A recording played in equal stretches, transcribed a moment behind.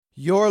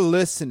You're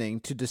listening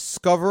to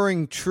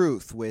Discovering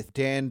Truth with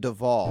Dan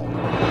Duvall.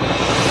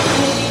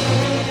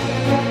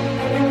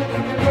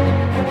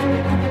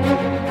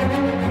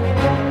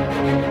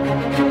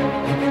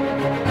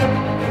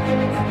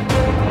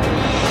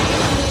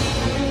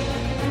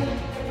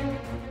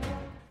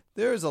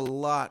 There is a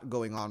lot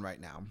going on right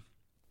now.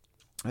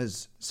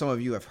 As some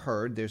of you have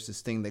heard, there's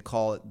this thing they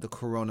call it the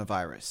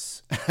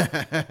coronavirus.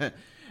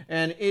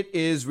 And it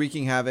is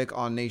wreaking havoc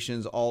on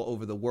nations all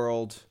over the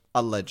world,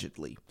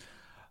 allegedly.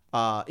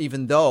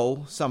 Even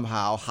though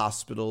somehow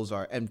hospitals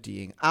are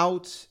emptying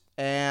out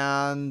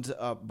and,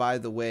 by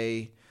the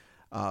way,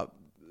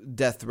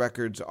 death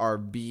records are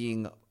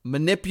being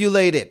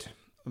manipulated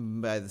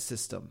by the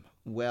system.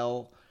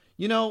 Well,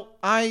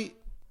 I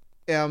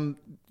am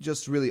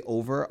just really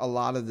over a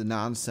lot of the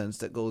nonsense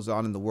that goes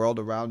on in the world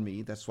around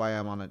me. That's why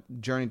I'm on a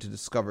journey to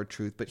discover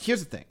truth. But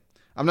here's the thing.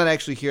 I'm not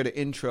actually here to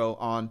intro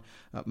on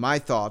my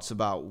thoughts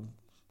about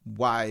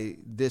why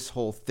this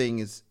whole thing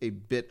is a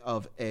bit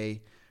of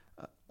a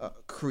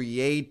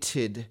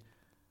created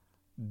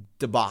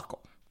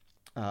debacle.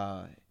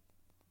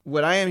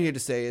 What I am here to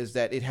say is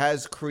that it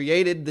has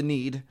created the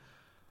need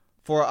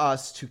for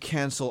us to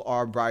cancel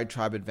our Bride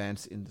Tribe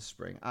advance in the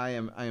spring. I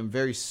am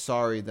very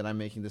sorry that I'm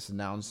making this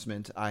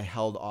announcement. I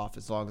held off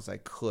as long as I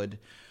could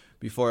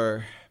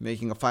before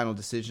making a final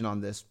decision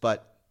on this,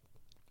 but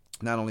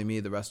not only me,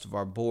 the rest of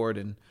our board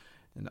and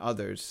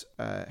others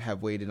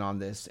have weighed in on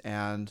this,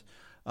 and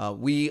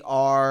we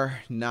are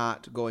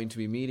not going to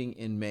be meeting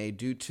in May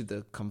due to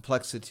the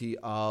complexity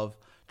of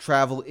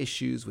travel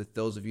issues with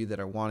those of you that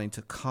are wanting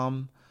to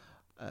come,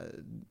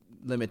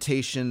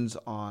 limitations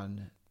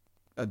on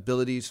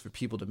abilities for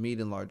people to meet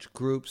in large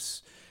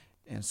groups,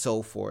 and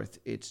so forth.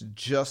 It's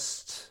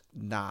just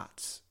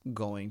not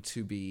going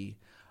to be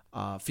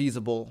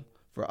feasible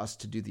for us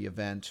to do the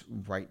event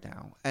right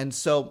now. And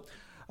so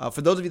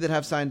for those of you that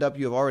have signed up,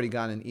 you have already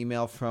gotten an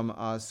email from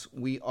us.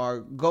 We are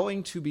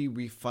going to be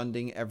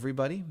refunding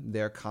everybody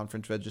their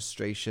conference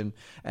registration,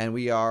 and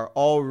we are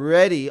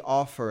already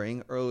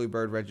offering early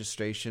bird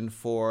registration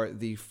for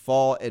the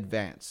fall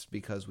advance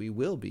because we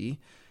will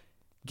be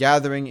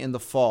gathering in the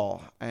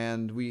fall,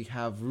 and we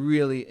have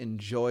really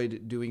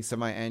enjoyed doing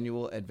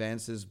semi-annual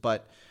advances,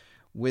 but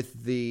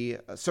with the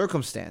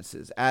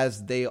circumstances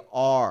as they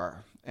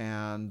are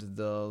and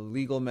the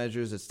legal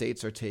measures that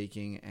states are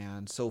taking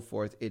and so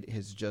forth, it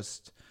is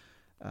just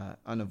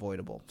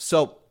unavoidable.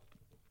 So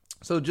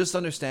just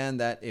understand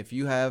that if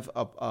you have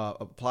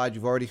applied,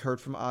 you've already heard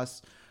from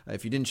us.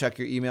 If you didn't check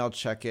your email,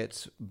 check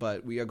it.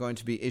 But we are going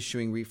to be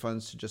issuing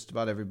refunds to just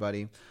about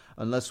everybody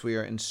unless we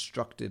are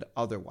instructed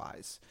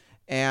otherwise.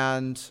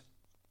 And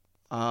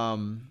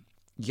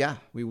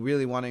we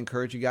really want to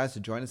encourage you guys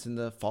to join us in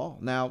the fall.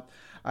 Now,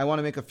 I want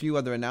to make a few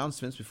other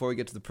announcements before we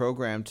get to the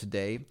program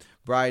today.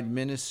 Bride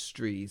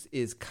Ministries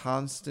is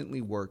constantly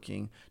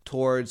working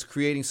towards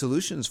creating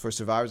solutions for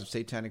survivors of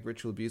satanic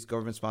ritual abuse,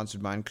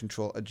 government-sponsored mind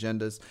control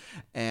agendas,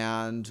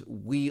 and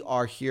we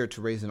are here to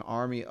raise an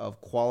army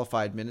of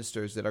qualified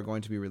ministers that are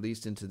going to be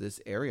released into this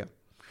area.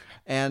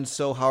 And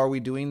so how are we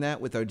doing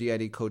that? With our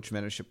DID Coach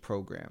Mentorship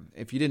Program.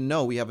 If you didn't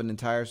know, we have an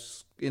entire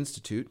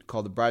institute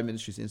called the Bride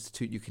Ministries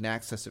Institute. You can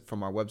access it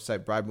from our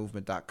website,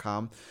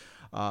 bridemovement.com.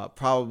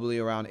 Probably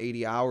around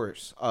 80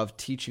 hours of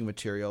teaching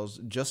materials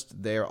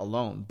just there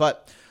alone.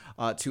 But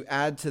to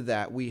add to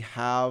that, we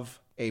have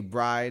a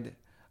Bride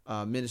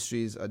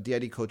Ministries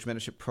DID Coach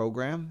Mentorship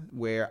Program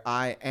where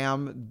I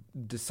am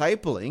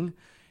discipling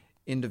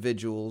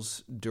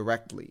individuals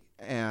directly.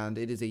 And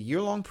it is a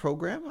year-long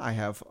program. I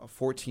have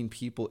 14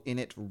 people in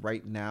it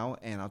right now.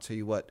 And I'll tell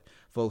you what,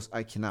 folks,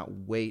 I cannot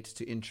wait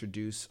to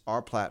introduce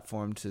our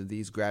platform to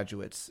these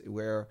graduates.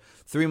 We're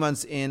 3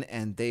 months in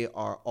and they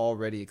are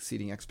already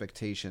exceeding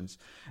expectations.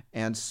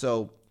 And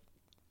so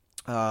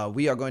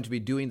we are going to be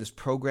doing this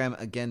program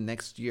again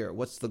next year.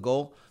 What's the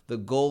goal? The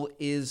goal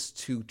is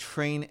to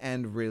train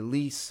and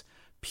release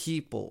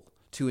people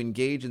to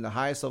engage in the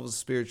highest levels of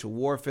spiritual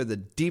warfare, the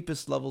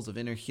deepest levels of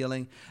inner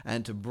healing,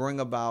 and to bring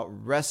about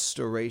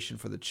restoration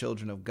for the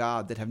children of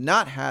God that have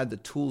not had the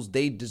tools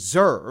they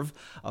deserve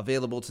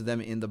available to them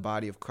in the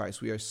body of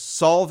Christ. We are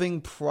solving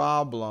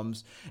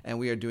problems, and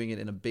we are doing it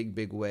in a big,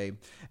 big way.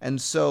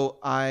 And so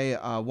I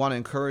want to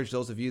encourage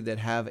those of you that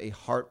have a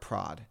heart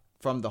prod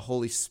from the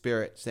Holy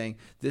Spirit saying,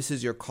 this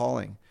is your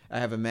calling. I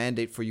have a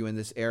mandate for you in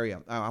this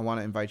area. I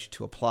want to invite you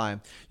to apply.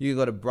 You can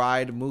go to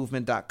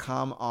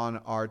bridemovement.com on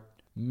our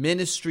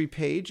ministry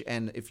page,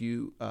 and if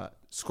you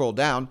scroll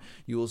down,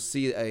 you will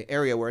see an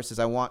area where it says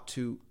I want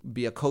to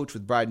be a coach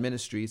with Bride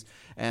Ministries,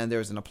 and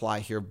there's an apply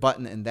here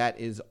button, and that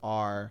is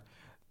our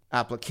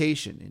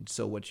application. And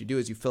so what you do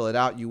is you fill it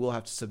out. You will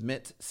have to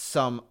submit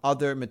some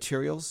other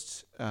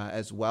materials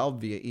as well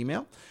via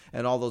email,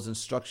 and all those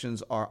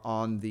instructions are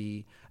on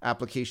the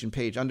application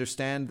page.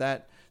 Understand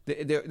that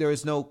there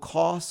is no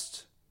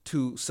cost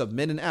to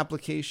submit an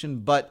application,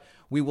 but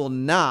we will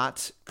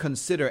not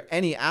consider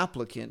any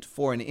applicant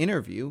for an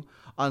interview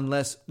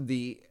unless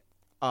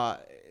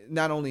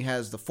not only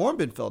has the form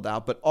been filled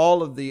out, but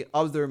all of the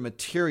other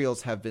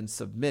materials have been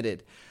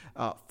submitted.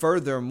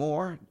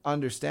 Furthermore,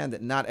 understand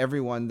that not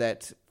everyone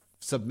that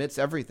submits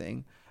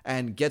everything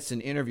and gets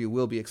an interview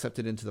will be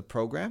accepted into the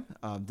program.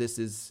 This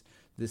is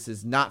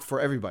not for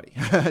everybody.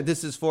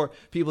 This is for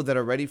people that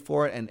are ready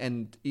for it.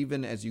 And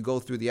even as you go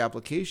through the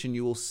application,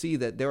 you will see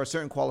that there are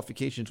certain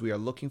qualifications we are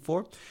looking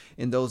for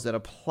in those that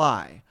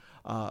apply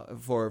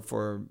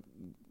for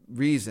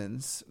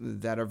reasons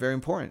that are very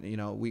important.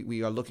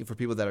 We are looking for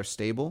people that are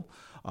stable.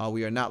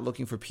 We are not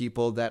looking for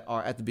people that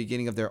are at the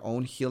beginning of their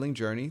own healing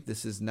journey.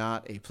 This is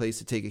not a place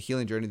to take a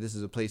healing journey. This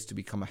is a place to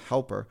become a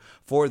helper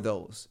for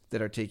those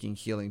that are taking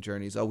healing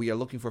journeys. We are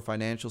looking for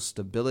financial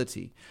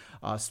stability,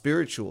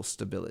 spiritual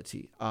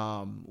stability.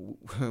 And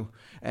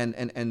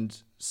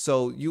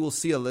so you will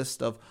see a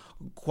list of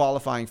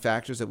qualifying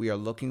factors that we are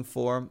looking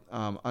for.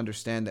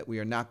 Understand that we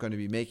are not going to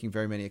be making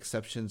very many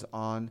exceptions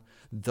on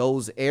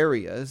those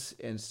areas.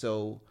 And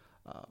so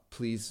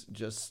please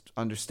just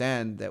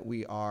understand that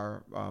we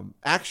are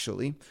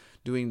actually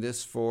doing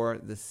this for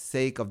the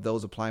sake of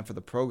those applying for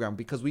the program,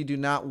 because we do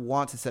not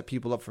want to set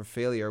people up for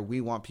failure.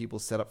 We want people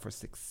set up for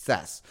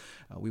success.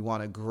 We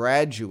want to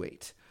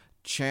graduate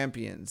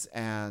champions,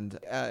 and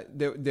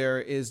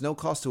there is no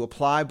cost to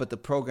apply, but the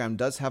program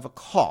does have a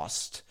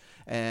cost,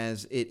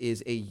 as it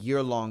is a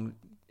year-long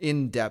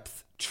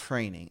in-depth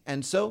training.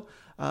 And so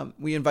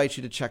we invite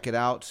you to check it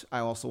out. I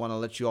also want to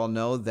let you all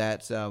know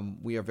that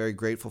we are very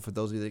grateful for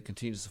those of you that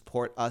continue to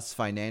support us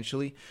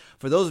financially.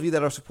 For those of you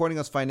that are supporting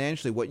us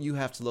financially, what you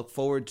have to look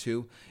forward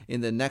to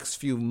in the next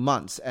few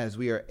months as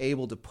we are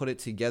able to put it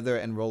together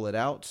and roll it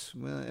out,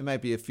 well, it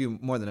might be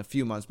more than a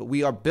few months, but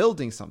we are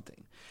building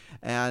something.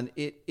 And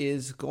it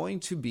is going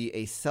to be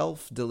a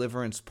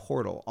self-deliverance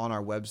portal on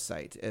our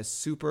website, a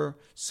super,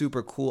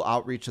 super cool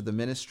outreach of the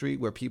ministry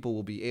where people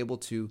will be able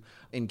to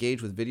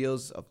engage with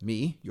videos of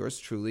me, yours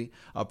truly,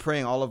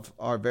 praying all of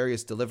our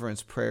various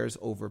deliverance prayers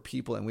over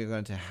people. And we're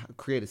going to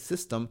create a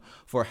system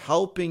for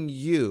helping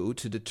you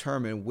to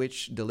determine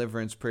which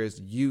deliverance prayers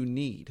you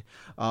need,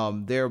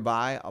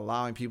 thereby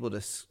allowing people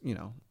to,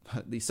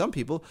 at least some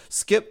people,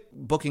 skip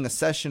booking a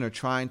session or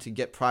trying to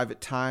get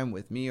private time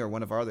with me or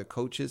one of our other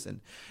coaches,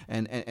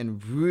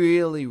 and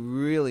really,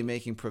 really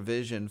making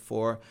provision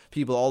for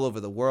people all over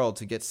the world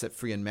to get set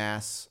free en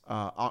masse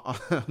on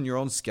your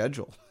own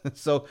schedule.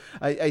 So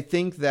I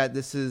think that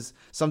this is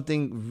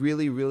something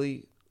really,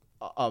 really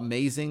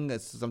amazing.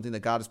 That's something that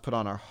God has put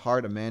on our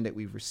heart, a mandate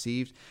we've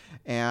received.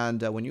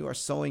 And when you are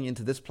sowing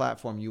into this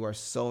platform, you are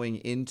sowing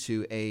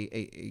into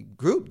a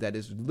group that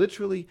is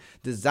literally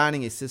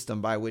designing a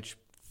system by which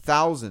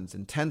thousands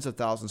and tens of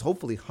thousands,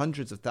 hopefully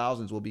hundreds of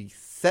thousands, will be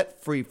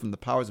set free from the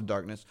powers of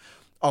darkness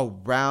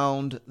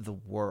around the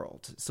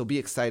world. So be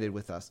excited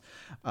with us.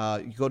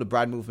 You go to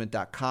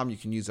bridemovement.com. You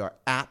can use our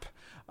app.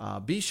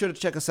 Be sure to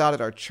check us out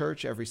at our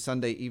church every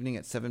Sunday evening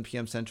at 7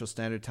 p.m. Central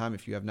Standard Time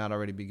if you have not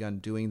already begun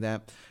doing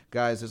that.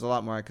 Guys, there's a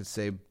lot more I could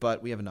say,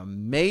 but we have an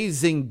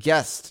amazing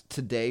guest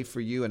today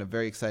for you and a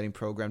very exciting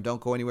program. Don't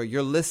go anywhere.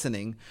 You're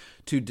listening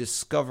to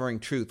Discovering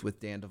Truth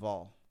with Dan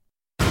Duvall.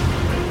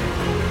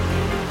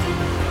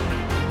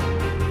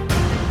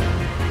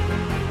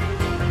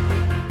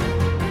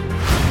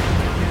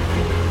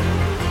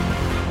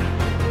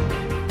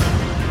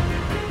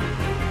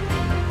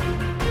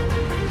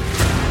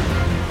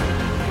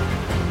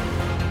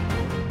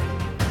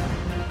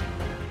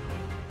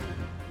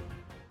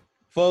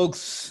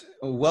 Folks,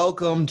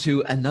 welcome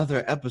to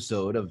another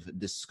episode of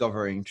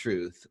Discovering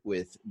Truth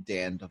with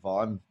Dan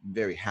Duvall. I'm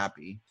very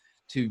happy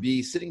to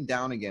be sitting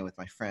down again with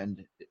my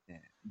friend,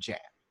 Jan.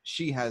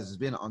 She has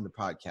been on the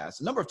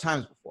podcast a number of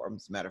times before.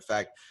 As a matter of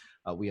fact,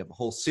 we have a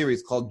whole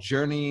series called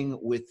Journeying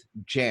with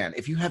Jan.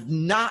 If you have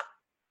not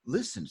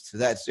listened to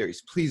that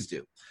series, please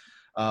do.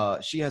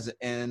 She has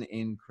an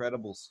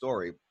incredible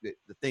story. The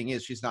thing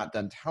is, she's not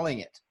done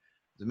telling it.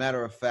 As a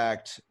matter of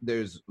fact,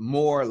 there's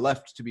more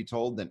left to be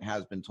told than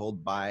has been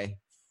told by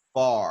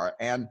far.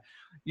 And,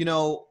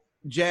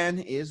 Jan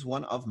is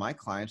one of my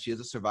clients. She is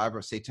a survivor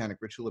of satanic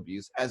ritual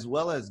abuse, as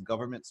well as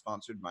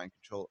government-sponsored mind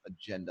control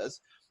agendas.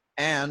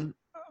 And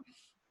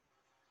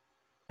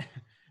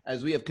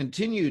as we have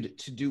continued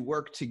to do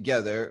work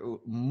together,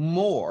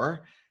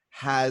 more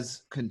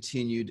has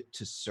continued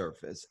to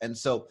surface. And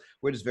so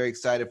we're just very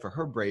excited for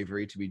her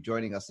bravery to be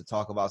joining us to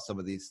talk about some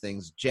of these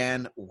things.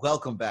 Jan,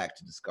 welcome back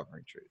to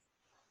Discovering Truth.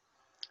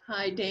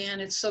 Hi,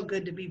 Dan. It's so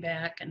good to be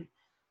back, and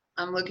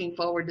I'm looking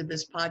forward to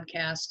this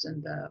podcast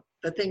and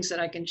the things that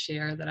I can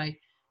share that I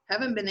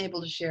haven't been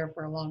able to share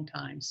for a long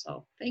time.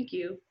 So thank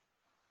you.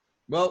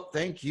 Well,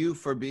 thank you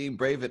for being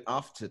brave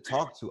enough to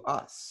talk to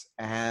us.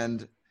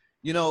 And,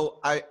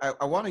 I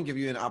want to give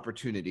you an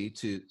opportunity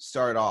to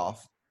start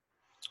off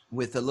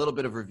with a little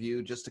bit of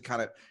review, just to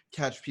kind of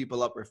catch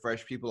people up,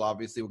 refresh people.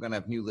 Obviously, we're going to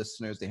have new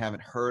listeners. They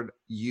haven't heard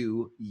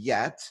you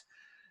yet.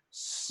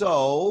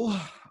 So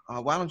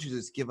why don't you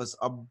just give us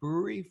a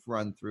brief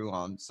run through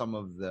on some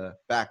of the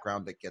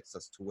background that gets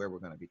us to where we're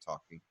going to be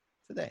talking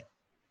today?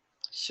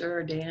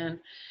 Sure, Dan.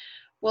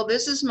 Well,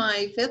 this is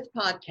my 5th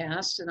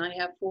podcast, and I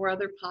have 4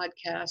 other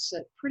podcasts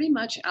that pretty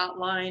much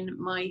outline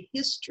my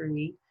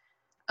history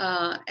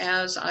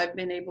as I've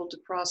been able to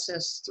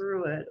process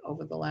through it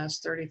over the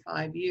last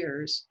 35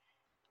 years.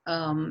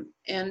 And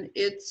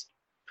it's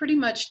pretty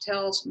much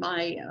tells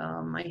my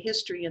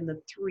history in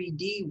the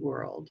 3D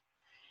world.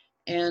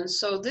 And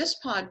so this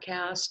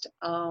podcast,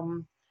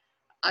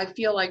 I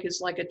feel like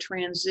is like a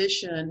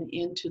transition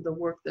into the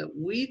work that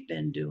we've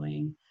been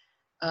doing,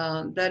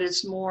 that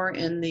is more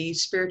in the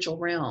spiritual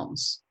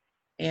realms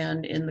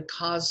and in the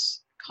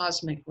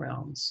cosmic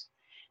realms.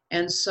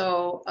 And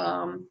so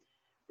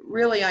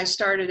really I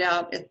started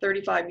out at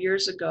 35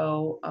 years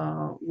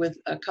ago with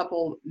a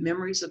couple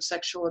memories of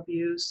sexual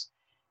abuse.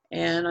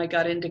 And I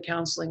got into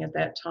counseling at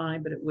that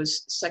time, but it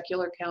was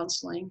secular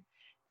counseling.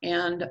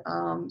 And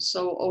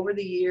so over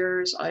the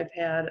years, I've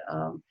had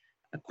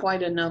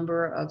quite a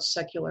number of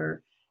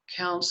secular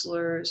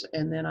counselors.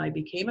 And then I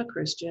became a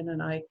Christian,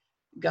 and I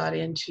got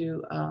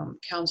into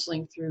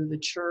counseling through the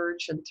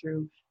church and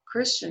through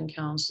Christian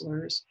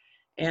counselors.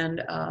 And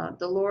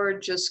the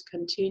Lord just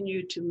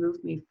continued to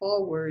move me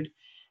forward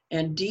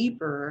and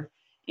deeper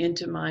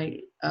into my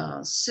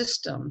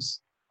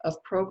systems of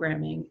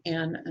programming,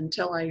 and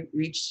until I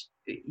reached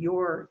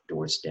your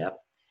doorstep.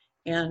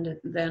 And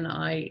then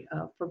I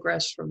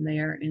progressed from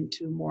there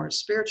into more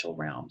spiritual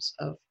realms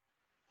of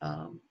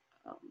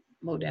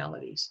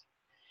modalities.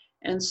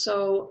 And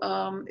so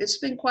it's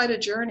been quite a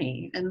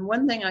journey. And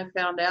one thing I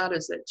found out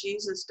is that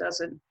Jesus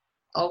doesn't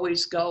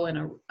always go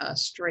in a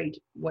straight,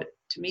 what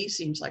to me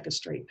seems like a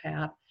straight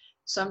path.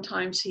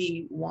 Sometimes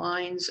he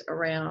winds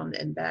around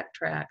and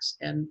backtracks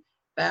and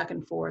back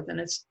and forth. And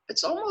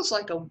it's almost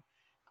like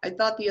I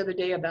thought the other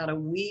day about a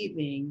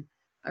weaving.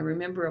 I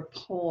remember a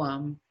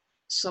poem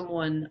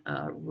someone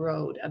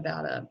wrote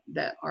about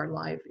that our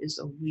life is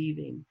a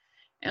weaving.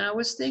 And I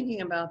was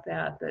thinking about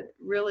that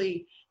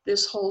really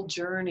this whole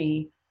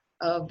journey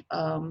of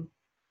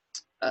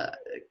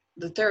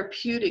the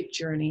therapeutic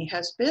journey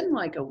has been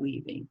like a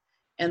weaving.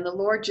 And the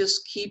Lord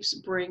just keeps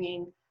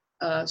bringing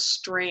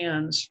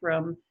strands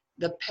from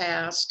the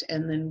past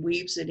and then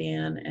weaves it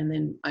in, and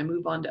then I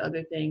move on to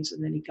other things,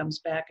 and then he comes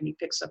back and he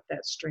picks up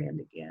that strand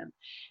again,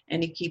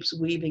 and he keeps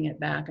weaving it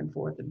back and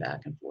forth and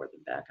back and forth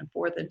and back and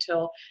forth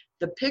until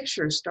the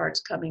picture starts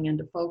coming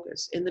into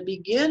focus. In the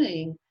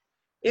beginning,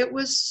 it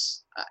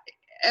was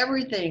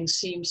everything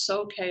seemed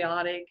so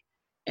chaotic,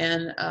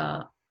 and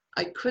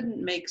I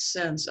couldn't make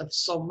sense of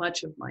so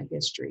much of my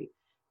history.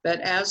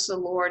 But as the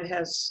Lord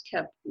has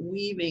kept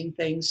weaving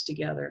things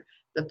together,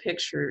 the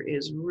picture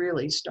is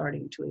really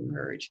starting to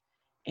emerge.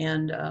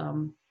 And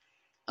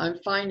I'm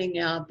finding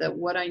out that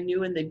what I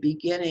knew in the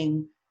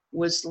beginning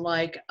was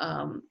like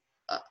an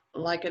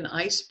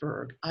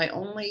iceberg. I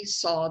only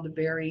saw the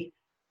very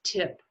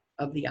tip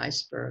of the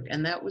iceberg,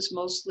 and that was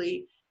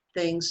mostly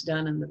things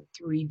done in the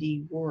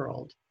 3D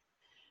world.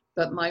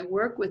 But my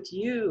work with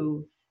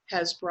you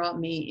has brought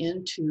me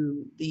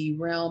into the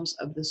realms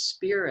of the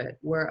spirit,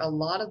 where a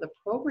lot of the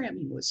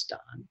programming was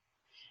done,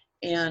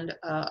 and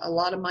a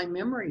lot of my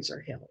memories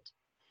are held.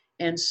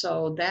 And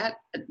so that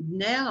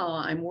now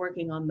I'm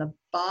working on the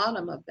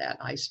bottom of that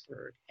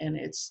iceberg, and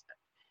it's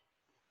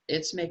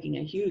making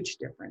a huge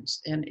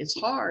difference. And it's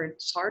hard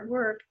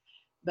work,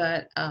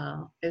 but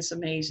it's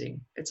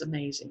amazing. It's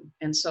amazing.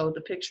 And so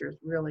the picture is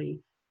really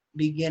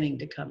beginning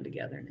to come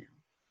together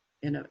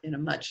now in a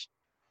much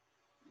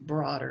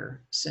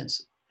broader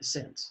sense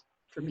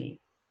for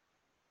me.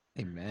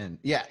 Amen.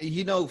 Yeah,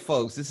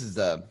 folks, this is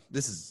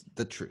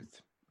the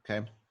truth.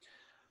 Okay.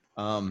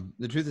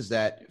 The truth is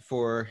that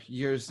for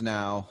years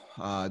now,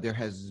 there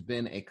has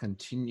been a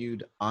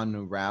continued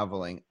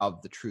unraveling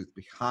of the truth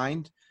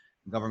behind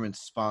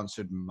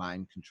government-sponsored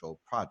mind control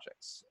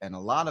projects. And a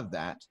lot of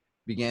that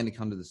began to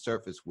come to the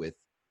surface with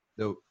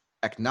the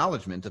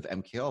acknowledgement of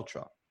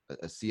MKUltra,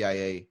 a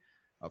CIA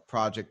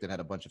project that had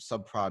a bunch of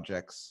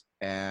sub-projects,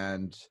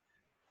 and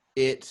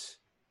it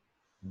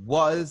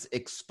was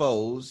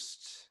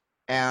exposed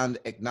and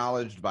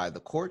acknowledged by the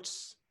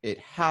courts. It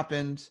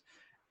happened.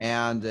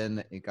 And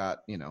then it got,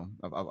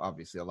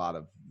 obviously a lot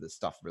of the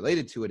stuff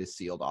related to it is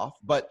sealed off,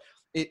 but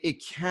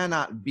it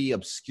cannot be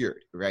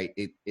obscured, right?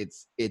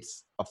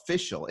 It's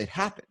official. It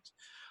happened.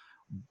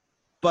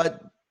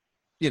 But,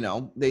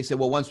 they say,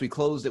 well, once we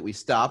closed it, we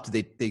stopped.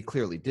 They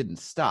clearly didn't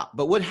stop.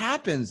 But what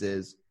happens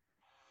is,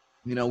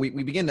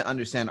 we begin to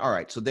understand, all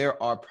right, so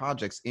there are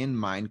projects in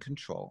mind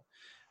control,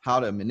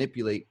 how to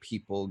manipulate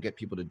people, get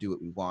people to do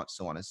what we want,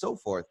 so on and so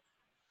forth.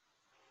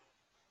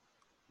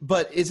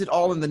 But is it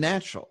all in the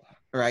natural?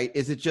 Right?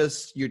 Is it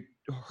just you're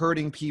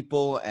hurting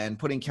people and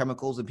putting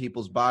chemicals in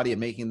people's body and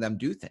making them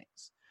do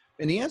things?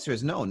 And the answer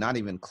is no, not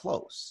even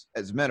close.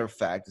 As a matter of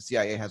fact, the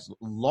CIA has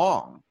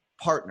long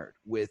partnered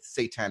with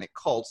satanic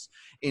cults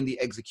in the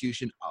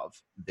execution of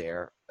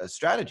their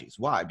strategies.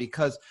 Why?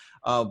 Because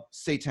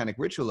satanic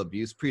ritual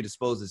abuse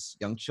predisposes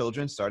young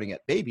children, starting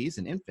at babies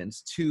and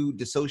infants, to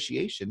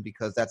dissociation,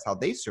 because that's how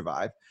they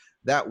survive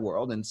that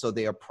world. And so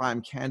they are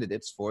prime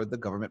candidates for the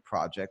government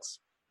projects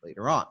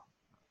later on.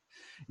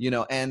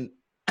 And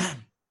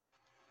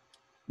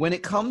when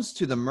it comes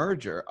to the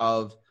merger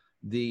of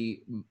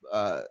the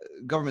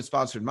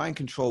government-sponsored mind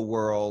control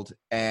world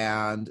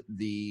and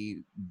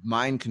the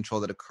mind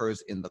control that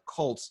occurs in the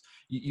cults,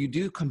 you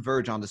do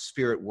converge on the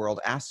spirit world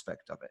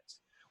aspect of it,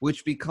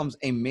 which becomes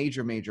a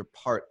major, major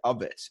part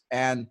of it.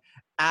 And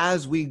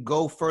as we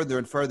go further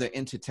and further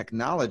into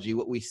technology,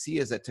 what we see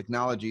is that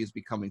technology is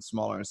becoming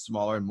smaller and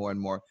smaller and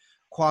more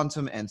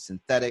quantum and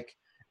synthetic.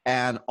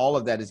 And all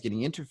of that is getting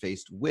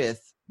interfaced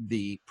with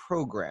the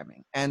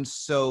programming. And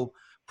so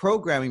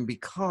programming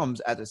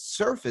becomes at the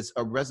surface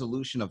a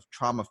resolution of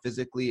trauma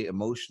physically,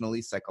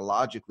 emotionally,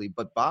 psychologically,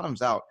 but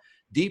bottoms out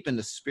deep in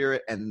the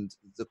spirit and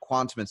the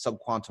quantum and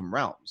subquantum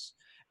realms.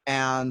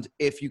 And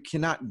if you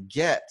cannot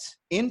get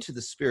into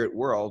the spirit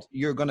world,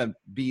 you're going to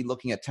be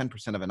looking at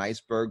 10% of an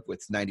iceberg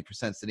with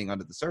 90% sitting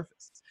under the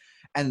surface.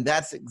 And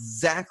that's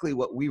exactly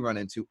what we run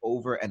into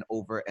over and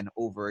over and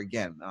over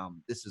again.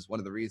 This is one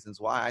of the reasons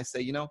why I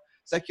say,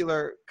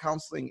 secular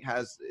counseling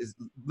is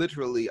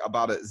literally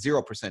about a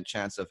 0%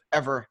 chance of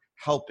ever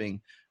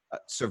helping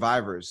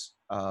survivors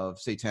of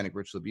satanic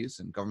ritual abuse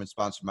and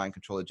government-sponsored mind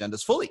control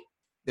agendas fully.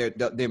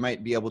 They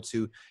might be able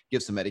to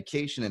give some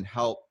medication and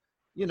help,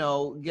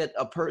 get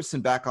a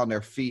person back on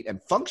their feet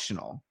and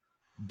functional,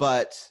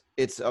 but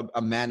it's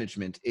a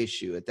management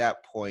issue at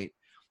that point.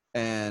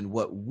 And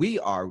what we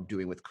are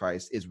doing with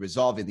Christ is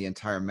resolving the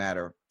entire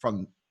matter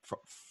from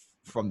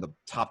the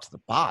top to the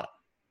bottom.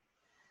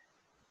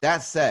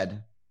 That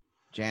said,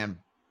 Jan,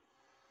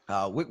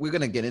 we're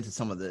going to get into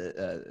some of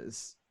the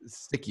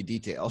sticky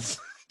details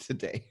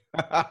today.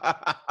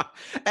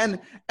 and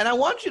I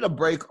want you to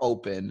break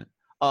open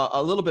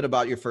a little bit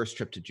about your first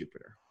trip to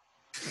Jupiter.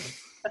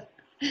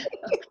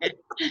 Okay.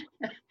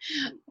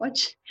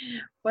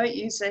 What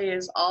you say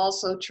is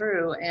also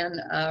true.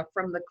 And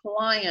from the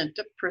client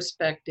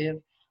perspective,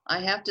 I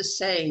have to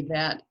say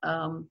that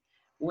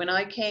when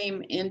I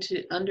came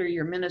under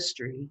your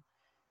ministry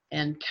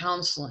and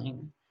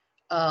counseling,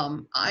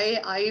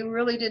 I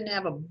really didn't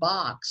have a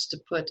box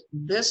to put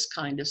this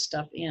kind of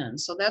stuff in.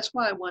 So that's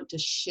why I want to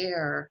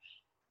share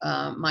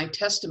my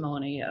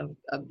testimony of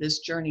this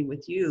journey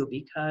with you,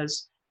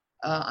 because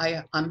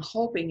I'm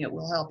hoping it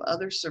will help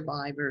other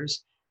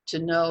survivors to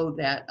know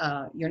that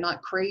you're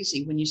not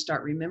crazy when you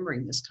start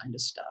remembering this kind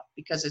of stuff,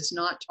 because it's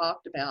not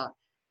talked about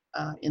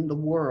in the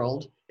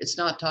world. It's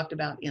not talked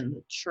about in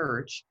the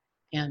church.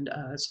 And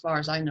as far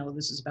as I know,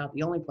 this is about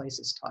the only place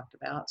it's talked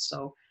about.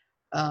 So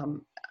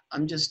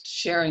I'm just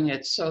sharing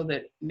it so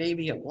that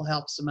maybe it will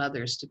help some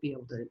others to be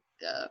able to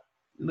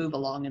move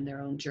along in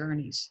their own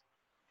journeys.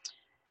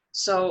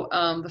 So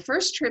the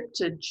first trip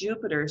to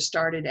Jupiter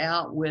started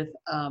out with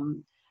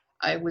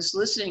I was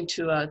listening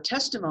to a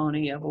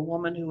testimony of a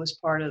woman who was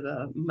part of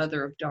the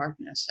Mother of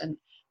Darkness. And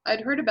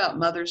I'd heard about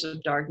Mothers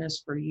of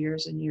Darkness for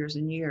years and years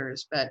and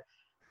years, but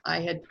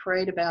I had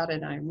prayed about it,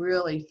 and I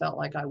really felt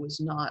like I was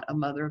not a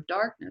Mother of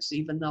Darkness,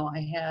 even though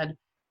I had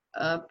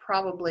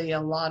probably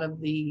a lot of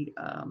the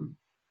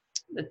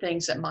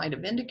things that might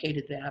have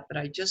indicated that, but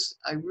I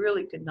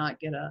really could not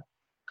get a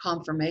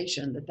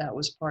confirmation that that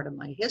was part of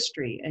my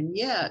history. And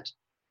yet,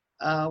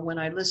 when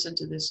I listened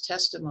to this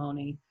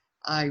testimony,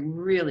 I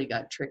really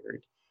got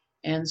triggered.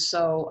 And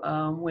so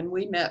when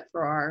we met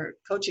for our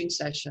coaching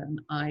session,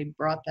 I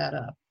brought that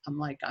up. I'm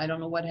like, I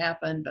don't know what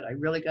happened, but I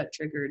really got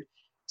triggered.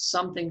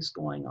 Something's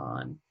going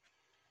on.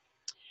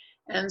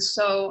 And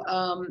so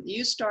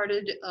you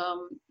started,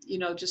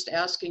 just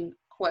asking,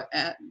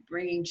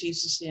 bringing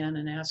Jesus in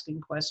and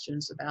asking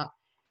questions about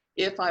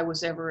if I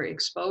was ever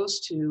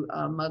exposed to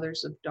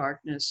Mothers of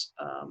Darkness,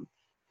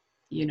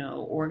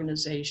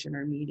 organization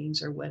or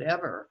meetings or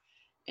whatever.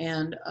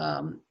 And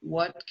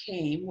what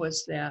came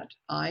was that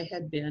I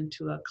had been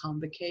to a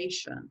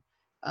convocation,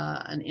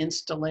 an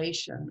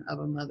installation of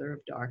a Mother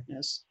of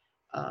Darkness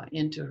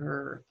into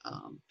her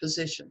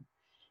position.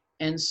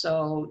 And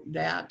so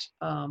that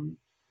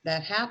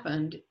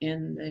happened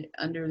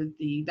under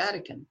the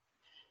Vatican.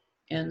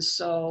 And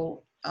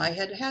so I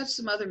had had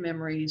some other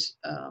memories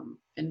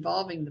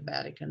involving the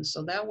Vatican,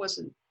 so that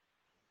wasn't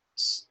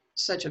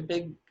such a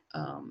big,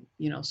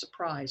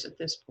 surprise at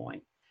this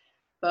point.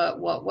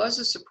 But what was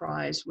a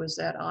surprise was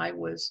that I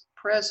was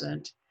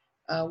present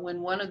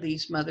when one of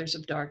these Mothers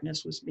of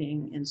Darkness was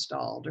being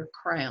installed, or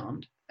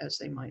crowned, as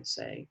they might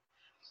say.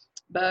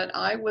 But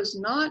I was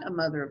not a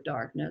Mother of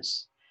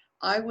Darkness.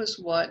 I was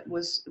what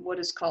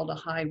is called a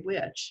high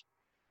witch.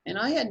 And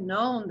I had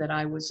known that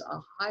I was a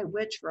high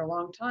witch for a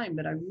long time,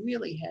 but I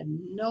really had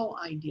no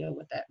idea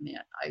what that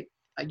meant.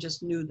 I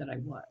just knew that I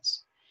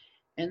was.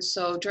 And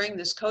so during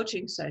this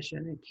coaching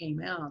session, it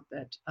came out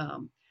that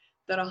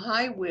that a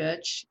high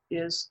witch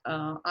is,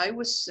 I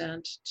was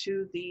sent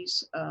to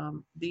these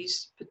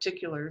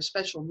particular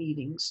special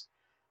meetings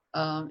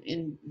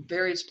in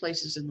various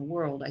places in the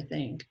world, I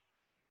think,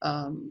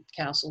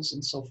 castles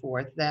and so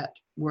forth, that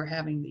were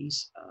having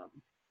these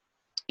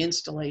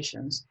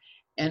installations.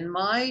 And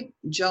my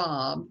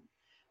job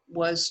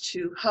was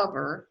to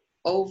hover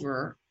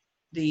over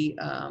the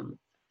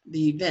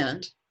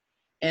event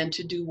and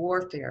to do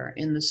warfare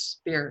in the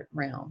spirit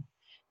realm.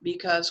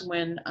 Because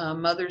when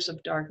Mothers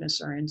of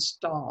Darkness are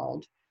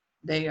installed,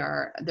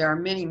 there are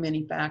many,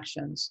 many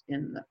factions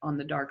on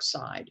the dark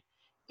side,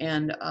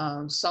 and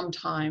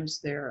sometimes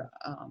there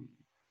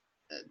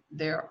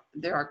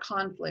are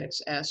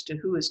conflicts as to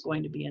who is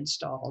going to be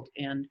installed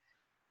and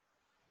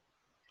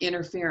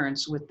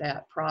interference with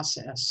that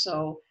process.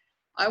 So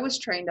I was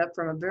trained up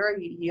from a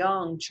very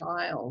young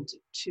child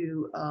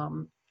to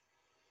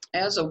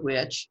as a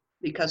witch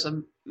because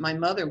my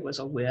mother was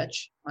a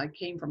witch. I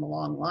came from a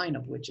long line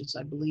of witches,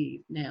 I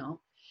believe now.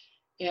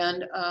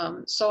 And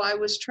so I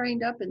was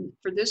trained up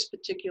for this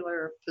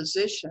particular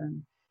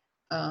position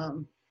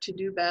to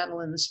do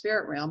battle in the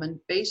spirit realm. And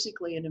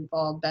basically it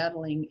involved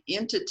battling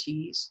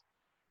entities,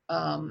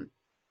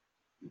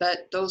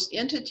 but those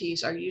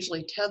entities are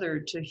usually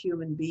tethered to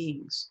human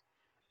beings.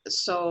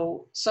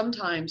 So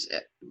sometimes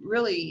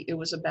it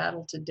was a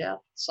battle to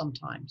death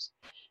sometimes,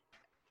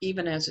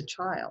 even as a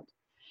child.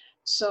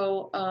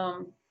 So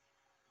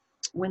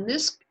when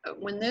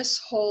this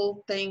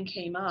whole thing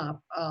came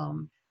up,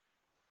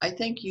 I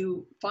think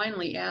you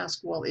finally asked,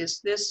 well,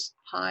 is this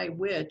high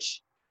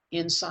witch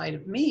inside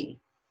of me?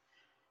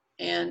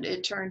 And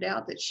it turned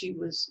out that she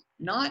was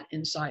not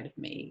inside of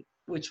me,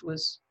 which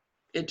was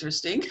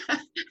interesting.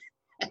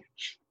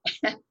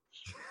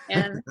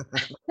 And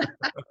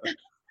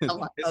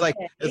like,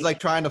 it's like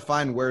trying to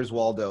find Where's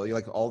Waldo. You're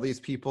like, all these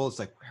people, it's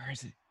like, where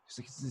is it?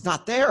 It's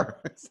not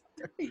there.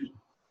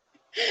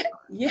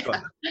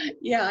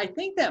 Yeah, I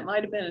think that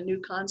might have been a new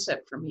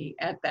concept for me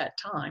at that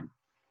time.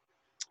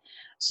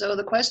 So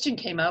the question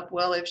came up,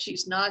 well, if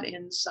she's not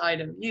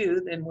inside of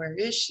you, then where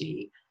is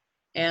she?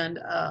 And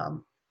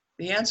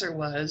the answer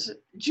was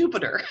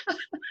Jupiter.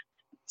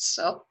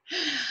 So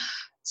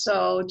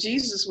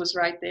Jesus was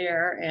right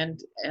there,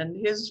 and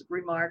his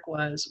remark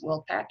was,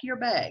 well, pack your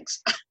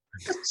bags.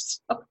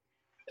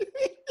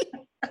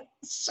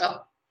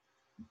 so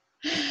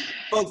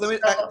Folks,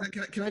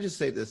 can I just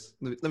say this?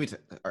 Let me tell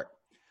you. All right.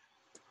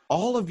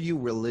 All of you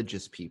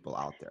religious people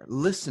out there,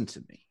 listen to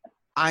me.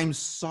 I'm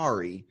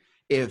sorry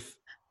if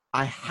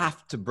I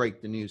have to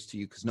break the news to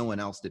you because no one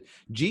else did.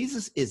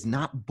 Jesus is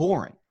not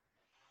boring.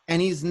 And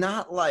he's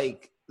not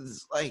like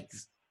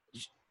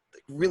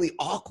really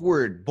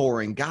awkward,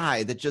 boring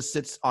guy that just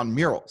sits on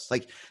murals.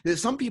 Like,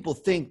 some people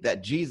think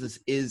that Jesus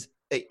is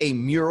a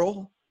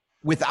mural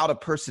without a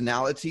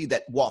personality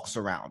that walks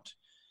around.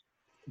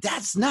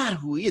 That's not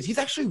who he is. He's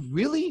actually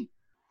really,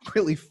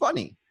 really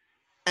funny.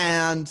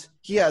 And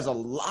he has a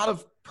lot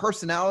of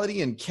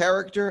personality and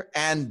character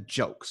and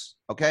jokes.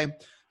 Okay.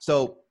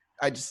 So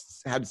I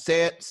just had to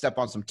say it, step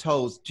on some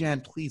toes.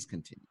 Jan, please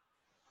continue.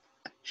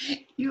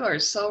 You are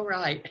so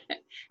right.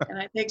 And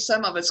I think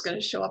some of it's going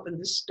to show up in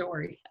this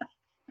story.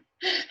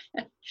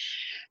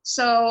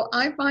 So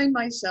I find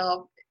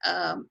myself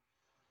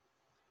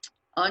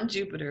on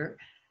Jupiter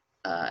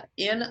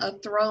in a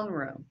throne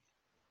room.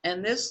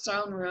 And this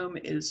throne room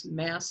is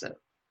massive.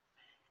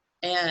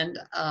 And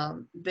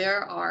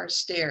there are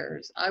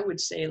stairs, I would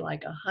say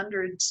like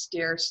 100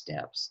 stair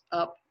steps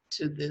up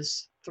to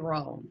this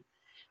throne.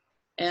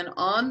 And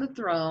on the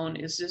throne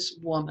is this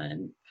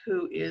woman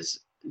who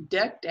is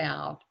decked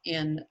out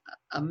in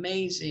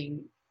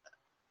amazing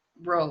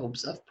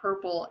robes of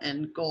purple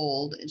and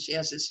gold. And she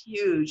has this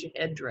huge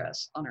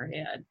headdress on her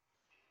head.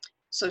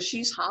 So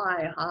she's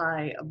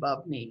high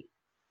above me.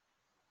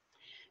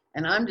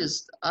 And I'm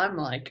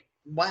like,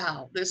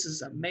 wow, this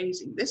is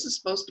amazing. This is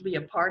supposed to be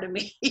a part of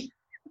me.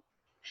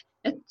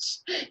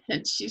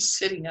 and she's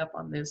sitting up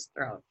on this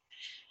throne.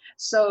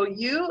 So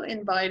you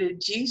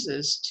invited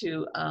Jesus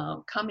to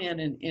come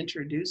in and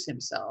introduce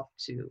himself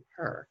to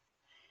her.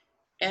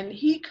 And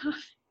he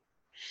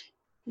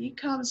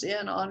comes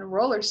in on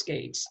roller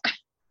skates.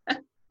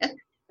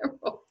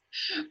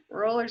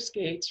 Roller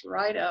skates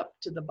right up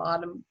to the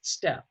bottom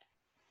step.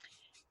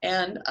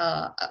 And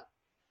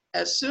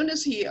as soon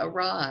as he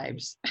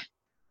arrives,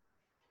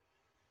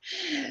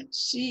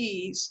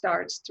 she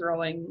starts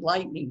throwing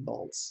lightning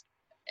bolts.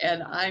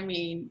 And I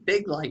mean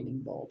big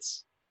lightning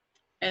bolts.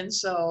 And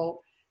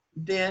so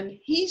then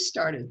he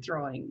started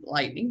throwing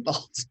lightning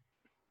bolts.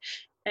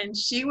 And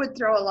she would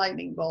throw a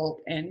lightning bolt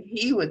and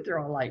he would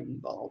throw a lightning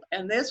bolt.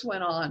 And this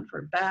went on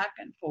for back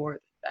and forth,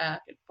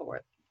 back and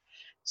forth.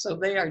 So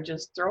they are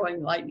just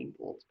throwing lightning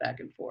bolts back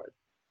and forth.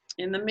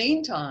 In the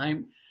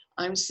meantime,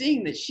 I'm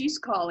seeing that she's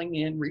calling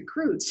in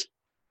recruits.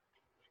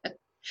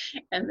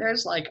 And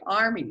there's like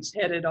armies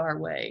headed our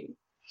way.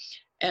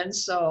 And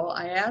so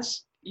I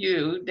asked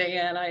you,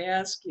 Dan,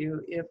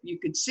 if you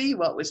could see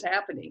what was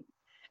happening.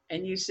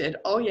 And you said,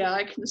 oh yeah,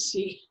 I can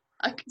see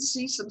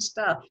some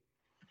stuff.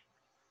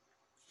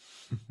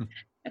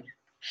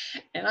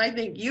 And I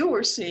think you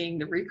were seeing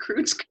the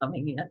recruits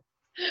coming in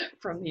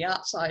from the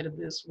outside of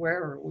this,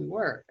 wherever we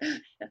were,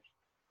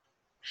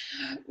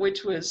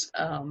 which was,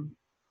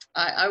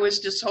 I was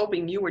just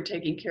hoping you were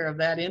taking care of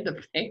that end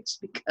of things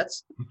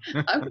because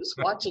I was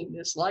watching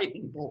this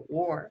lightning bolt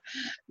war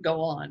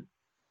go on.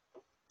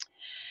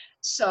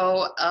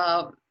 So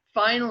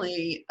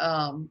finally,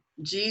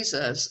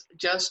 Jesus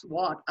just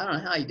walked, I don't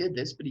know how he did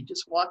this, but he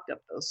just walked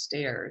up those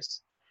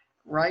stairs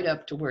right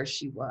up to where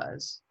she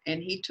was.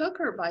 And he took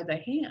her by the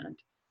hand.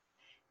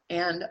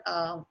 And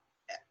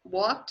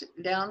walked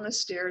down the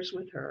stairs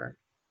with her.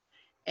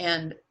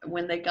 And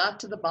when they got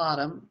to the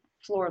bottom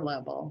floor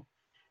level,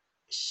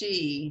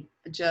 she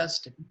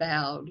just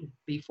bowed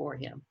before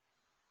him.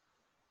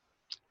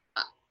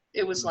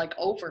 It was like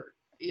over,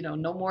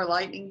 no more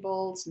lightning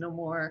bolts, no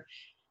more.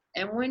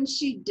 And when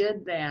she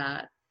did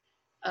that,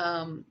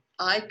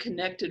 I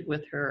connected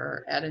with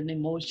her at an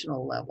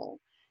emotional level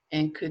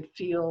and could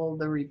feel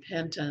the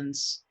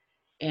repentance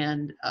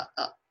and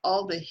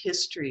all the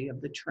history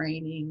of the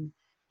training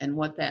and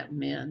what that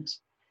meant.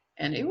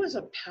 And it was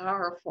a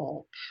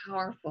powerful,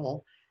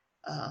 powerful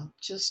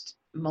just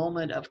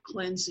moment of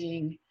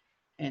cleansing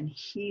and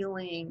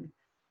healing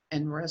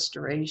and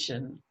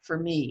restoration for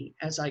me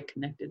as I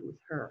connected with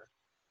her.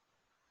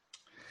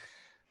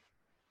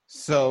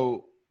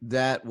 So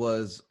that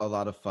was a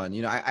lot of fun.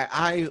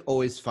 I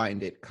always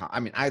find it,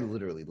 I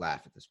literally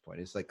laugh at this point.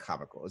 It's like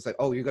comical. It's like,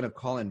 oh, you're going to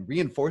call in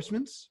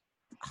reinforcements?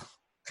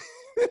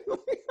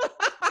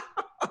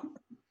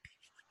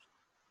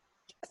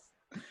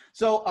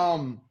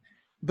 So,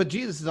 but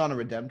Jesus is on a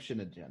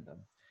redemption agenda.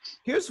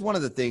 Here's one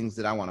of the things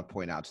that I want to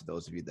point out to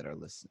those of you that are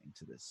listening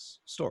to this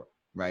story,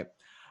 right?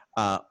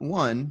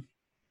 One,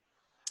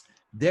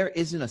 there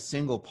isn't a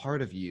single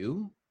part of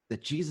you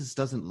that Jesus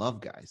doesn't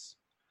love, guys.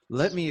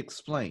 Let me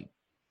explain.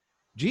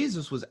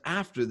 Jesus was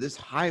after this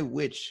high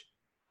witch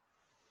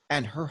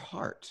and her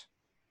heart,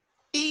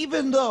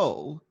 even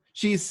though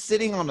she's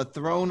sitting on a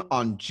throne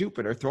on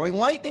Jupiter throwing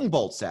lightning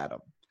bolts at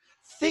him.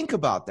 Think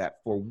about that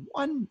for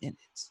 1 minute.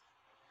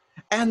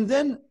 And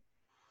then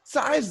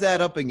size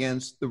that up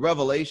against the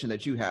revelation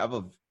that you have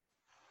of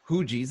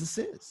who Jesus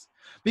is.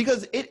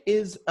 Because it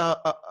is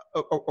a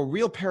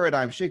real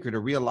paradigm shaker to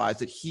realize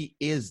that he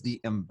is the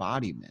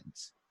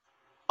embodiment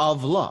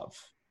of love.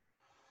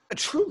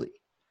 Truly.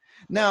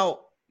 Now,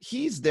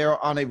 he's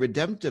there on a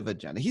redemptive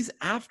agenda. He's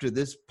after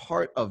this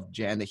part of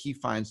Jan that he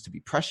finds to be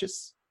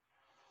precious,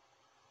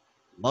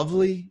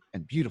 lovely,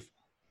 and beautiful.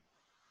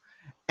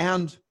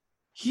 And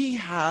he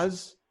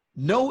has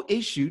no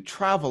issue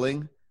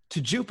traveling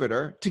to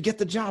Jupiter to get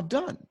the job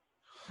done.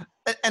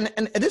 And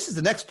this is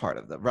the next part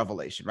of the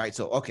revelation, right?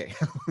 So, okay,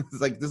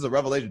 it's like this is a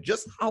revelation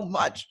just how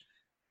much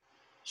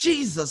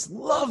Jesus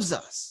loves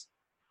us.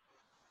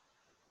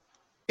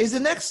 Is the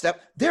next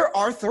step. There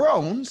are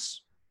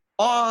thrones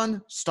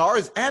on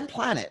stars and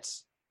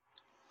planets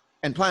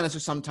are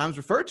sometimes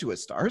referred to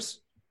as stars,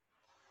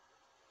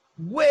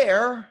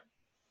 where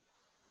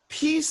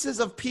pieces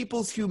of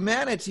people's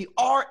humanity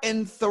are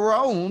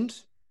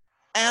enthroned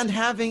and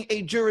having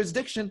a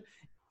jurisdiction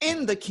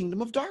in the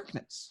kingdom of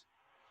darkness.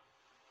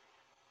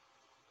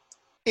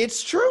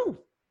 It's true.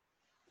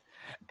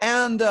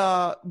 And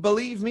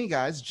believe me,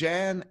 guys,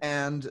 Jan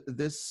and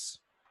this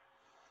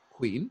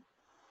queen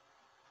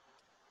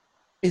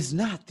is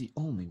not the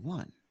only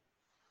one.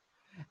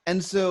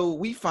 And so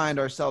we find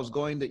ourselves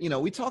going to,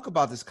 we talk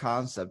about this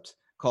concept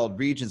called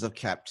regions of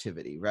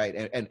captivity, right?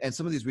 And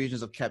some of these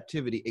regions of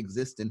captivity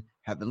exist in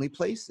heavenly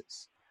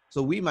places.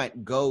 So we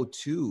might go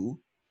to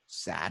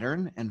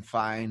Saturn and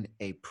find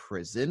a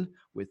prison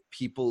with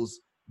people's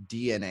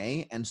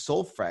DNA and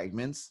soul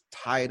fragments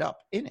tied up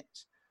in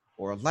it,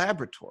 or a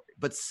laboratory.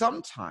 But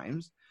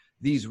sometimes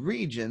these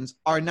regions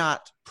are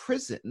not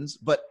prisons,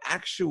 but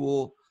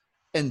actual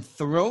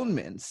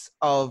enthronements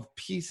of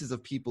pieces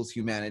of people's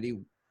humanity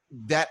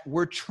that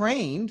were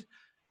trained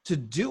to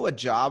do a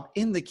job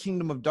in the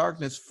kingdom of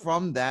darkness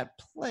from that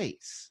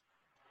place.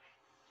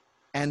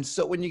 And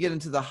so when you get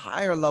into the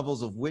higher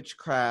levels of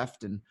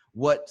witchcraft and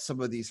what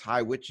some of these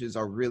high witches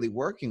are really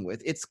working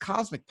with, it's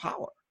cosmic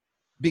power,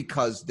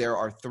 because there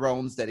are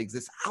thrones that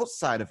exist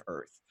outside of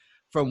Earth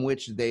from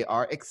which they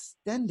are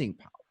extending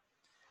power.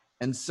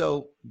 And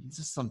so this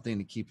is something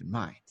to keep in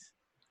mind.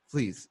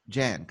 Please,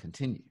 Jan,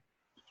 continue.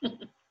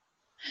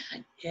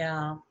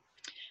 Yeah.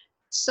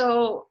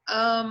 So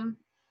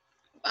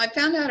I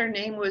found out her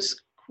name was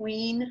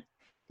Queen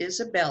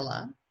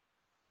Isabella.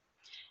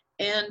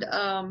 And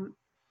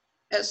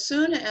as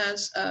soon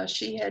as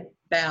she had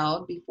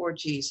bowed before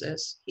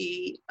Jesus,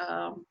 he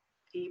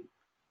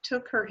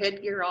took her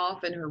headgear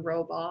off and her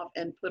robe off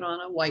and put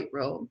on a white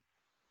robe.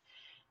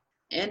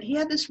 And he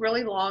had this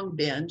really long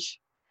bench,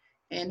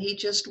 and he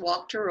just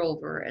walked her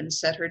over and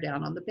set her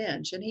down on the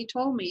bench. And he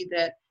told me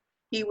that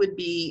he would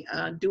be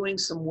doing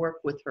some work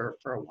with her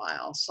for a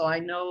while. So I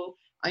knew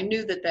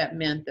that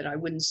meant that I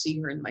wouldn't see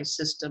her in my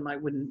system. I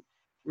wouldn't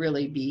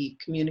really be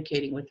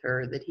communicating with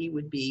her, that he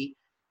would be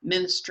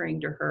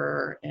ministering to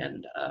her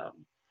and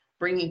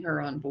bringing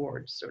her on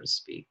board, so to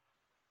speak.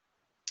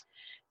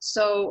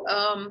 So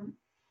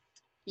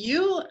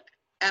you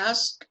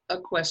asked a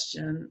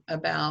question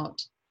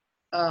about,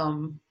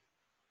 I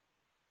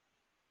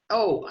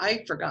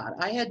forgot.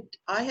 I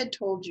had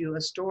told you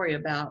a story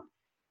about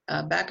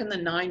back in the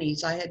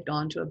 90s, I had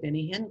gone to a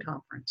Benny Hinn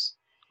conference.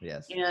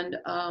 Yes. And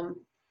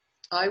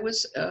I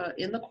was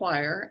in the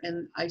choir,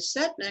 and I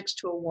sat next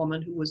to a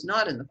woman who was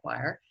not in the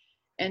choir,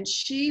 and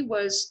she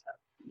was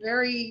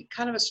very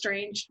kind of a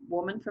strange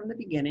woman from the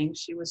beginning.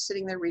 She was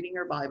sitting there reading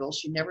her Bible.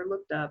 She never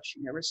looked up. She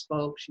never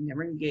spoke. She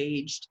never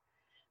engaged.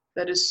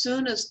 that as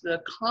soon as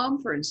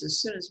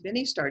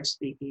Benny started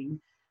speaking,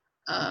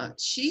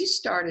 she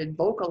started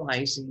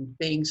vocalizing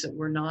things that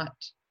were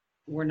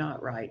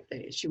not right.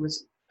 She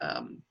was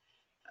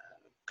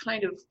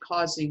kind of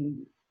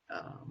causing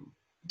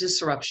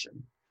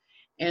disruption.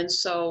 And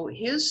so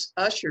his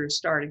ushers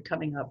started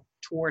coming up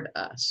toward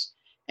us.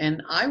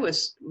 And I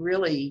was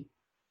really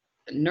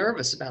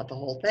nervous about the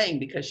whole thing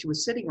because she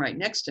was sitting right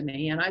next to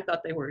me, and I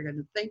thought they were going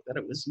to think that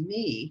it was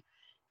me.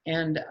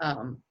 And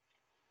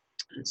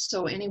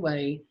so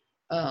anyway,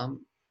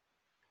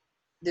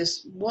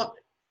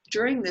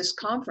 during this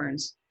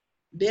conference,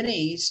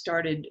 Benny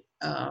started,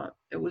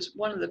 it was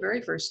one of the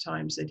very first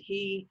times that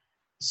he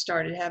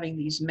started having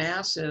these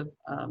massive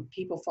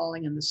people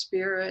falling in the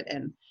spirit.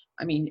 And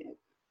I mean,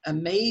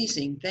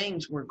 amazing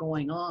things were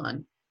going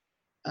on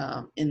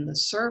in the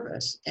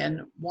service.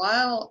 And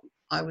while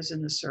I was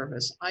in the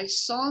service, I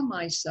saw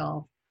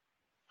myself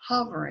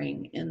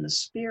hovering in the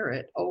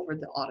spirit over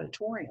the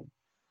auditorium.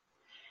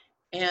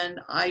 And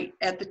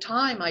at the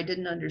time, I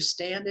didn't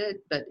understand it,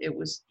 but it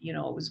was, it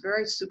was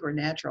very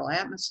supernatural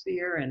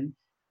atmosphere. And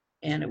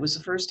it was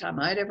the first time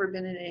I'd ever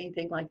been in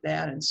anything like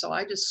that. And so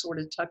I just sort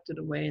of tucked it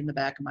away in the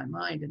back of my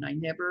mind. And I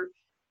never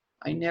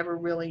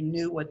really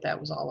knew what that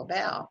was all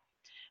about.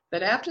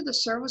 But after the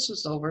service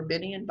was over,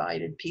 Benny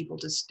invited people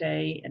to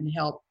stay and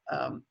help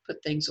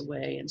put things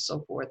away and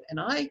so forth. And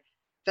I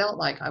felt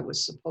like I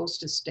was supposed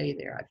to stay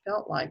there. I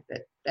felt like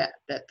that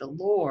the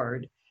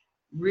Lord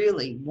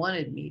really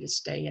wanted me to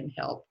stay and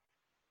help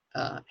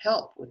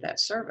with that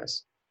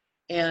service.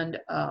 And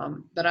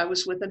but I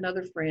was with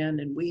another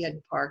friend, and we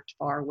had parked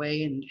far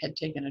away and had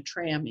taken a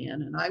tram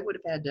in, and I would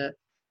have had to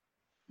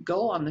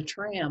go on the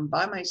tram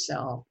by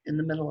myself in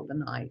the middle of the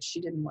night.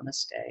 She didn't want to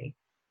stay,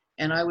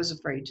 and I was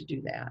afraid to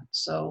do that,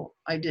 so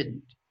I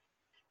didn't.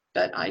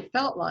 But I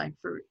felt like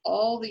for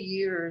all the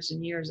years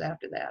and years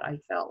after that, I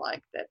felt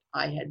like that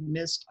I had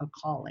missed a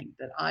calling,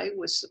 that I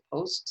was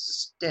supposed to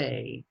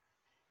stay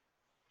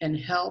and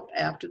help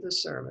after the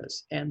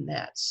service, and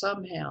that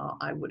somehow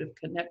I would have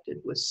connected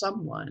with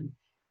someone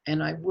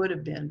and I would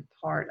have been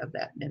part of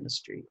that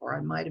ministry, or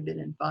I might have been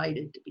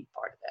invited to be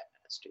part of that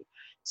ministry.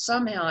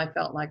 Somehow I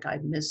felt like I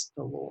missed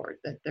the Lord,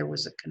 that there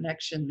was a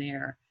connection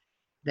there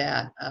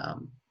that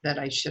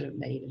I should have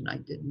made, and I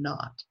did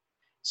not.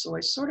 So I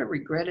sort of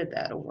regretted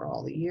that over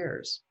all the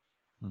years.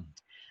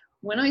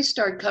 When I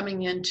started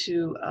coming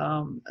into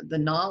the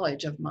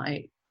knowledge of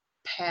my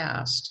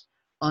past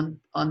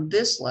on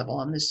this level,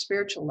 on this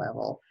spiritual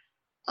level,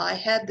 I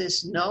had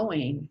this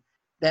knowing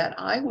that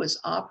I was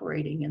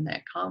operating in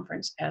that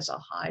conference as a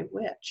high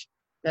witch,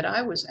 that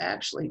I was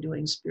actually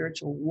doing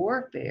spiritual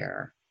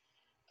warfare,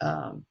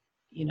 in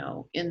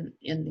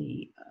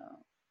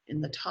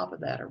the top of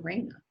that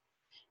arena.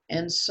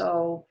 And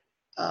so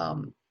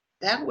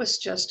that was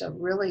just a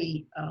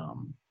really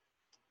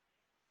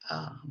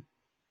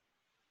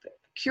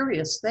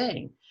curious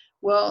thing.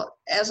 Well,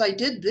 as I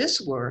did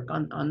this work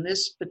on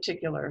this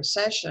particular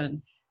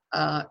session,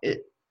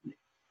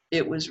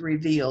 it was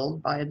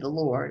revealed by the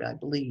Lord, I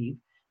believe,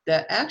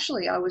 that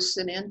actually I was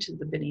sent into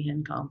the Benny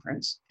Hinn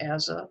conference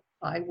as a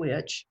high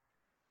witch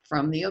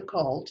from the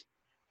occult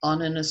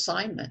on an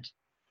assignment.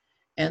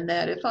 And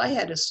that if I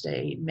had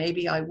stayed,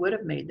 maybe I would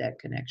have made that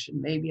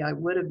connection. Maybe I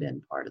would have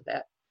been part of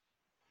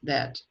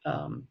that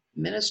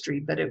ministry,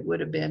 but it would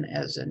have been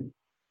as an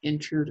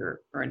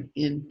intruder or an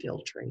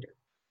infiltrator.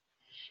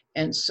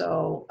 And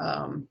so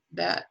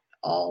that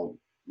all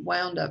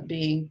wound up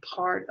being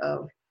part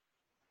of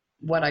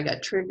what I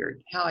got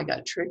triggered, how I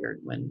got triggered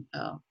when,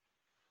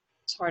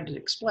 it's hard to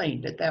explain,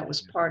 but that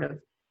was part of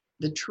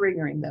the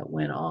triggering that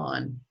went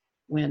on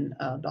when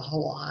the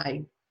whole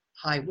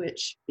high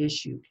witch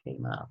issue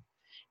came up.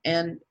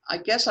 And I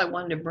guess I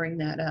wanted to bring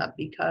that up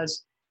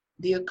because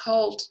the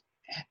occult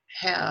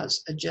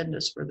has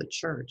agendas for the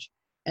church,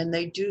 and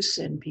they do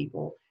send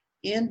people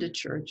into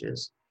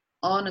churches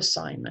on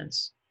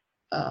assignments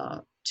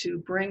to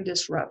bring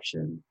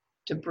disruption,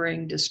 to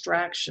bring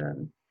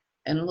distraction,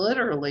 and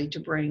literally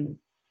to bring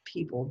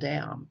people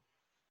down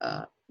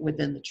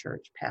within the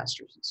church,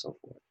 pastors and so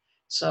forth.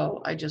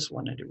 So I just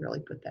wanted to really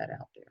put that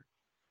out there.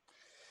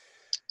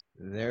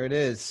 There it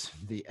is,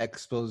 the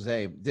expose.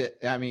 I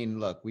mean,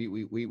 look,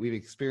 we've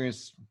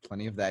experienced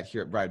plenty of that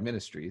here at Bride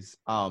Ministries.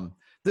 And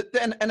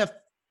a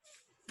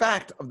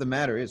fact of the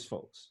matter is,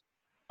 folks,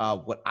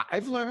 what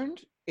I've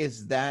learned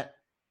is that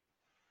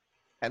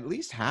at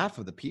least half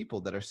of the people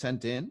that are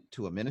sent in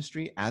to a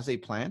ministry as a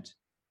plant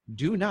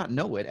do not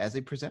know it as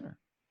a presenter.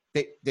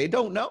 They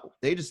don't know.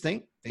 They just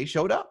think they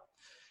showed up.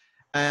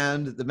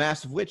 And the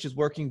massive witch is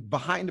working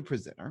behind the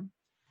presenter.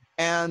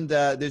 And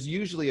there's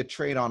usually a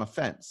trade on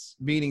offense,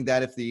 meaning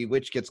that if the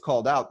witch gets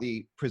called out,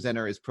 the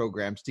presenter is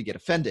programmed to get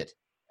offended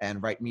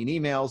and write mean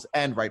emails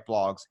and write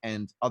blogs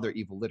and other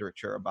evil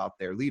literature about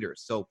their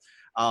leaders. So,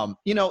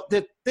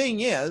 the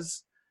thing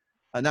is,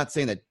 I'm not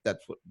saying that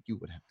that's what you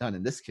would have done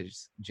in this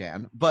case,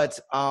 Jan, but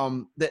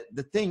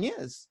the thing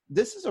is,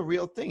 this is a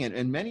real thing.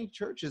 And many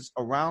churches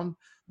around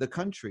the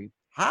country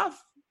have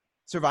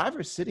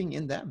survivors sitting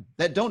in them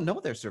that don't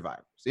know they're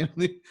survivors. You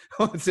know,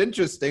 it's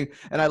interesting.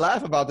 And I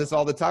laugh about this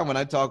all the time when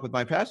I talk with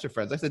my pastor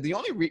friends. I said, the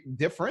only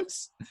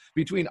difference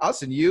between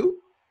us and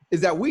you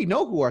is that we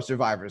know who our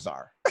survivors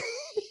are.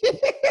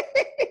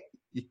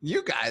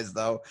 You guys,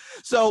 though.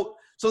 So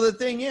the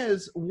thing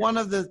is, one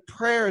of the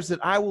prayers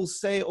that I will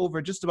say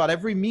over just about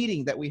every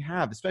meeting that we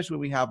have, especially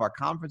when we have our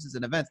conferences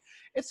and events,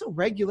 it's a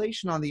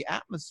regulation on the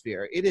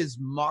atmosphere. It is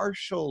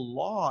martial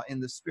law in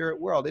the spirit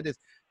world. It is,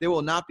 there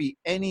will not be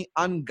any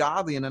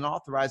ungodly and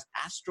unauthorized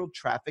astral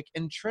traffic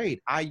and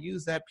trade. I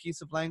use that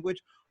piece of language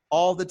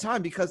all the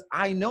time because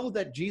I know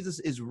that Jesus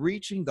is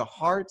reaching the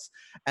hearts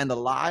and the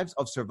lives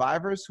of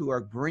survivors who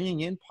are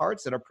bringing in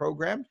parts that are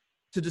programmed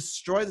to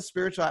destroy the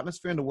spiritual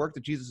atmosphere and the work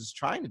that Jesus is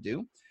trying to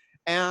do.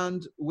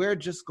 And we're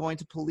just going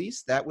to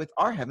police that with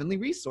our heavenly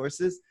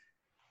resources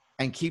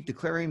and keep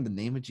declaring the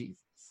name of Jesus,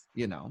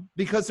 you know,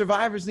 because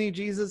survivors need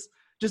Jesus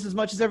just as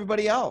much as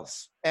everybody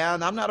else.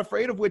 And I'm not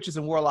afraid of witches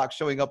and warlocks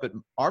showing up at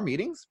our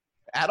meetings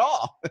at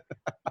all.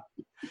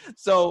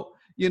 So,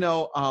 you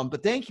know,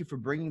 but thank you for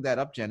bringing that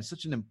up, Jen. It's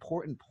such an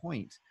important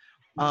point.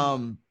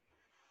 And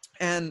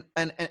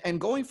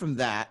going from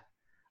that,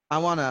 I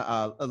want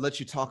to let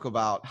you talk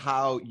about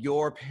how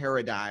your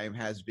paradigm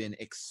has been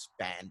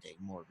expanding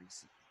more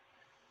recently.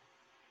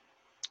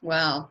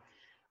 Wow.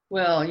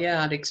 Well,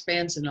 yeah, it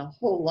expands in a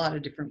whole lot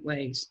of different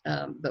ways.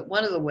 But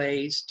one of the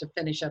ways to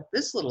finish up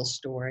this little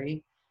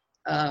story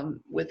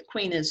with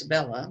Queen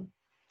Isabella,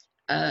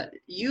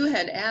 you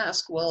had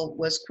asked, well,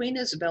 was Queen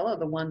Isabella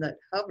the one that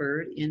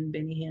hovered in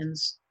Benny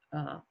Hinn's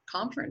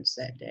conference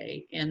that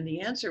day? And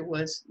the answer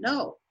was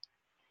no.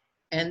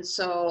 And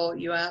so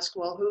you asked,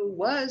 well, who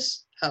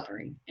was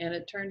hovering? And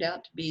it turned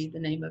out to be the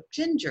name of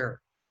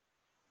Ginger.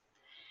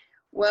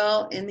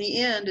 Well, in the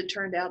end, it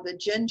turned out that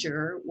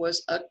Ginger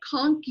was a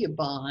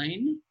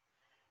concubine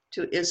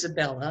to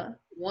Isabella,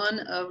 one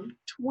of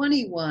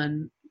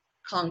 21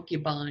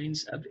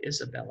 concubines of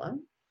Isabella.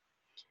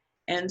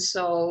 And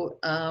so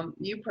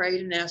you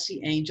prayed and asked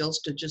the angels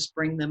to just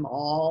bring them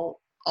all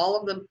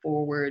of them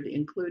forward,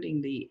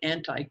 including the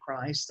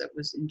Antichrist that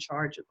was in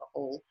charge of the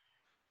whole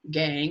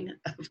gang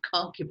of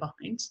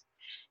concubines.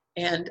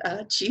 And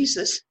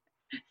Jesus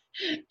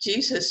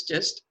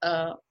just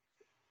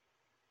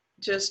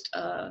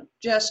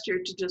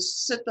gestured to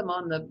just sit them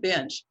on the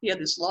bench. He had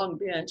this long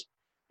bench.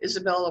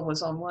 Isabella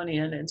was on one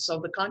end, and so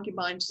the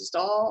concubines just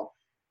all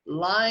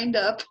lined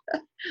up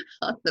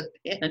on the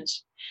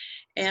bench.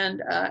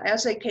 And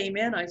as they came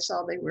in, I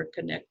saw they were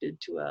connected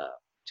to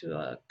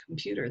a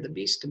computer, the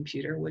Beast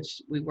computer,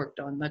 which we worked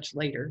on much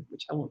later,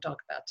 which I won't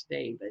talk about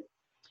today, but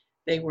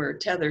they were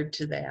tethered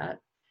to that.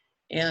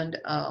 And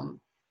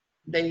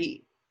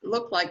they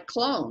looked like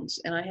clones,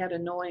 and I had a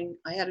knowing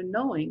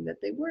that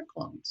they were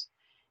clones.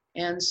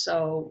 And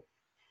so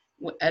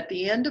at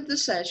the end of the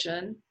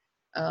session,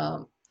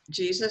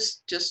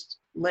 Jesus just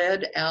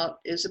led out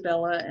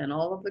Isabella and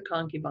all of the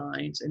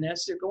concubines. And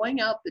as they're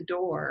going out the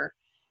door,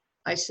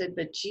 I said,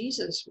 but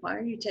Jesus, why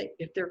are you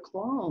if they're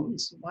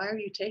clones, why are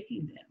you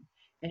taking them?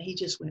 And he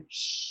just went,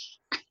 shh,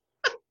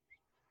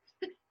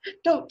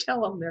 don't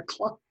tell them they're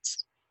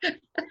clones.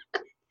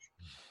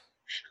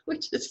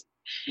 Which is,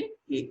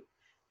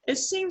 it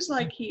seems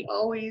like he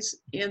always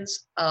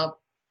ends up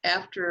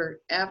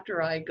after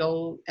I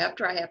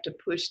have to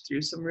push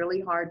through some really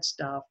hard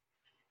stuff,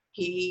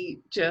 he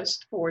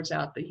just pours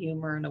out the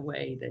humor in a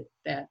way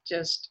that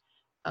just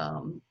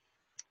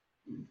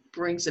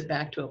brings it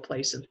back to a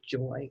place of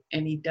joy.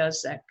 And he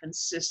does that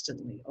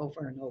consistently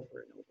over and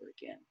over and over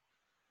again.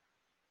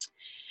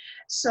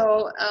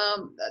 So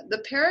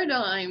the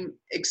paradigm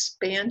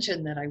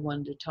expansion that I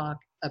wanted to talk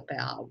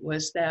about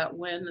was that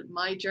when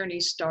my journey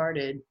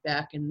started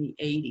back in the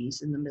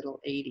 80s, in the middle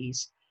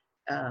 80s,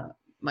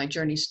 my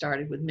journey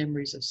started with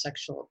memories of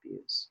sexual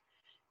abuse.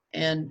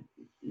 And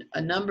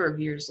a number of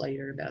years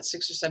later, about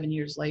 6 or 7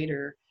 years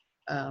later,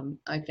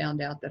 I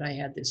found out that I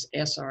had this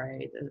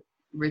SRA, the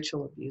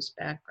ritual abuse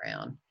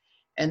background.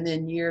 And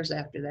then years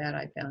after that,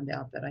 I found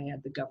out that I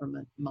had the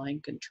government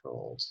mind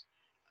controls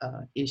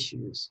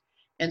issues.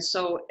 And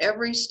so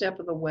every step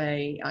of the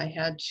way, I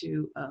had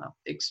to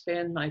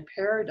expand my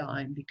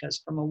paradigm,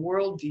 because from a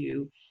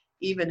worldview,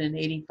 even in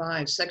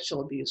 85,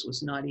 sexual abuse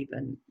was not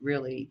even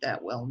really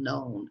that well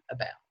known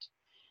about.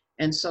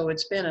 And so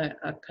it's been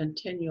a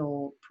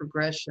continual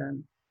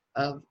progression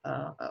of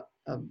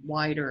a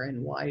wider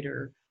and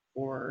wider,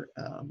 or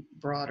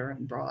broader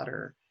and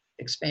broader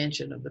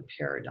expansion of the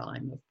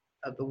paradigm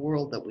of the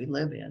world that we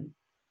live in.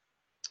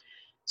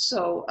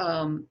 So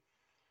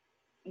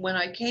when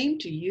I came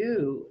to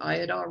you, I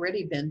had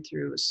already been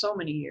through so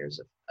many years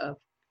of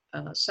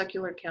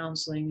secular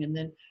counseling and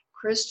then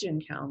Christian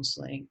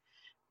counseling,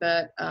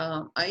 but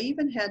I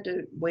even had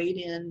to wade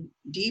in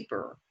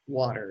deeper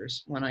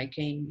waters when I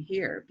came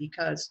here,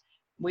 because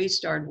we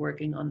started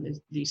working on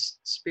these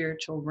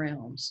spiritual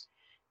realms.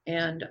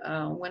 And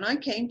when I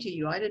came to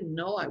you, I didn't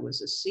know I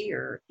was a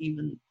seer,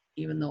 even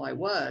though I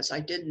was. I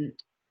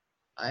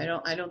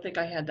don't think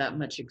I had that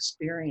much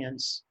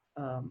experience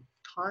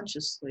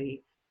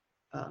consciously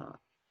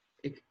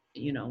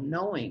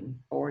knowing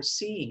or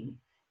seeing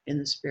in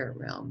the spirit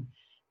realm.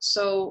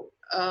 So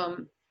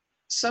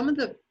some of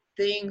the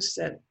things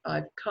that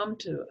I've come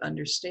to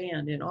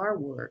understand in our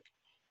work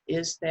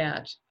is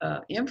that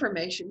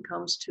information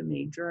comes to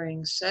me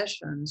during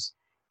sessions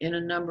in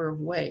a number of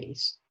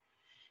ways.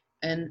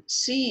 And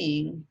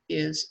seeing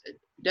is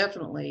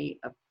definitely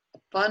a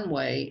fun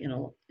way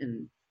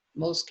in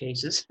most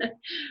cases.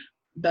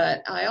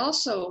 But I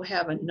also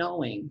have a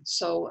knowing.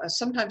 So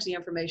sometimes the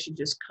information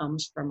just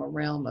comes from a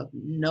realm of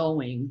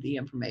knowing the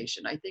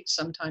information. I think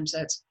sometimes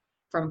that's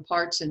from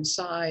parts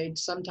inside.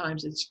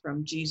 Sometimes it's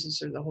from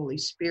Jesus or the Holy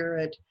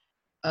Spirit.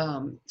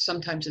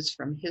 Sometimes it's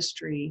from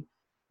history.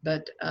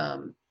 But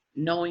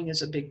knowing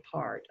is a big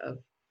part of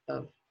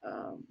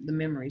the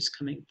memories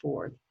coming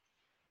forth.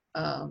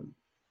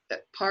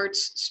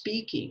 Parts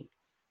speaking.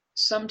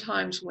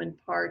 Sometimes when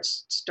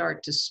parts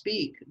start to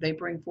speak, they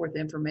bring forth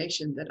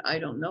information that I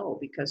don't know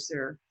because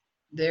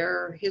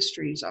their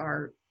histories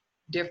are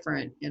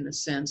different in a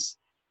sense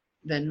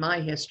than my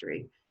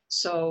history.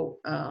 So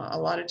a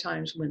lot of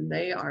times when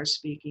they are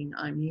speaking,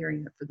 I'm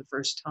hearing it for the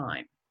first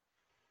time.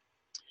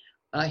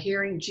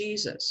 Hearing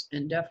Jesus,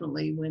 and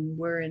definitely when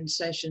we're in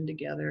session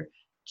together,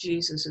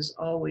 Jesus is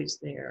always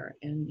there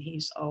and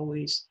he's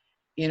always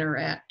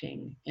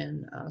interacting.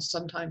 And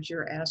sometimes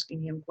you're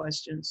asking him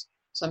questions.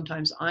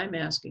 Sometimes I'm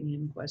asking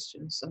him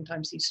questions.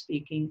 Sometimes he's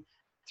speaking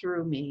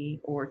through me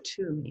or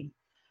to me.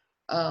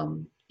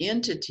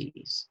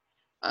 Entities.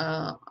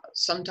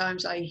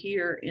 Sometimes I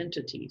hear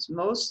entities.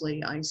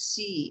 Mostly I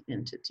see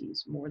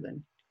entities more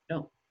than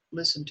don't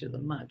listen to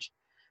them much.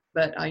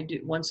 But I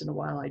do, once in a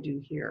while, I do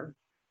hear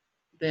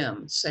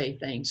them say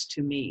things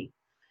to me.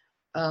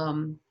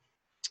 And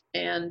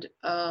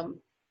a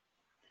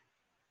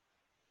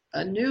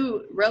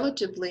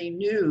relatively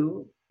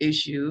new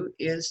issue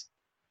is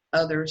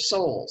other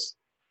souls.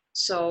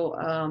 So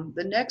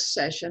the next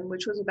session,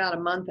 which was about a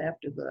month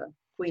after the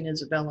Queen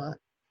Isabella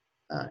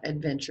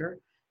adventure,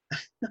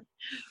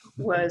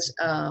 was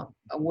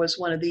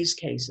one of these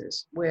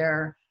cases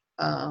where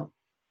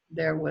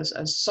there was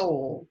a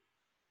soul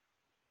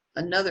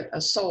of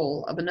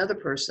another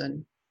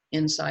person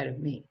inside of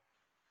me.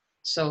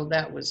 So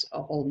that was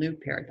a whole new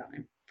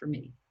paradigm for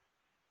me.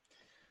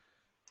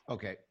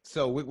 Okay,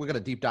 so we're going to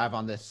deep dive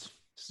on this.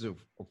 This is a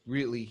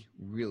really,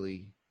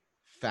 really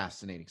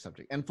fascinating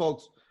subject. And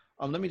folks,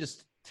 let me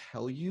just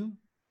tell you,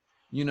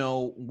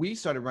 we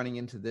started running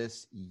into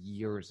this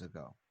years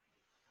ago.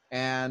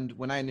 And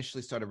when I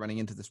initially started running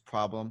into this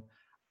problem,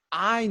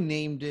 I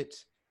named it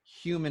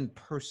human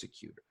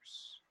persecutors.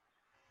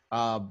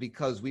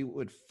 Because we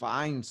would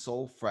find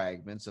soul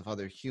fragments of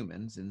other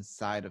humans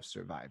inside of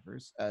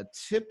survivors,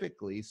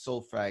 typically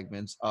soul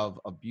fragments of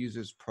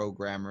abusers,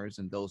 programmers,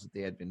 and those that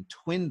they had been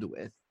twinned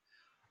with,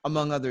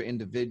 among other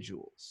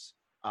individuals.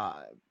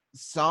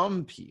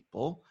 Some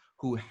people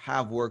who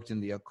have worked in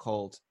the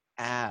occult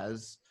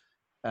as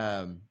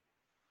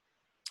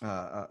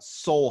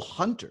soul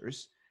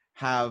hunters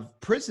have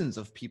prisons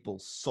of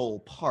people's soul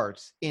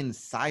parts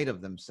inside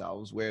of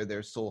themselves where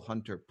their soul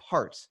hunter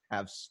parts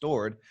have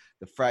stored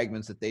the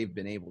fragments that they've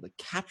been able to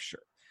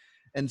capture.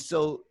 And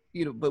so,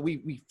 but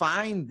we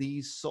find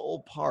these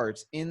soul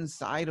parts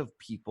inside of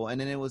people, and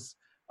then it was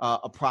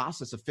a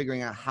process of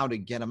figuring out how to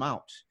get them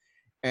out.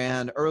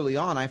 And early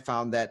on, I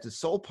found that the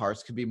soul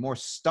parts could be more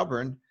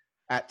stubborn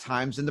at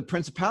times than the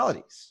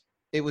principalities.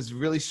 It was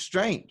really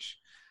strange.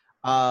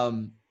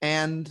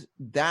 And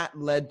that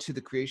led to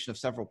the creation of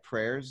several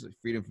prayers,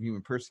 Freedom from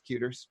Human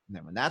Persecutors. And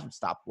then when that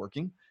stopped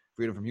working,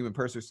 Freedom from Human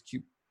Persecutors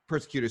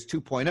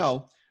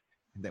 2.0.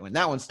 And then when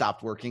that one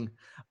stopped working,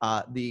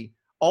 the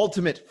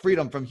ultimate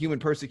Freedom from Human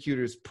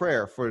Persecutors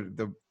prayer for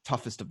the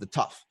toughest of the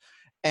tough.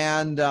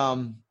 And,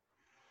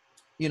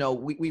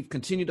 we've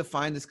continued to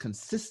find this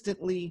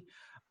consistently.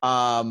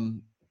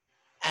 And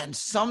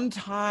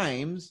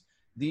sometimes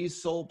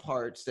these soul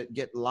parts that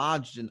get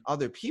lodged in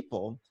other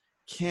people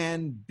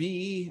can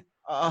be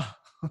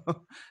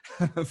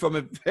from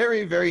a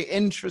very, very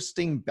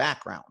interesting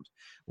background.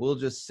 We'll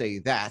just say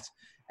that.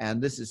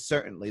 And this is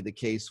certainly the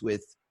case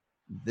with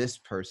this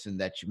person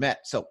that you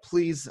met. So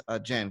please,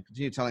 Jen,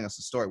 continue telling us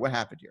the story. What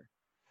happened here?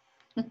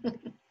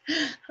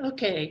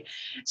 Okay.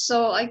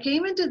 So I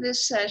came into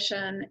this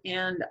session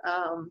and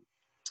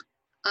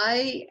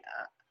I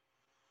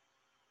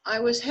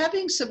was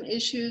having some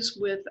issues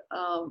with,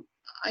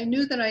 I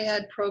knew that I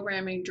had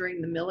programming during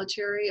the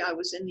military. I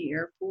was in the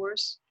Air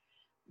Force,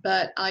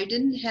 but I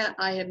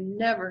have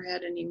never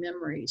had any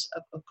memories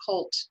of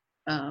occult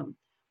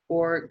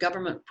or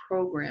government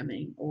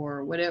programming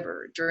or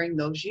whatever during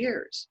those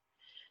years.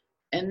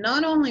 And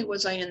not only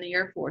was I in the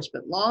Air Force,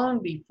 but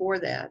long before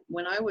that,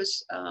 when I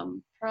was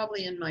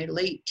probably in my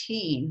late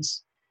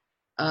teens,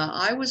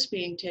 I was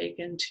being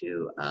taken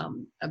to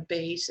a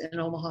base in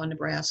Omaha,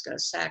 Nebraska, a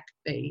SAC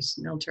base,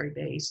 military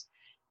base.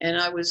 And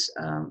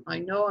I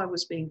know I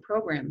was being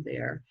programmed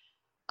there.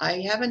 I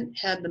haven't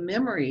had the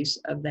memories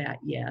of that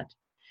yet,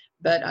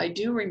 but I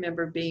do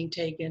remember being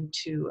taken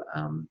to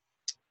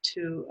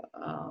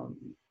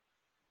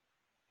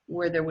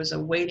where there was a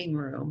waiting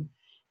room.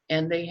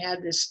 And they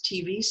had this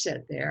TV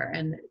set there,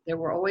 and there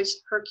were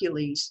always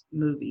Hercules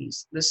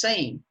movies, the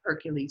same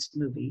Hercules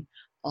movie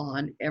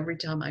on every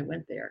time I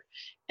went there.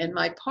 And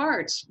my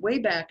parts way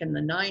back in the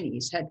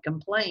 90s had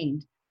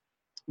complained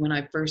when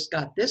I first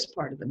got this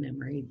part of the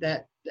memory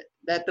that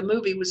the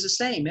movie was the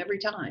same every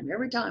time.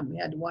 Every time we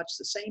had to watch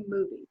the same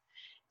movie.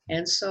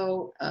 And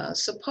so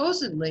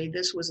supposedly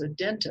this was a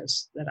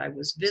dentist that I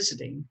was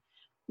visiting.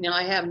 Now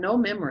I have no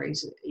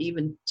memories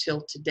even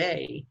till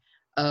today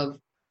of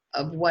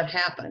what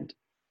happened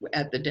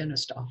at the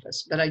dentist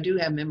office, but I do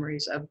have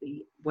memories of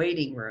the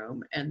waiting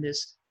room and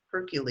this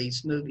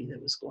Hercules movie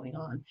that was going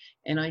on.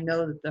 And I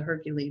know that the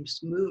Hercules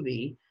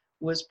movie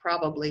was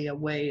probably a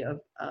way of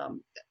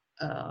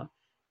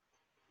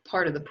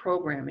part of the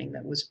programming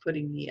that was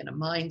putting me in a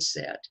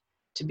mindset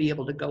to be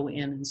able to go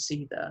in and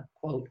see the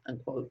quote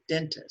unquote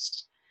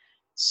dentist.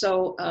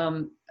 So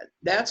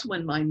that's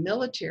when my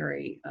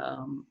military,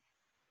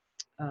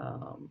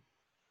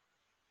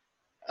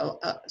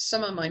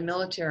 some of my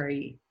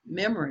military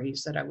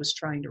memories that I was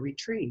trying to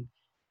retrieve.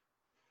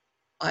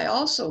 I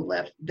also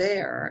left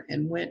there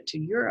and went to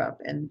Europe,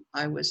 and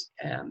I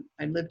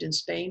lived in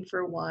Spain for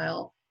a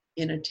while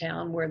in a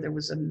town where there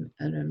was an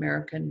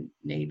American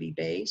Navy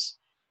base.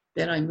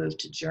 Then I moved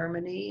to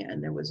Germany,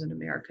 and there was an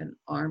American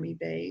Army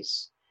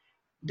base.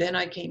 Then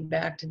I came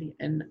back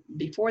and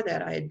before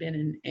that I had been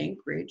in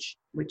Anchorage,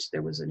 which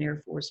there was an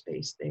Air Force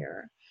base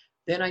there.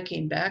 Then I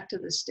came back to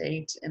the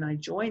States and I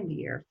joined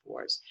the Air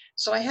Force.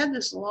 So I had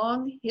this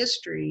long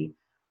history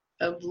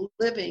of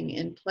living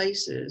in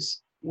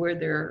places where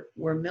there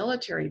were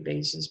military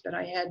bases, but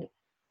I had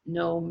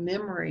no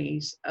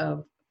memories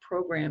of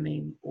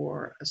programming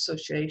or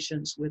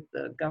associations with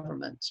the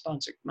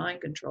government-sponsored mind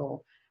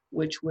control,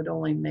 which would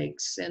only make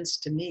sense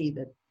to me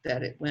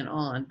that it went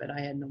on, but I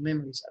had no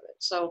memories of it.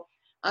 So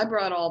I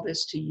brought all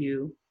this to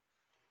you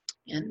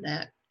in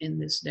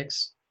this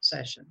next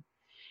session.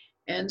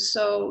 And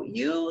so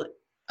you,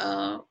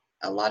 a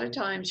lot of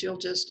times you'll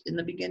just, in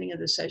the beginning of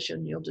the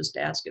session, you'll just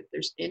ask if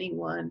there's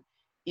anyone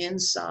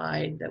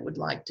inside that would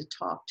like to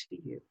talk to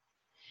you.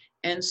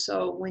 And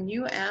so when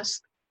you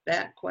ask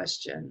that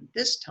question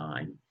this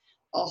time,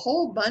 a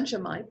whole bunch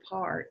of my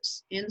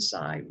parts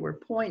inside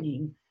were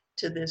pointing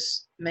to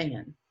this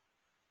man.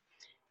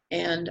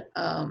 And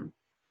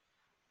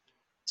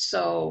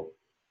so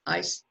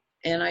I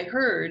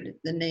heard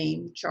the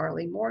name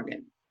Charlie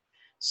Morgan.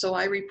 So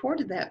I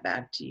reported that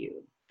back to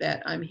you,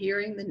 that I'm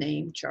hearing the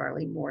name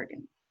Charlie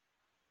Morgan.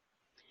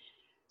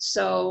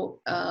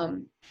 So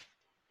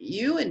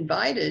you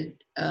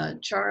invited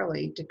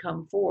Charlie to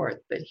come forth,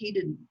 but he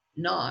did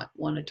not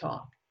want to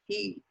talk.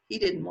 He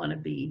didn't want to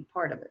be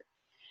part of it.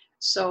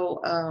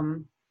 So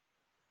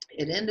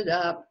it ended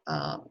up,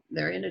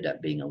 there ended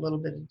up being a little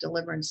bit of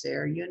deliverance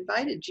there. You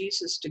invited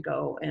Jesus to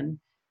go, and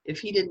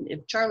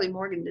if Charlie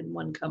Morgan didn't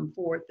want to come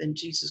forth, then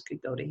Jesus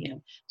could go to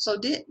him. So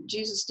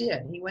Jesus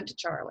did. He went to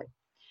Charlie.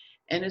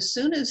 And as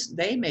soon as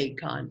they made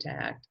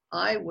contact,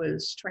 I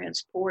was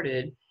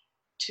transported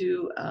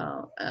to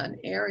an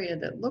area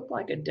that looked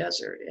like a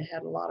desert. It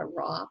had a lot of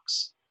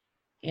rocks,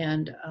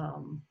 and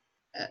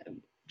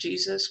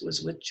Jesus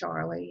was with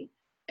Charlie,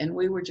 and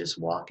we were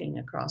just walking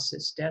across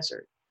this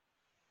desert.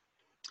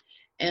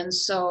 And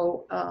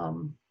so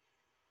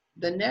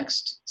the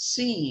next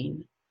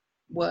scene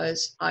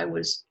was I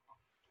was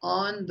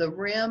on the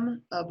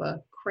rim of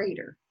a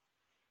crater,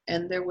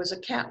 and there was a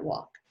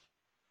catwalk.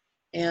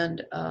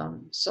 And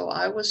so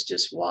I was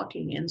just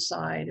walking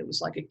inside. It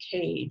was like a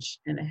cage,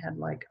 and it had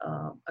like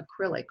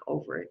acrylic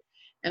over it.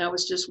 And I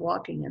was just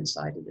walking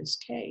inside of this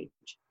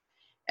cage.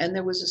 And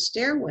there was a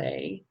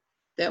stairway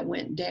that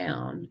went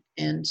down.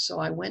 And so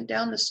I went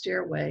down the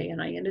stairway,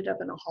 and I ended up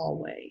in a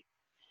hallway.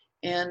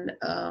 And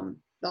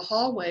the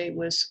hallway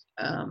was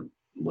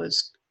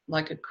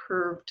like a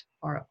curved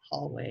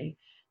hallway.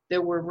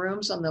 There were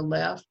rooms on the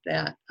left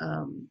that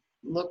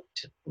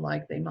looked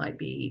like they might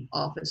be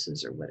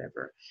offices or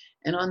whatever.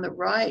 And on the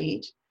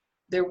right,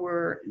 there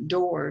were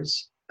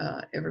doors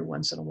every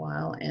once in a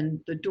while, and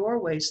the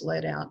doorways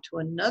led out to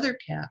another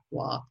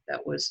catwalk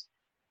that was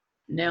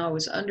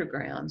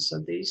underground. So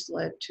these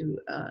led to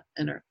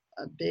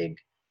a big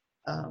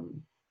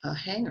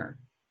hangar.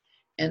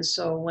 And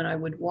so when I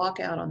would walk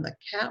out on the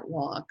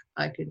catwalk,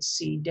 I could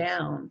see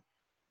down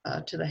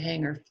to the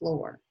hangar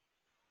floor.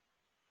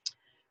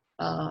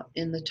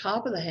 In the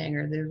top of the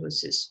hangar, there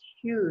was this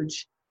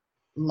huge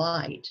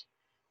light,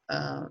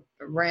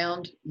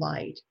 round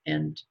light.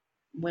 And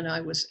when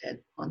I was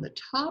on the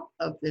top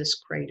of this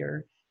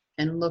crater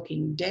and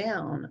looking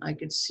down, I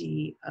could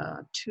see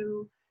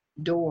two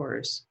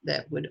doors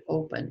that would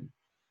open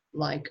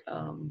like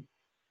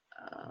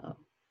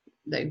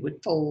they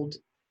would fold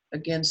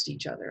against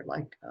each other,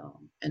 like,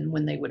 and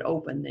when they would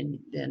open,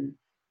 then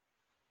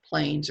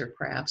planes or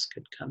crafts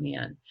could come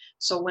in.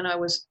 So when I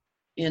was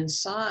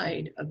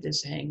inside of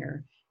this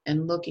hangar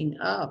and looking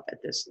up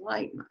at this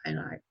light, and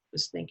I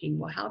was thinking,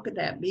 well, how could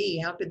that be?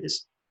 How could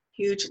this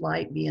huge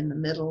light be in the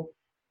middle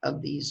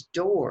of these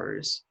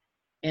doors?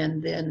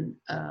 And then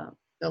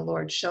the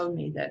Lord showed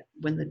me that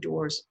when the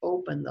doors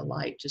opened, the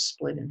light just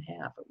split in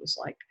half. It was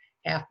like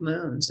half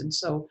moons. And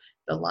so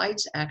the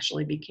lights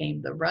actually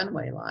became the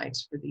runway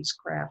lights for these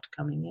craft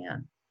coming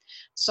in.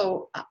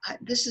 So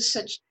this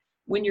is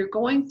when you're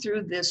going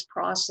through this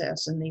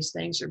process and these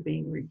things are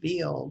being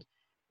revealed,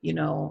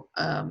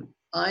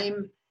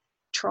 I'm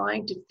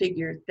trying to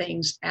figure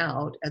things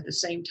out at the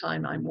same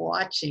time I'm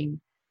watching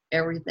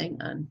everything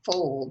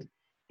unfold.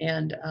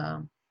 And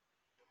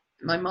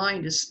my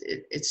mind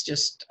it's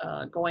just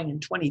going in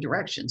 20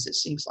 directions, it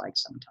seems like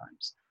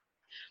sometimes.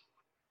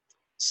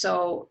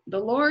 So the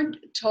Lord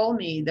told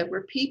me there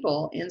were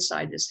people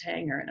inside this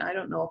hangar, and I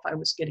don't know if I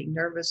was getting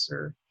nervous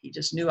or he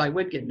just knew I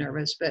would get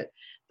nervous, but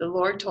the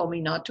Lord told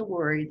me not to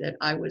worry, that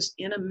I was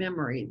in a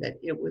memory, that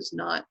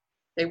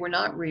they were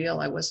not real.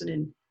 I wasn't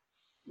in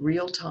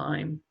real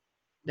time,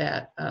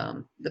 that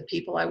the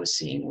people I was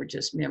seeing were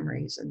just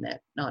memories, and that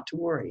not to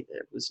worry,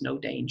 there was no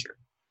danger.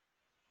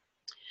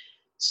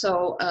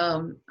 So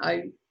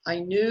I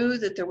knew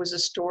that there was a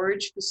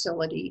storage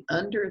facility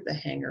under the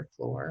hangar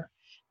floor.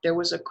 There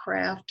was a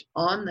craft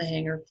on the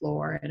hangar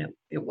floor, and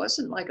it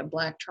wasn't like a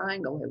black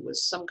triangle. It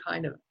was some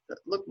kind of, it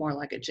looked more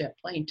like a jet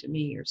plane to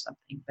me or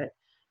something, but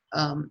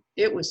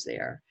it was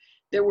there.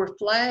 There were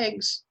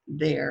flags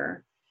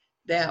there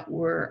that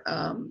were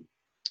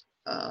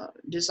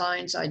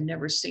designs I'd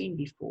never seen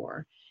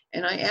before.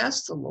 And I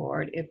asked the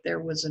Lord if there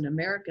was an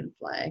American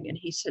flag, and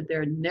he said there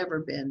had never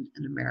been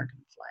an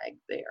American flag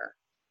there,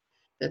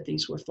 that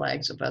these were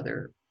flags of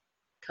other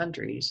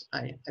countries,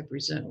 I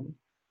presume.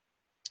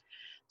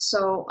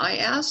 So I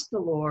asked the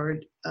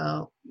Lord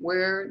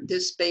where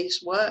this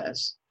base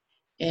was,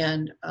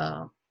 and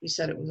he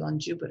said it was on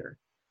Jupiter.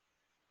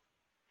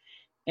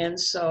 And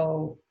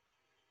so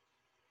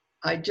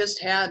a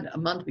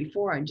month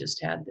before, I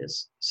just had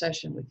this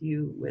session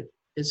with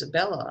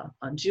Isabella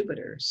on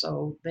Jupiter.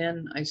 So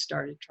then I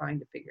started trying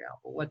to figure out,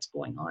 well, what's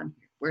going on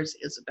here? Where's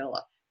Isabella?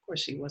 Of course,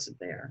 she wasn't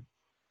there.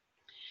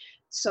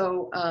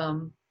 So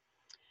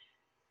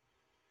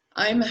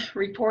I'm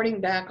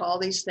reporting back all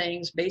these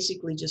things,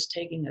 basically just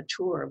taking a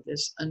tour of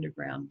this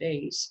underground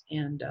base.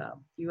 And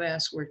you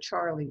asked where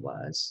Charlie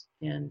was,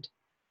 and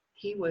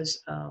he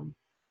was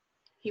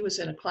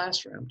in a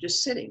classroom,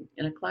 just sitting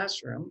in a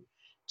classroom.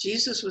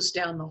 Jesus was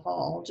down the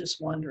hall,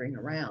 just wandering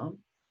around.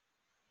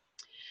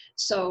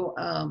 So,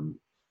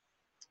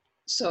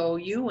 so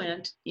you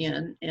went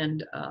in,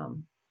 and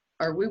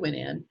we went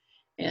in,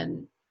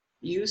 and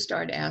you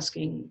started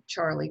asking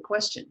Charlie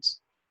questions.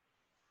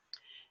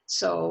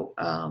 So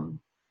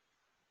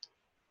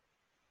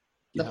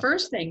the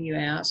first thing you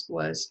asked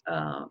was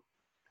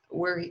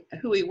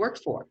who he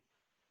worked for,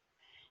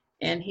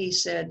 and he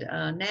said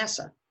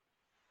NASA.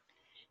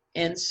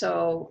 And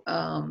so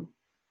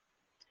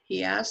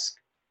you asked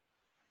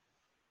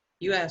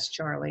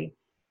Charlie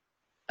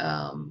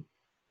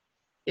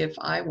if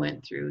I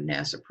went through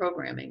NASA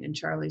programming, and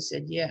Charlie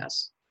said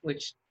yes,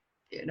 which,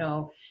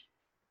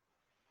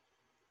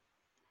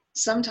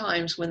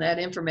 sometimes when that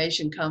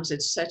information comes,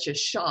 it's such a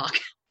shock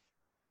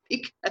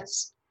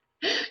because,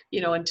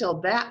 until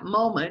that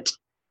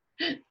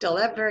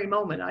very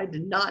moment, I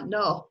did not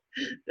know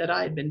that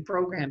I had been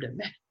programmed at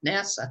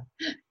NASA.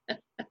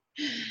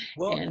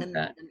 Well, and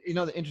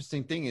the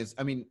interesting thing is,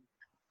 I mean,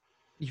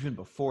 even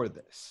before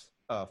this,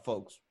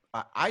 folks,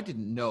 I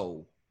didn't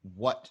know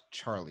what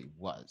Charlie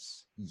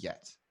was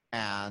yet.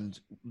 And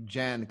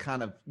Jen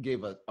kind of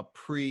gave a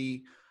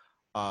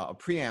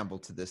preamble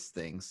to this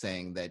thing,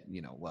 saying that,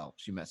 well,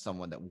 she met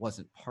someone that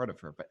wasn't part of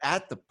her. But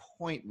at the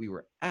point we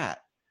were at,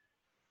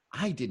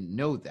 I didn't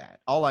know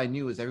that. All I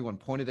knew is everyone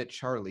pointed at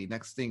Charlie.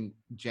 Next thing,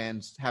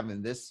 Jan's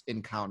having this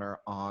encounter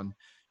on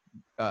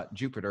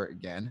Jupiter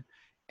again.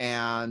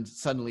 And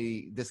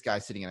suddenly this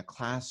guy's sitting in a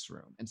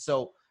classroom. And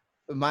so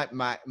my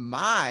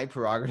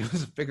prerogative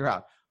was to figure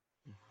out,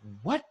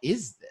 what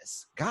is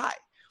this guy?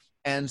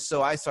 And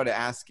so I started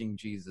asking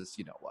Jesus,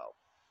 well,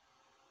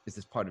 is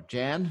this part of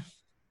Jan?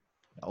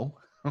 No.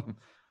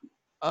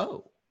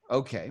 Oh,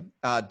 okay.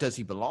 Does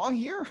he belong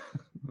here?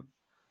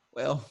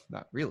 Well,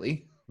 not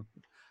really.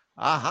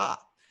 Aha.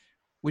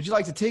 Would you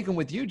like to take him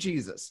with you,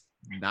 Jesus?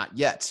 Not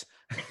yet.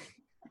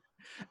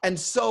 And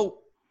so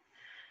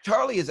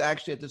Charlie is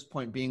actually at this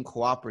point being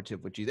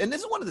cooperative with Jesus. And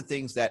this is one of the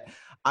things that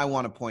I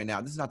want to point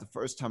out. This is not the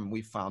first time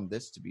we found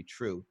this to be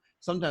true.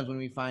 Sometimes when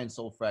we find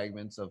soul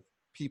fragments of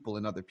people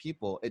and other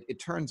people,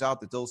 it turns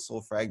out that those soul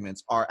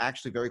fragments are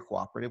actually very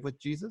cooperative with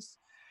Jesus,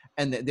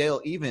 and that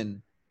they'll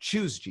even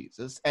choose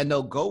Jesus and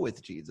they'll go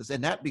with Jesus.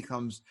 And that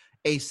becomes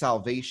a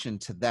salvation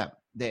to them.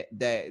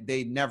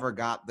 They never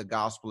got the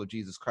gospel of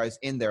Jesus Christ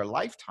in their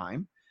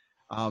lifetime.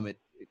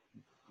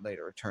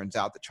 Later, it turns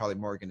out that Charlie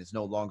Morgan is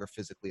no longer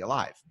physically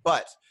alive,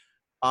 but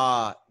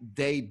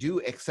they do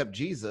accept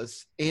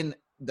Jesus in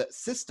the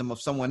system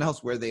of someone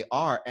else where they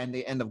are, and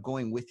they end up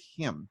going with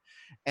him.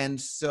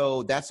 And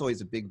so that's always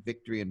a big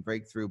victory and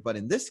breakthrough. But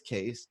in this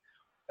case,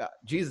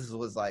 Jesus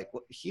was like,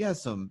 well, he has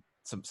some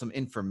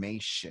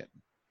information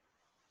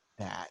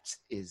that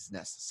is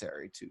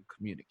necessary to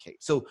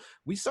communicate. So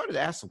we started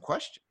to ask some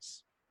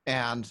questions,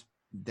 and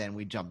then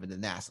we jump into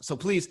NASA. So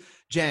please,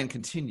 Jan,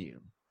 continue.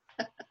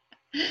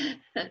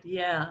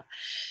 Yeah.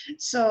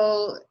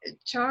 So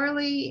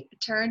Charlie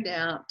turned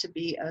out to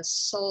be a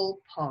soul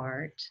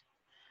part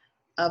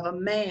of a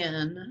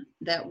man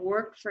that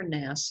worked for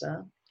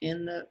NASA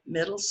in the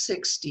middle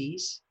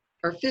 60s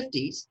or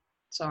 50s,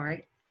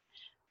 sorry,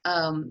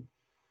 um,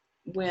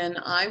 when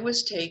I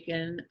was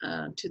taken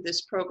to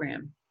this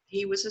program.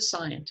 He was a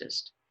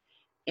scientist.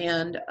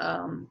 And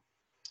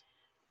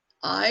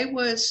I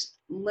was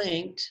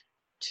linked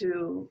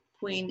to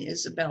Queen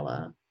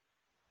Isabella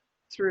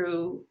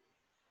through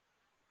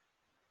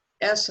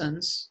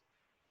essence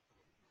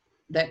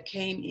that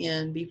came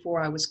in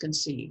before I was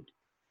conceived.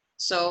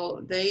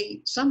 So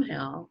they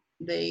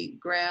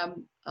grabbed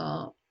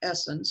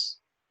essence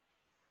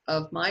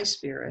of my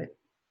spirit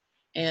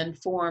and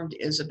formed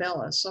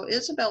Isabella. So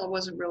Isabella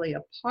wasn't really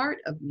a part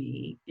of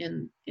me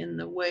in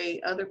the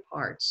way other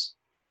parts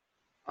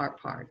are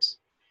parts.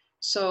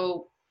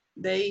 So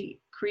they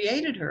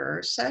created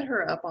her, set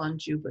her up on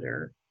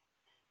Jupiter,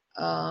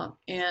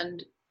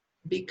 and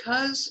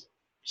because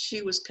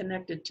she was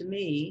connected to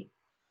me,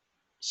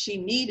 she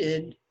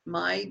needed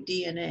my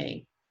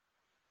DNA.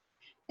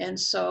 And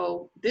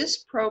so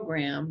this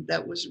program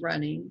that was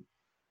running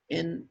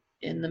in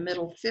the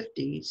middle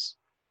 50s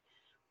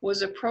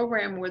was a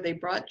program where they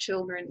brought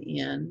children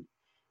in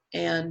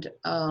and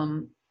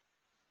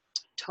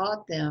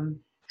taught them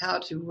how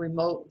to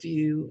remote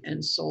view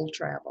and soul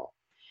travel.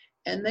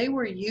 And they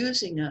were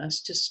using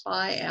us to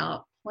spy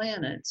out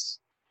planets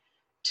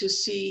to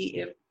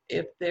see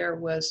if there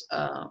was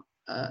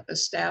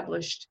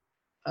established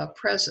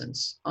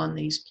presence on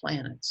these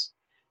planets.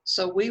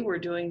 So we were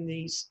doing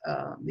these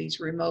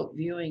remote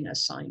viewing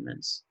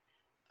assignments,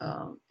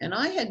 and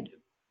I had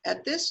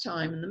at this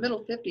time in the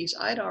middle 50s,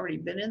 I'd already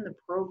been in the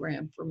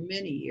program for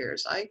many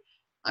years.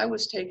 I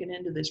was taken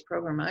into this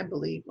program, I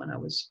believe, when I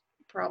was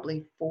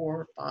probably 4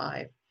 or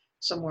 5,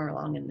 somewhere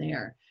along in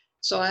there.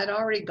 So I had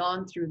already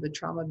gone through the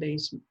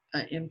trauma-based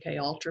MK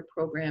Ultra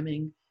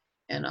programming,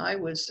 and I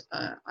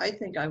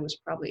think I was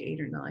probably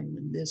 8 or 9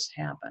 when this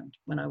happened,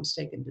 when I was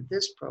taken to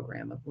this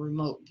program of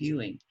remote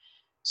viewing.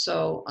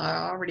 So I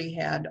already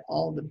had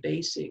all the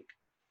basic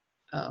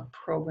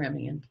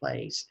programming in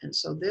place. And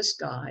so this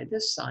guy,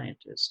 this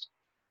scientist,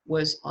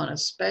 was on a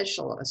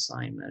special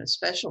assignment, a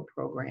special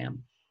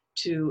program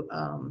to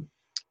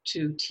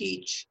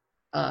teach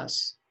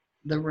us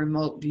the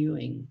remote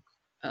viewing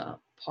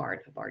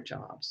part of our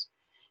jobs.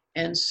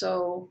 And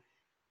so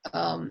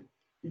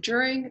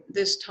during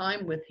this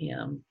time with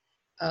him,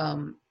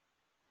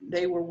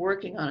 they were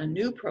working on a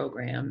new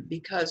program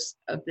because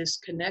of this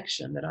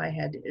connection that I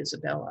had to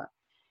Isabella.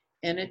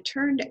 And it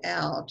turned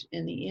out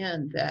in the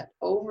end that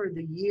over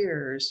the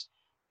years,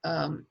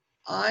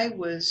 I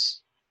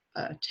was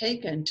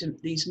taken to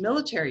these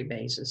military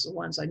bases, the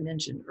ones I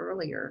mentioned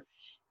earlier.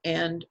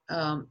 And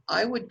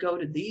I would go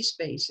to these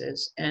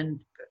bases and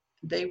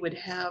they would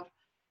have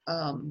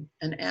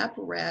an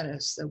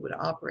apparatus that would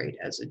operate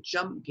as a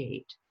jump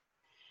gate.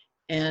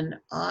 And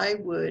I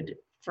would,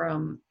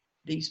 from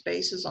these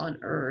bases on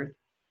Earth,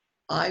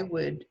 I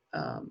would,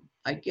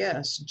 I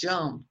guess,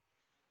 jump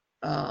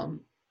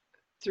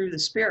through the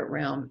spirit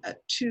realm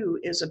to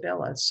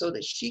Isabella so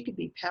that she could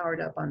be powered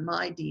up on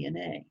my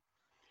DNA.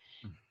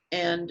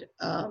 And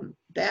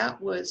that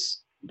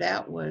was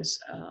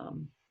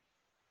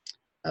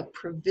a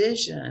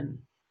provision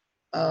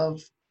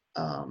of,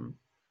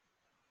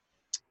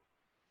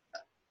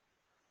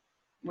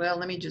 well,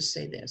 let me just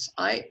say this.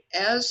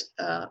 As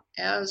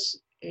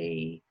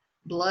a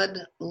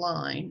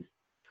bloodline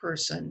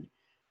person,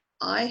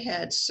 I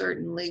had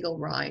certain legal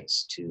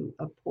rights to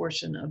a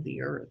portion of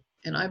the earth.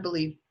 And I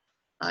believe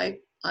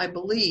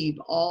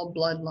all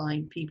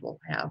bloodline people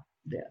have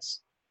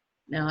this.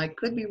 Now, I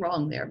could be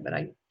wrong there, but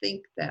I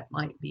think that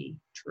might be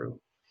true.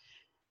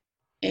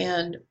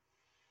 And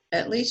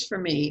at least for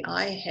me,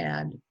 I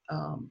had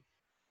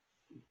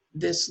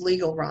this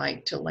legal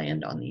right to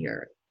land on the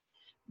earth.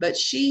 But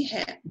she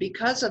had,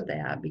 because of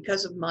that,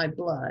 because of my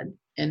blood,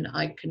 and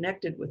I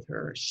connected with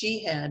her,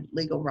 she had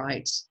legal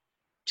rights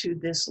to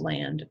this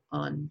land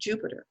on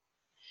Jupiter.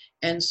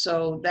 And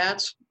so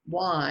that's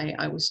why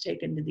I was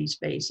taken to these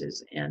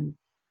bases, and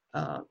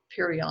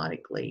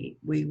periodically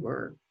we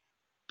were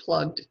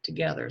plugged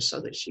together so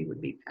that she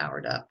would be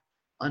powered up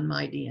on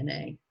my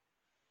DNA.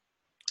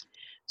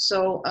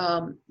 So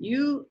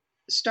you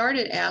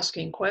started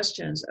asking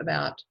questions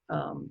about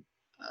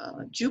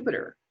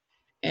Jupiter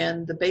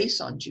and the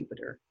base on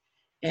Jupiter.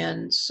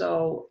 And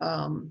so,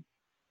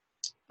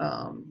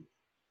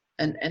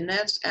 and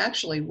that's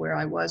actually where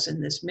I was in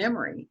this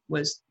memory,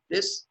 was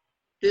this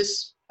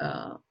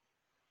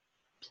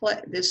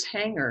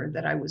hangar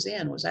that I was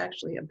in was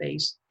actually a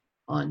base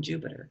on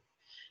Jupiter.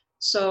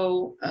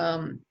 So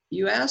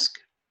you ask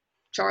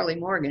Charlie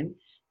Morgan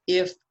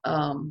if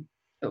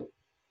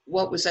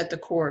what was at the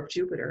core of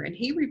Jupiter, and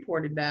he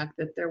reported back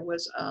that there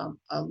was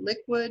a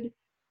liquid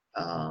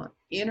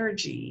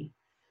energy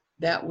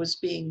that was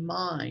being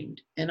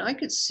mined, and I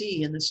could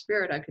see in the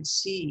spirit, I could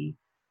see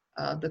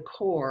the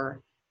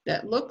core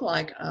that looked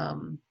like a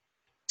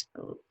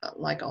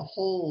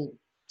whole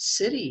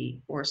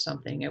city or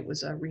something. It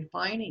was a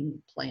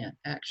refining plant,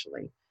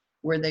 actually,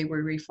 where they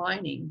were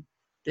refining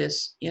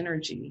this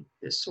energy,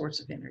 this source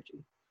of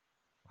energy.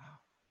 Wow.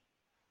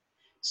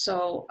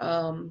 So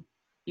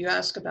you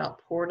ask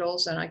about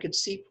portals, and I could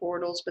see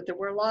portals, but there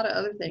were a lot of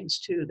other things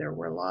too. There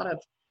were a lot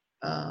of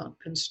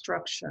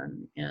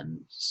construction and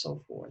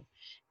so forth.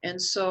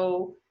 And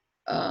so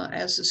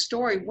as the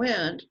story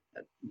went,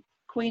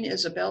 Queen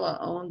Isabella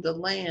owned the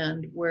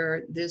land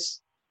where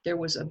there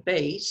was a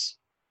base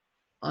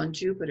on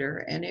Jupiter,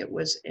 and it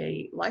was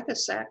like a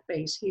SAC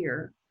base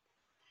here,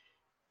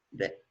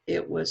 that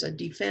it was a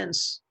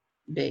defense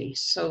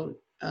base. So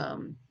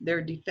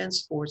their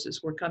defense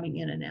forces were coming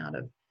in and out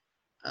of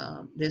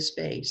this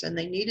base, and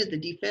they needed the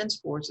defense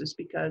forces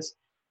because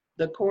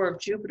the core of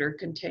Jupiter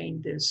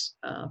contained this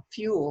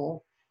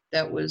fuel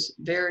that was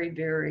very,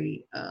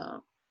 very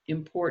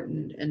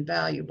important and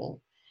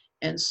valuable.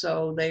 And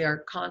so they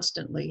are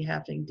constantly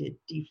having to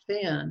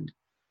defend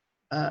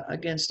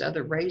against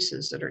other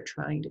races that are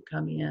trying to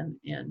come in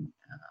and,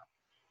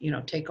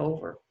 take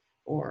over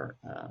or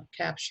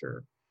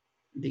capture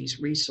these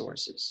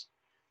resources.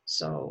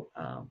 So,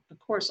 of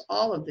course,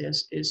 all of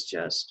this is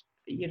just,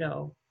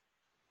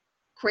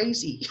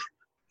 crazy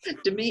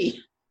to me.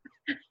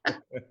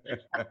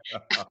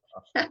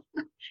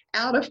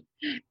 out of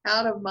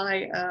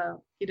my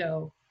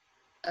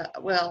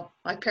well,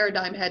 my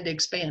paradigm had to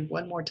expand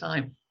one more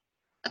time.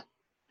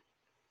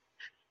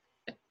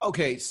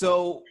 Okay,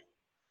 so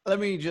let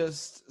me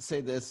just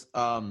say this.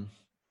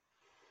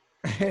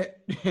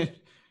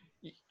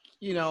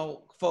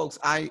 Folks,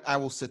 I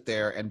will sit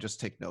there and just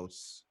take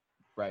notes,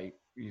 right?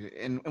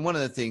 And one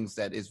of the things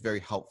that is very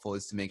helpful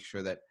is to make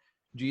sure that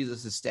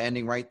Jesus is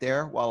standing right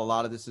there while a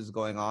lot of this is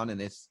going on, and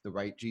it's the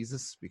right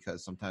Jesus,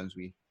 because sometimes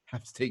we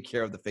have to take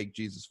care of the fake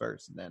Jesus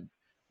first, and then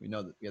we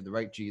know that we have the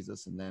right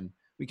Jesus, and then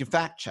we can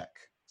fact check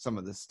some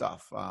of this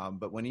stuff.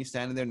 But when he's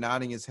standing there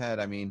nodding his head,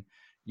 I mean,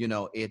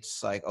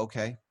 it's like,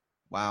 okay,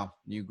 wow,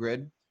 new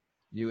grid,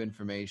 new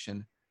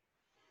information,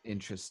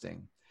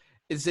 interesting.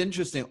 It's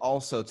interesting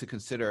also to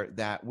consider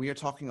that we are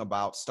talking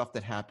about stuff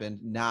that happened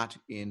not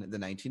in the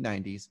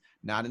 1990s,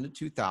 not in the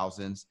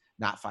 2000s,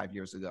 not 5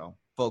 years ago.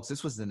 Folks,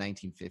 this was the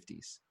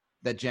 1950s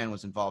that Jan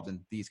was involved in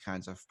these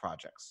kinds of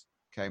projects.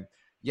 Okay.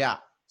 Yeah.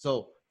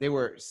 So they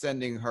were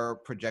sending her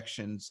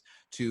projections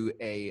to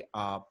a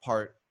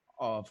part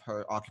of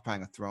her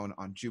occupying a throne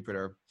on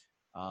Jupiter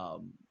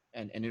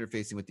and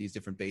interfacing with these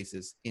different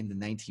bases in the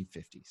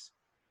 1950s.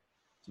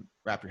 So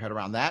wrap your head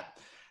around that.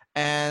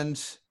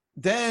 And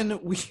then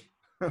we,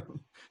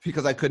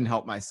 because I couldn't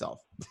help myself,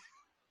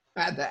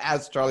 I had to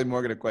ask Charlie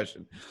Morgan a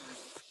question.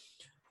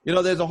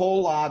 There's a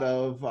whole lot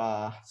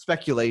of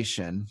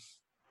speculation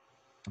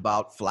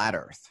about flat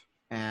Earth,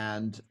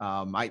 and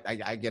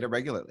I get it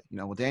regularly.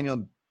 Well,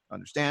 Daniel,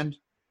 understand,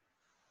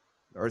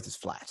 the Earth is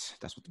flat.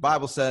 That's what the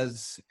Bible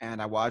says,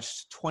 and I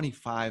watched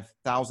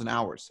 25,000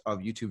 hours of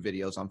YouTube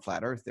videos on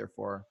flat Earth.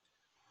 Therefore,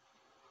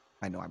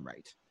 I know I'm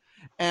right.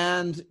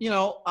 And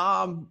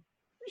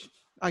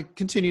I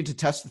continue to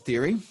test the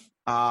theory,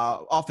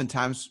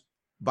 oftentimes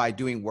by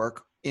doing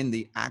work in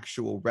the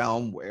actual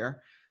realm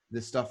where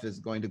this stuff is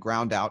going to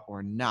ground out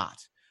or not.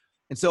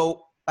 And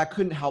so I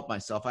couldn't help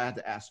myself. I had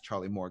to ask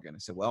Charlie Morgan. I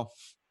said, well,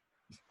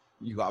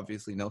 you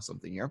obviously know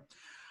something here.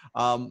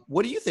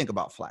 What do you think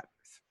about flat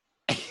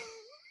Earth?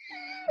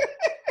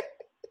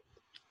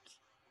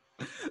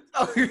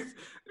 Oh,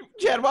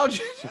 Chad, why don't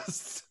you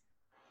just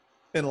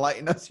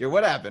enlighten us here?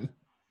 What happened?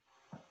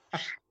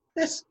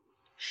 This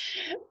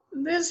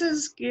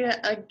is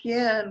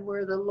again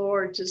where the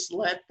Lord just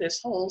let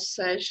this whole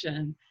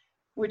session,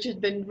 which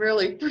had been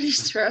really pretty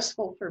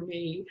stressful for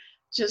me,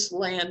 just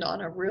land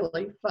on a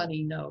really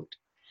funny note.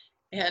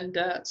 And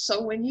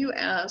so when you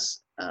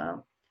ask,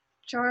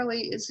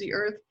 Charlie, is the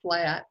earth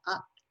flat?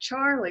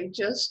 Charlie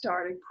just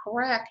started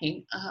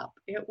cracking up.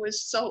 It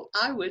was so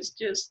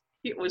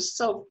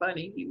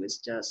funny. He was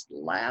just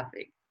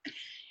laughing.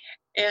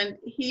 And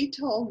he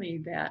told me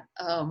that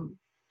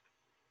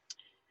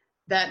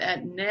that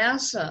at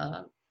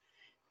NASA,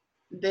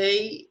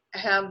 they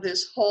have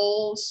this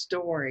whole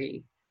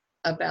story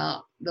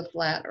about the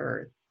flat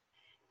earth.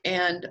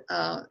 And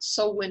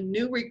so when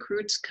new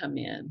recruits come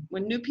in,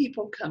 when new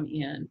people come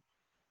in,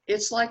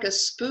 it's like a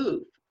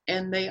spoof.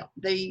 And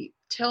they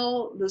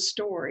tell the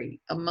story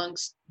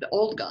amongst the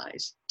old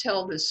guys,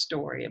 tell this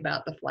story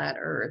about the flat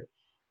earth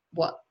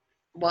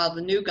while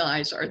the new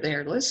guys are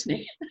there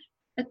listening.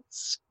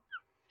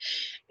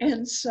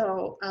 And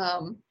so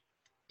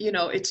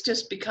it's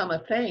just become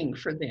a thing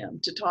for them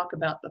to talk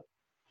about the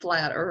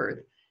flat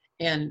earth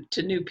and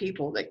to new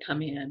people that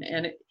come in.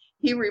 And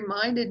he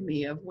reminded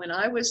me of when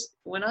I was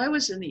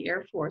in the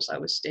Air Force. I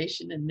was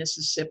stationed in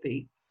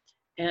Mississippi,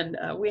 and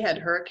we had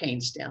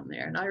hurricanes down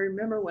there. And I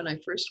remember when I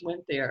first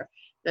went there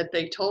that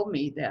they told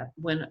me that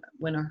when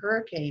a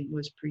hurricane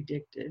was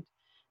predicted,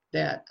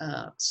 that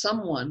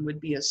someone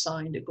would be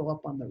assigned to go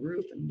up on the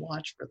roof and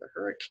watch for the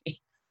hurricane.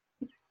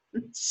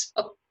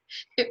 So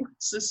it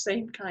was the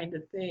same kind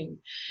of thing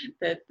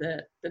that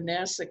the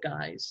NASA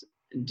guys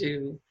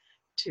do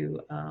to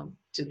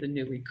the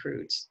new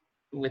recruits.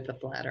 with the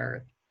flat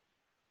Earth.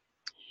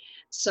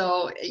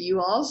 So you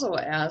also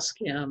ask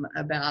him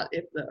about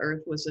if the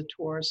Earth was a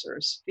torus or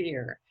a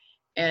sphere.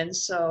 And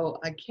so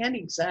I can't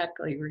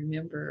exactly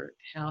remember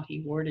how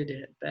he worded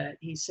it, but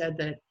he said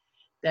that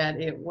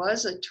it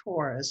was a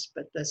torus,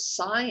 but the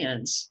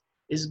science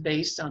is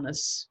based on a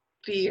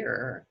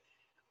sphere,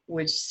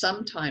 which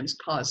sometimes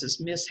causes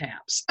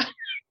mishaps.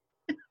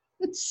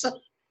 So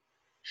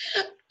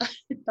I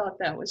thought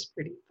that was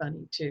pretty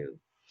funny too.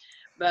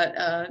 But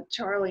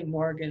Charlie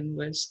Morgan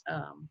was,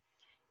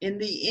 in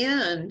the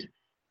end,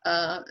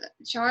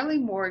 Charlie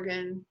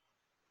Morgan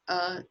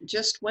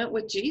just went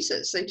with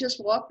Jesus. They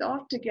just walked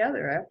off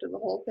together after the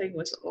whole thing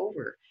was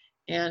over.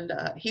 And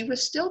he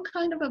was still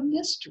kind of a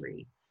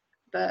mystery,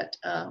 but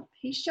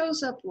he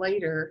shows up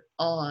later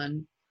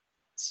on,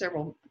 a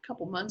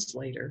couple months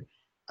later,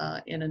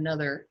 in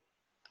another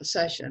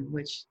session,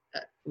 which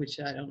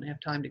I don't have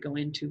time to go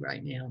into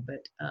right now,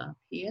 but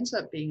he ends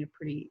up being a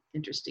pretty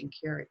interesting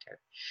character.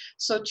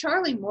 So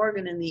Charlie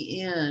Morgan, in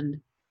the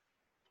end,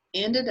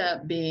 ended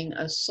up being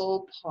a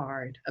soul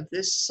part of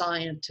this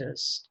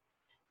scientist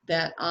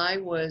that I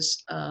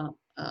was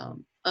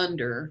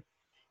under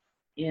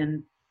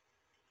in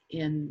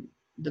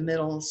the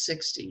middle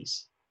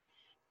 60s.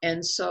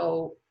 And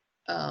so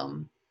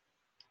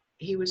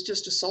he was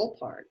just a soul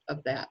part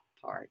of that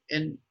part.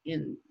 And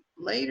in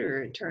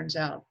later, it turns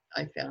out,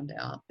 I found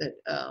out that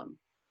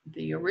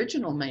the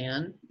original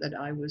man that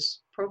I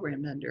was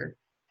programmed under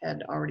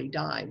had already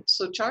died.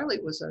 So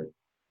Charlie was a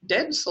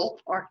dead soul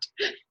part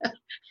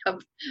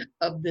of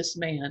this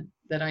man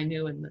that I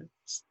knew in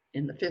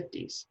the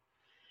 50s.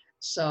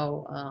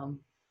 So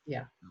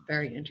yeah,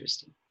 very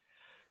interesting.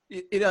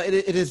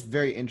 It is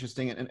very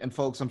interesting, and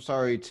folks, I'm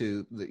sorry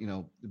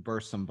to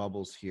burst some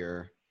bubbles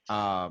here,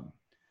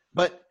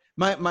 but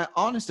my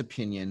honest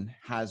opinion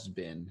has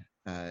been,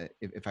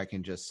 if I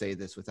can just say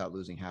this without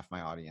losing half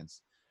my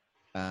audience,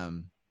 I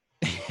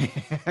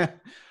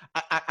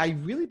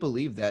really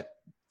believe that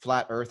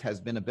flat Earth has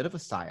been a bit of a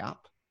psyop.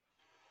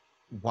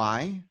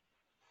 Why?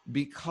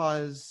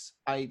 Because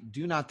I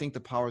do not think the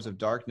powers of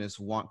darkness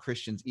want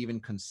Christians even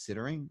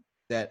considering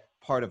that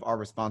part of our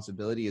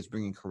responsibility is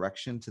bringing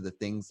correction to the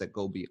things that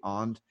go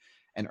beyond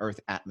an Earth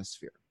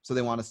atmosphere. So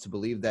they want us to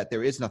believe that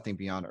there is nothing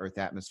beyond Earth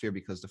atmosphere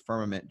because the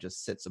firmament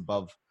just sits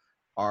above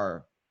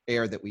our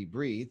air that we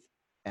breathe.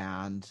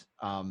 And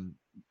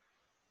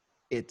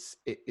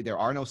there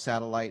are no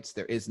satellites.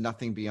 There is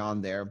nothing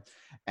beyond there.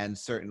 And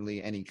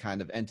certainly any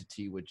kind of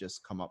entity would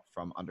just come up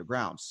from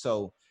underground.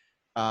 So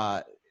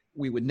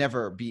we would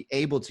never be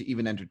able to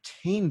even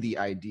entertain the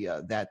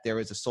idea that there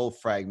is a soul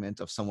fragment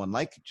of someone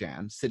like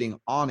Jan sitting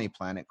on a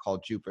planet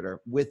called Jupiter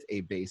with a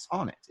base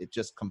on it. It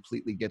just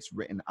completely gets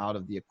written out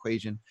of the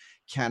equation,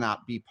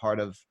 cannot be part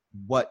of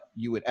what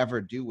you would ever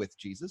do with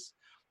Jesus.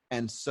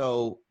 And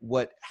so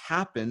what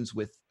happens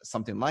with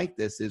something like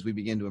this is we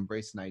begin to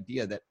embrace an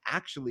idea that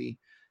actually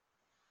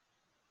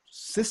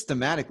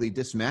systematically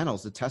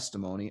dismantles the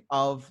testimony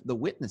of the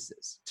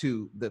witnesses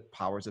to the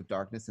powers of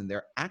darkness and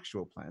their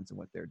actual plans and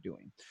what they're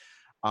doing.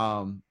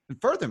 And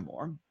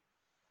furthermore,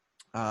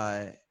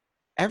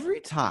 every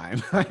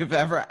time I've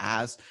ever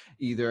asked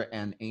either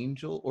an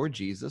angel or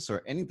Jesus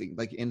or anything,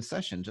 like in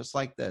session, just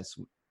like this,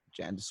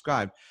 Jan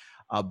described,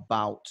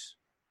 about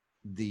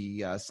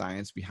the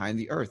science behind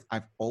the Earth,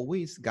 I've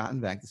always gotten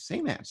back the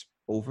same answer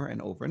over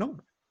and over and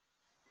over.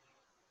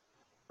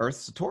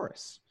 Earth's a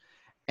torus.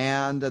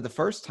 And the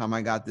first time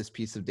I got this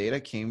piece of data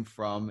came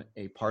from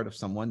a part of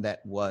someone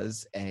that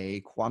was a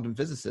quantum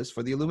physicist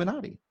for the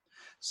Illuminati.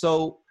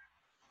 So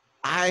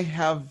I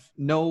have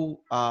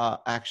no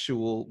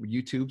actual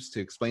YouTubes to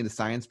explain the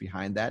science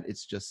behind that.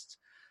 It's just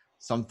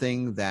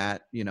something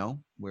that,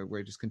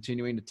 we're just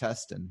continuing to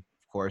test. And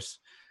of course,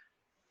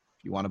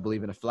 if you want to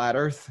believe in a flat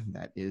Earth,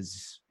 that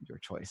is your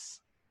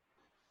choice,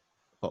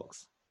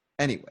 folks.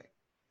 Anyway,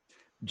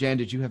 Jan,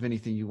 did you have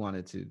anything you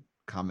wanted to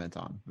comment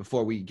on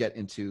before we get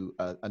into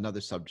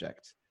another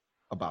subject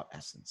about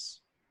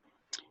essence?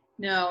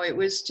 No, it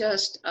was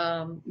just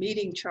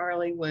meeting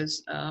Charlie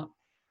was,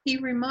 he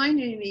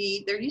reminded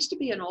me, there used to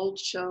be an old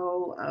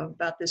show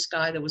about this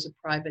guy that was a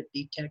private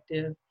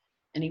detective,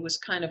 and he was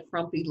kind of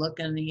frumpy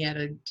looking. He had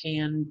a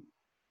tan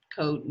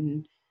coat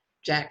and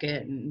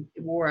jacket and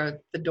wore a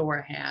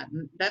fedora hat.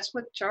 And that's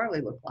what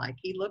Charlie looked like.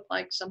 He looked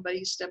like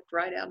somebody stepped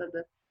right out of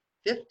the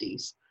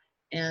 50s.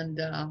 And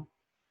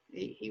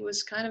he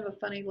was kind of a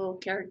funny little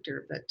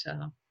character, but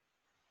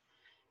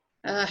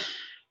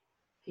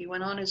he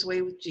went on his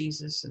way with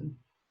Jesus. And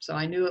so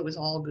I knew it was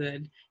all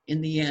good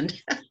in the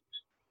end.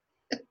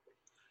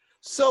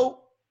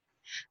 So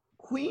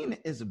Queen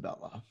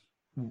Isabella,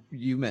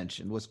 you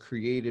mentioned, was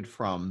created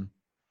from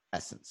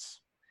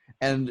essence.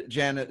 And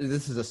Janet,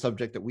 this is a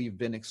subject that we've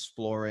been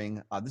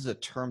exploring. This is a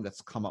term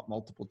that's come up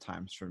multiple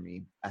times for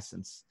me,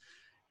 essence.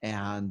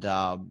 And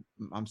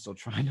I'm still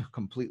trying to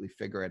completely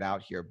figure it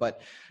out here.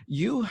 But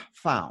you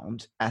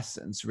found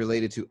essence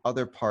related to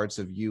other parts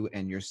of you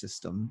and your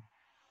system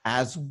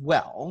as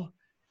well.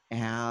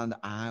 And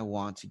I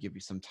want to give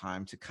you some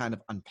time to kind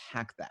of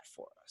unpack that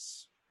for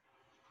us.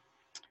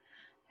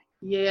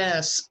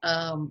 Yes,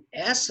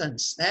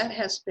 essence. That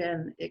has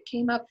been. It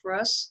came up for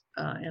us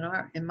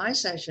in my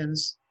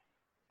sessions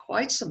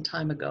quite some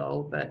time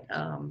ago. But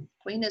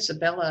Queen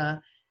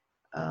Isabella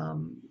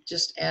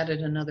just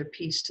added another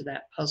piece to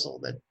that puzzle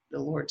that the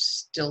Lord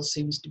still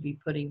seems to be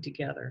putting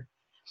together.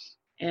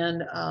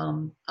 And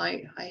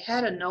I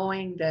had a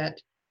knowing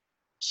that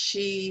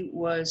she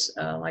was,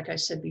 like I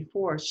said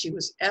before, she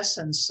was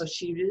essence. So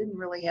she didn't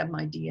really have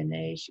my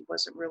DNA. She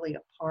wasn't really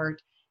a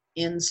part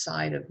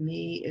inside of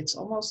me. It's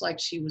almost like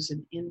she was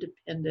an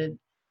independent,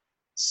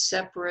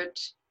 separate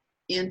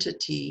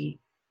entity,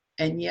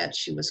 and yet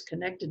she was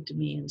connected to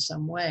me in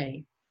some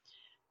way.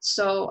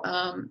 So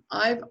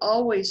I've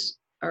always,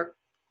 or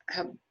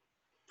have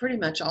pretty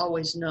much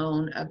always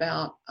known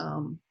about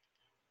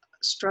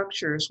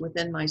structures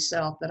within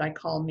myself that I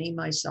call me,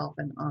 myself,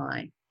 and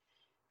I.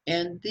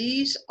 And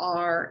these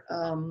are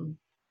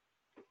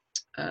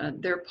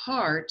they're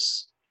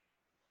parts,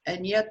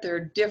 and yet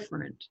they're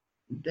different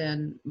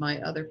than my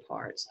other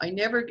parts. I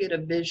never get a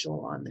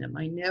visual on them.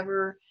 I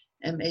never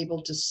am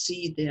able to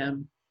see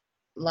them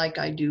like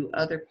I do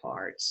other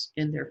parts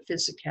in their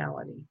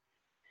physicality.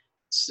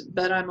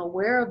 But I'm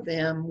aware of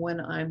them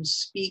when I'm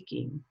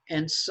speaking.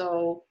 And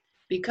so,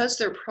 because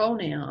they're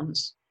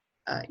pronouns,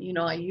 I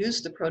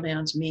use the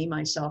pronouns me,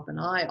 myself, and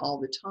I all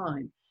the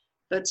time.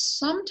 But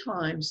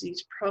sometimes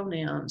these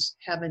pronouns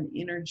have an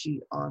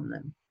energy on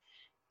them.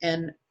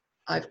 And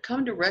I've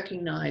come to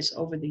recognize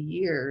over the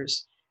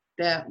years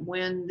that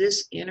when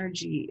this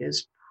energy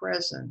is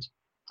present,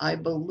 I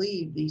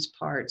believe these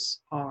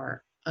parts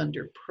are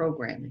under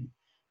programming.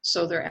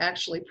 So they're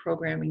actually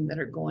programming that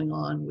are going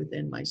on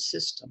within my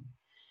system.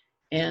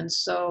 And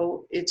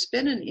so it's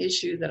been an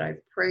issue that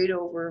I've prayed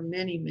over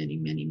many, many,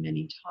 many,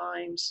 many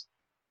times.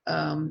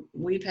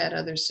 We've had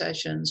other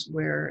sessions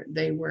where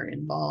they were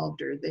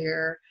involved or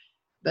there,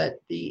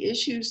 but the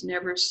issues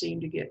never seem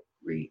to get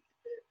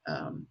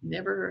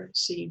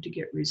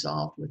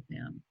resolved with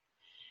them.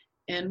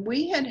 And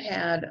we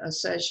had a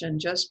session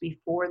just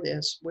before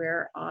this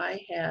where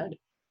I had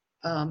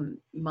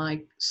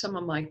some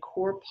of my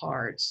core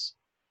parts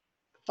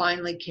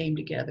finally came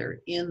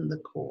together in the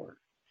core.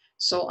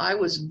 So I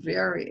was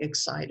very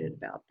excited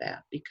about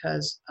that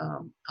because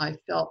I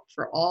felt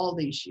for all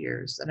these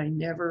years that I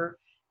never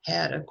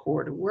had a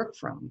core to work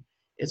from.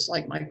 It's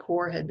like my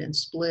core had been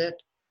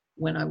split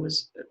when I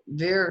was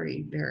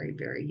very, very,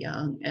 very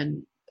young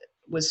and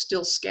was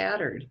still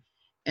scattered.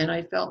 And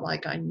I felt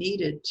like I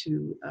needed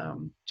to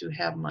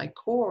have my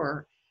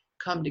core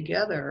come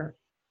together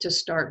to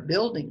start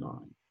building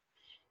on.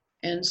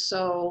 And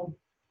so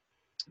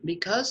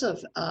because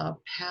of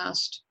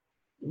past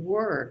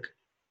work,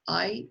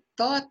 I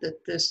thought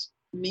that this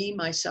me,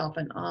 myself,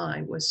 and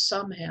I was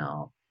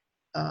somehow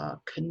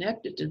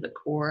connected to the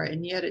core,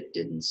 and yet it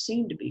didn't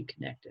seem to be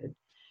connected.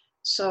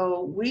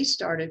 So we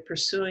started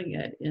pursuing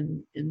it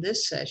in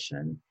this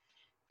session,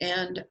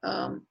 and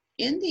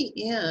in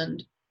the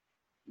end,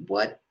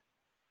 what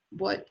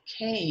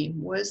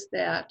came was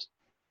that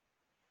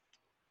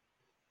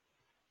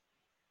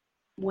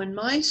when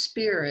my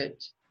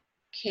spirit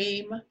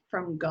came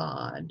from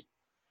God,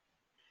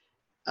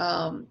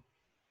 um,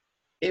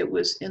 it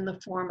was in the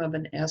form of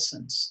an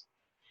essence.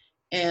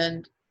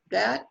 And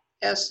that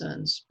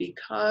essence,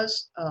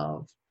 because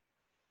of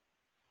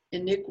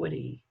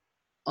iniquity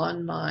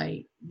on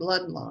my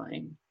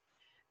bloodline,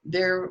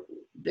 there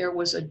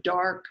was a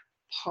dark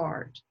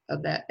part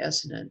of that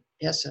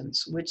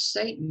essence which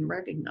Satan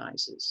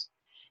recognizes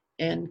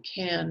and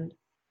can,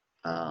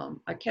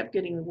 I kept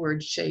getting the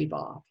word shave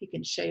off. He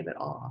can shave it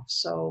off.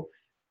 So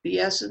the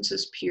essence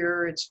is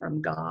pure, it's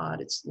from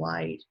God, it's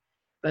light.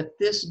 But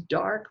this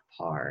dark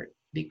part,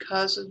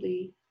 because of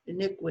the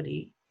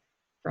iniquity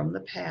from the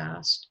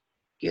past,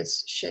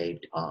 gets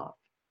shaved off.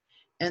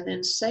 And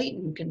then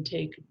Satan can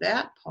take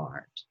that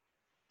part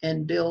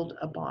and build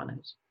upon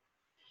it.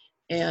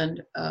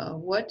 And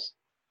what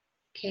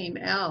came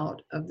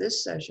out of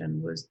this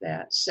session was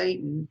that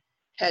Satan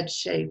had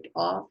shaved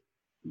off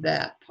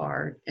that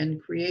part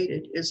and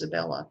created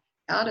Isabella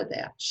out of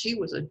that. She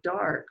was a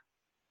dark,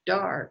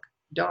 dark,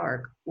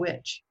 dark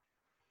witch.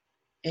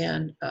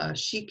 And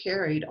she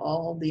carried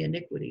all the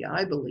iniquity,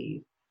 I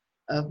believe,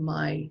 of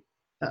my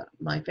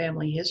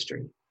family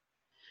history.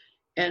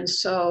 And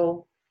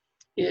so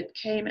it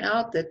came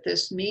out that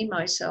this me,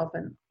 myself,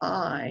 and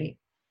I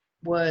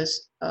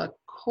was a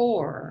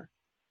core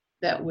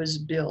that was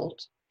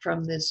built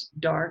from this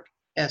dark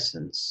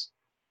essence.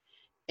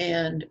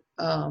 And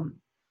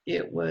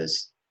it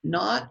was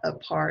not a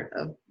part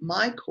of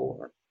my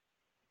core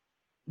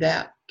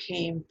that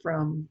came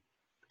from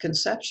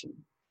conception.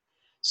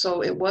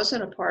 So it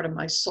wasn't a part of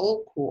my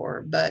soul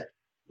core, but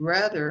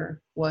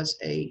rather was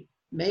a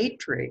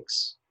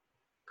matrix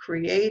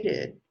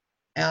created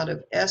out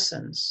of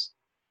essence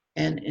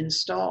and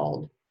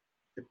installed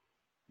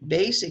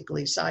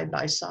basically side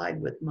by side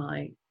with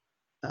my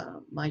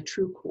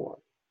true core.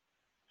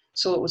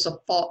 So it was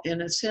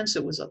in a sense,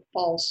 it was a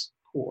false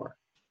core.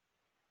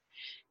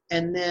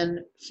 And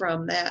then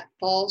from that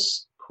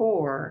false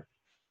core,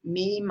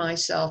 me,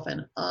 myself,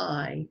 and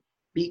I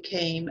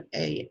became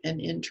an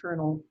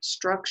internal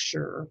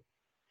structure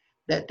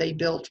that they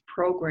built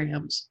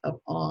programs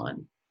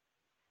upon.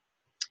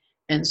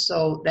 And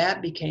so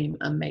that became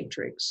a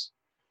matrix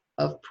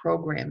of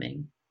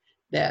programming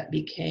that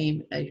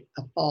became a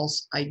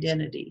false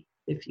identity,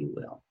 if you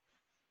will.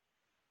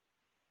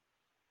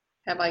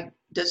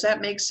 Does that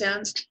make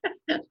sense?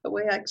 The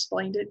way I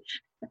explained it?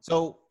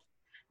 So,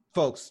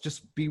 folks,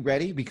 just be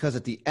ready, because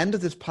at the end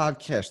of this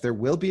podcast, there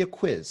will be a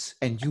quiz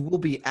and you will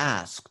be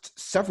asked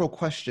several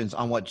questions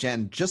on what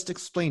Jen just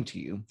explained to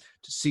you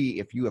to see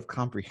if you have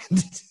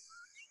comprehended.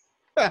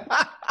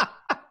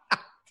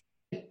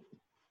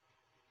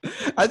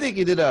 I think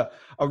you did a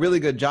really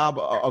good job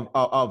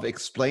of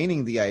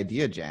explaining the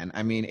idea, Jen.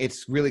 I mean,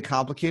 it's really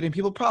complicated.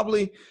 People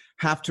probably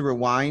have to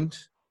rewind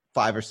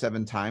 5 or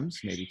 7 times,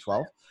 maybe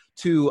 12,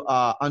 to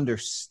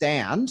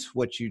understand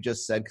what you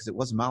just said, because it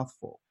was a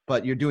mouthful.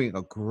 But you're doing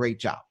a great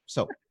job.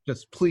 So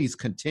just please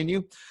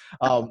continue.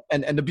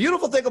 And the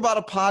beautiful thing about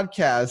a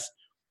podcast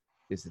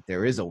is that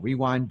there is a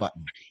rewind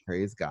button.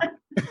 Praise God.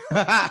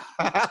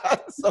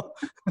 So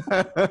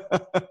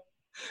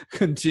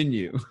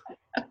continue.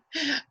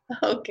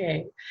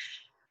 Okay.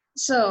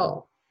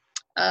 So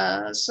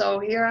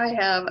here I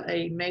have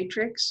a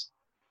matrix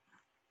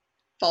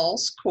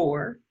false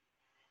core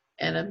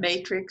and a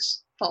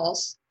matrix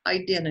false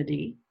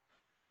identity,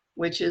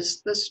 which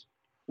is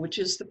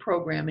the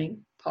programming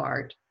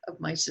part of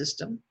my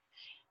system.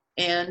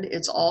 And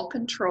it's all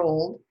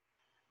controlled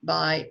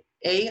by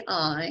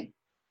AI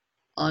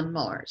on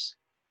Mars.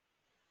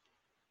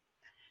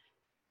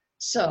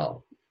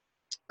 So,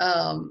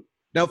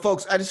 now,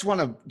 folks, I just want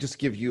to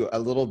give you a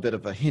little bit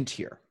of a hint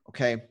here,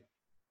 okay?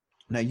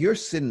 Now, you're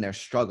sitting there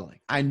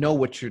struggling. I know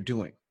what you're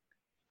doing.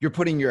 You're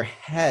putting your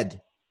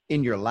head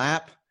in your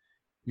lap.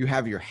 You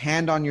have your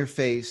hand on your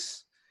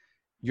face.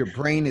 Your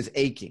brain is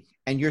aching.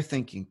 And you're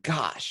thinking,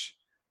 gosh,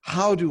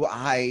 how do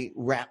I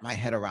wrap my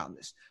head around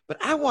this? But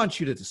I want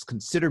you to just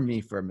consider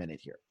me for a minute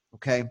here,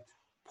 okay?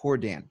 Poor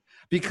Dan.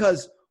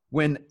 Because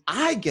when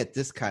I get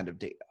this kind of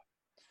data,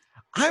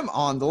 I'm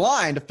on the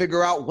line to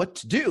figure out what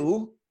to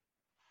do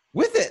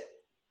with it.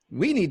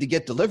 We need to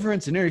get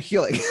deliverance and inner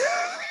healing.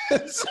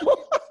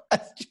 So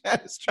as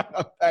Jen is trying to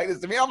unpack this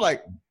to me, I'm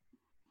like,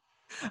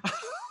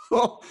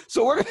 well,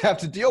 so we're going to have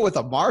to deal with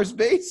a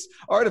Mars-based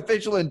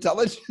artificial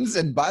intelligence.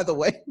 And by the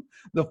way,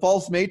 the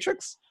false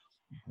matrix.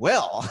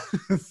 Well,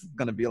 it's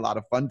going to be a lot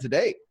of fun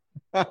today.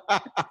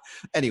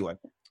 Anyway,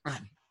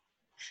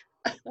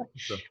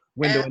 the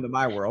window into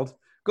my world.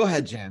 Go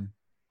ahead, Jen.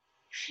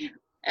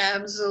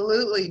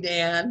 Absolutely,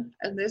 Dan.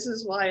 And this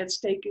is why it's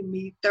taken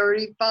me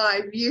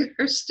 35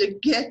 years to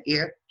get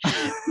here.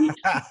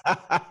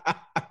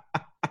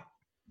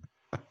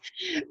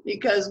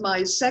 Because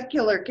my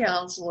secular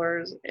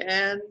counselors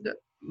and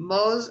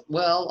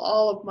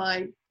all of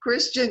my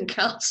Christian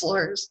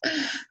counselors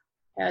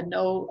had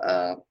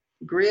no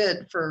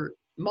grid for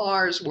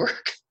Mars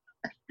work.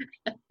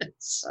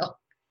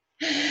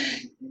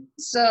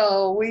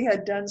 So we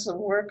had done some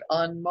work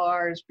on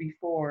Mars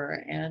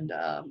before, and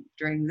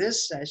during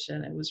this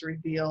session, it was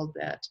revealed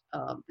that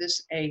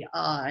this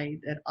AI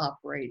that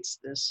operates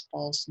this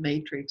false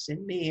matrix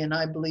in me, and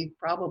I believe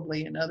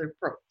probably in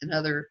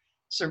other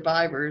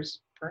survivors,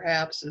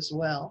 perhaps as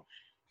well,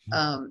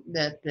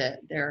 that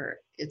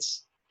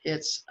it's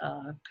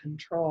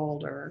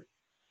controlled or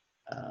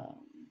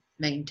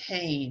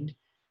maintained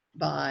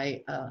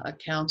by a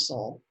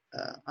council.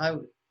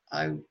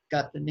 I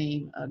got the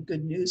name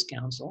Good News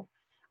Council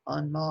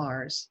on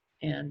Mars,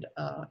 and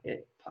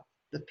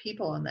the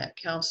people on that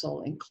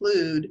council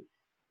include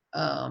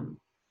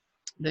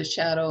the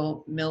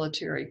Shadow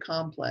Military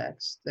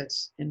Complex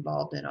that's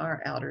involved in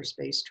our outer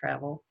space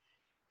travel,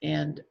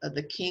 and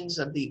the Kings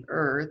of the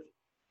Earth,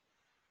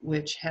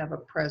 which have a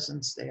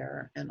presence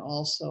there, and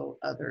also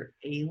other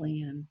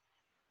alien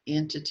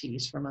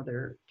entities from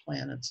other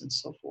planets and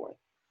so forth.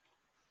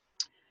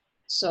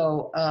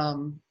 So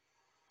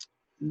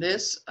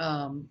this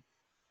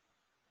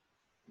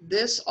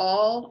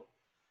all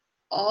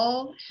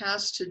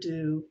has to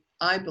do,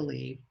 I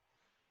believe,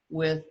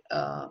 with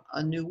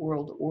a New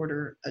World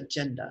Order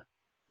agenda.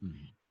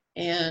 Mm-hmm.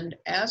 And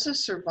as a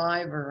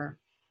survivor,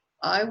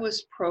 I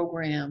was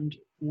programmed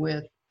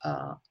with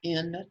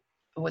in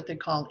what they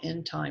call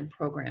end-time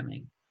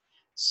programming.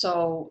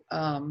 So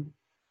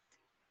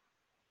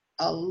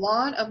a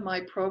lot of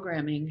my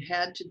programming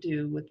had to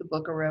do with the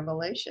Book of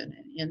Revelation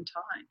and end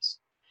times.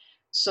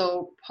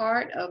 So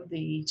part of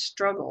the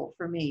struggle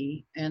for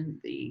me and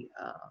the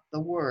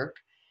work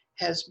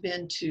has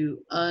been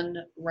to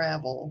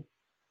unravel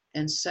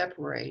and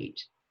separate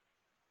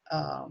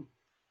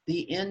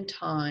the end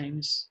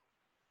times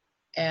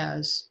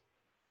as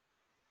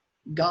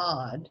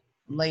God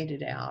laid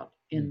it out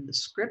in the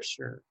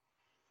scripture,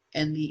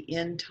 and the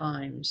end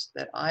times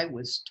that I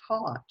was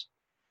taught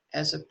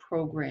as a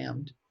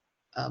programmed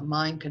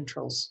mind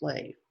control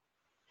slave.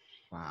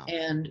 Wow.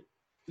 And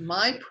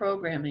my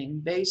programming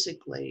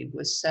basically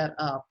was set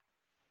up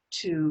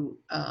to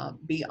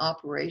be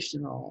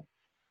operational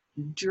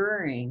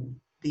during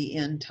the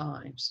end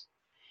times.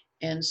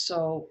 And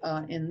so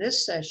in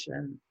this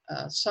session,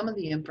 some of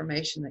the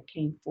information that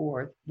came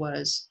forth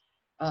was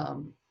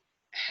um,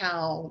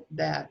 how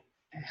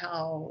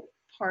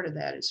part of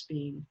that is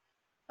being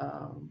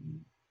um,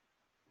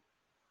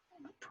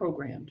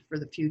 programmed for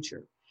the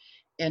future.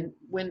 And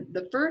when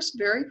the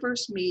very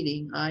first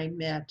meeting I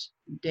met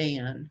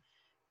Dan,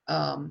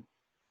 um,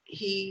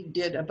 he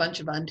did a bunch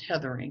of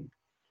untethering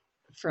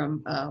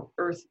from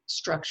Earth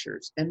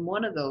structures, and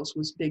one of those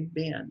was Big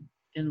Ben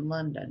in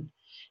London.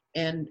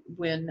 And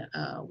when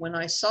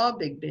I saw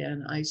Big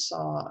Ben, I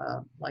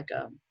saw like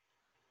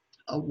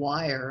a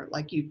wire,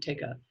 like you'd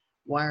take a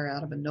wire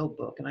out of a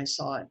notebook, and I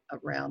saw it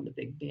around the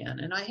Big Ben.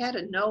 And I had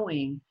a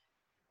knowing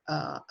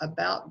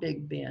about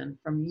Big Ben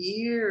from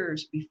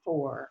years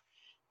before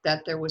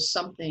that there was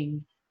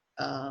something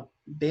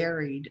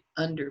buried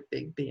under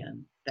Big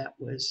Ben that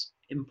was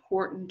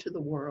important to the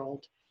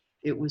world.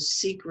 It was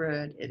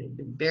secret, it had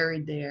been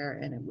buried there,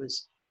 and it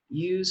was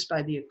used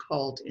by the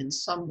occult in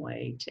some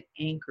way to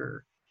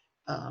anchor,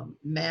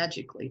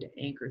 magically to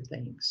anchor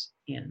things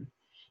in.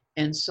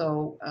 And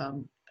so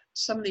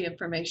some of the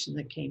information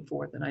that came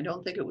forth, and I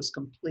don't think it was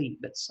complete,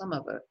 but some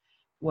of it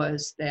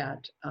was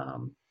that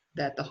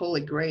that the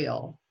Holy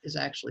Grail is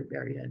actually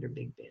buried under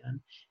Big Ben.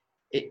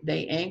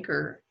 They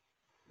anchor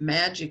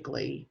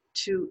magically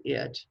to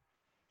it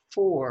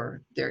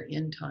for their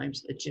end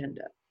times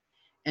agenda.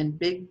 And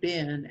Big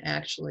Ben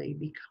actually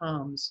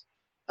becomes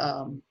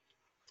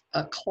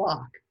a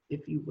clock,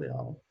 if you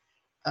will,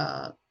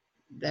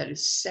 that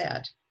is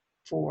set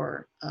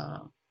for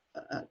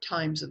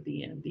times of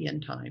the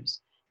end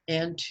times,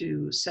 and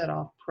to set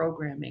off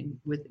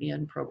programming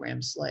within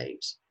program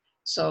slaves.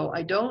 So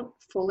I don't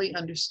fully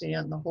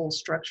understand the whole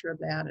structure of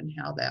that and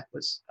how that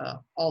was,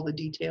 all the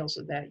details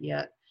of that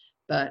yet,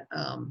 but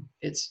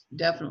it's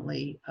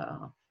definitely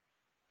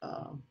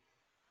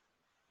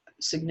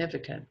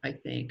significant, I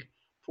think,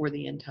 for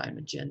the end time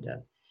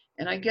agenda.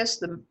 And I guess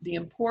the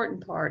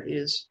important part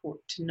is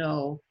to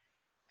know,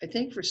 I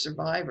think for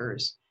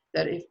survivors,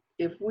 that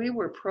if we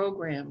were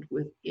programmed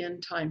with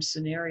end time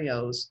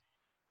scenarios,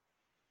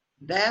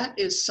 that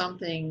is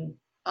something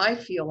I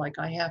feel like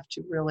I have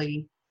to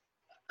really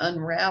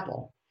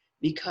unravel,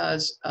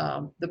 because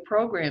the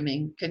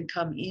programming can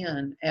come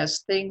in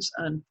as things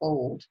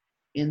unfold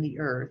in the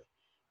earth.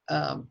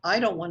 I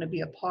don't want to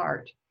be a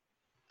part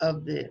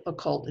of the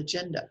occult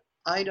agenda.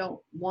 I don't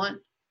want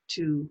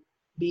to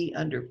be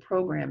under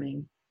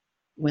programming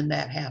when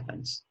that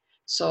happens.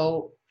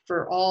 So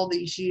for all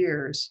these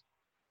years,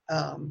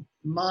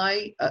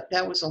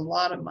 that was a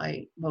lot of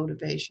my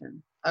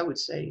motivation. I would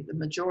say the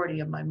majority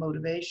of my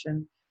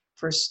motivation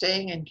for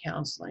staying in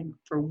counseling,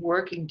 for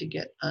working to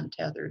get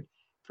untethered,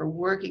 for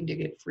working to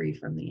get free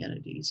from the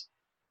entities,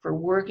 for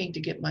working to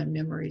get my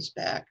memories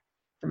back,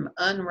 from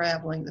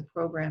unraveling the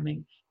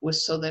programming,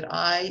 was so that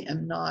I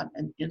am not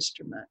an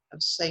instrument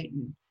of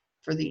Satan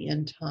for the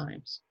end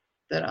times,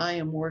 that I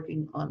am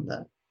working on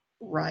the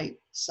right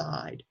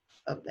side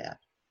of that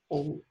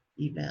whole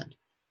event.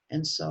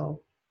 And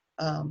so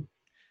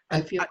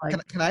I feel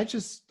like, can I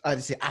just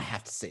say, I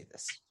have to say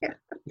this, yeah,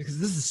 because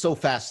this is so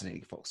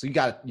fascinating, folks. So you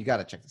got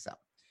to check this out.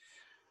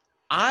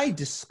 I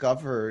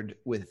discovered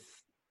with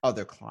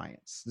other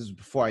clients, this is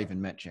before I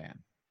even met Jan,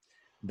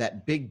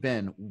 that Big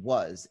Ben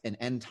was an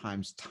end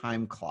times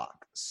time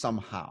clock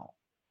somehow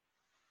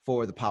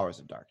for the powers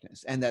of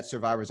darkness, and that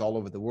survivors all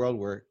over the world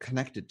were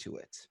connected to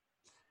it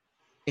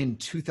in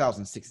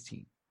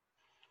 2016.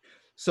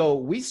 So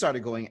we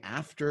started going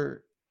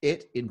after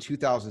it in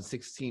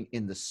 2016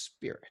 in the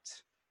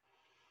spirit.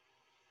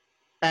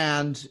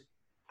 And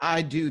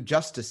I do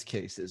justice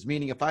cases,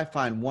 meaning if I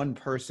find one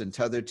person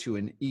tethered to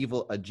an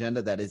evil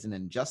agenda that is an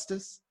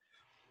injustice,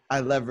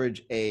 I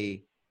leverage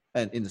in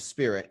the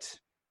spirit,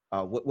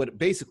 what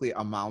basically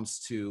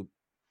amounts to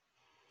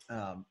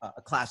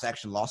a class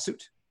action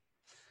lawsuit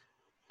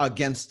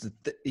against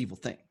the evil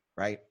thing,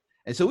 right?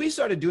 And so we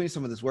started doing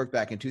some of this work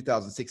back in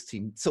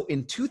 2016. So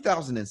in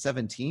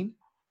 2017,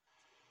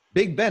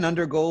 Big Ben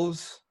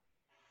undergoes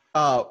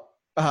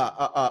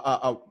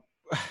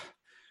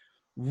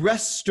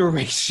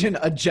restoration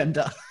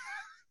agenda.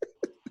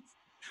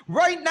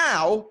 Right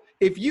now,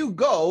 if you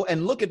go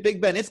and look at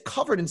Big Ben, it's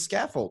covered in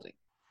scaffolding.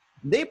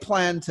 They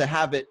plan to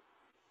have it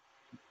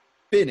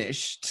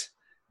finished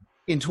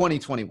in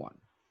 2021.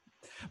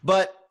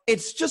 But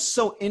it's just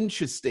so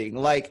interesting,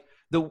 like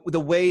the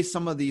way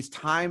some of these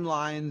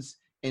timelines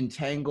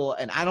entangle,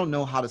 and I don't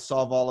know how to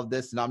solve all of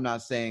this, and I'm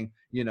not saying,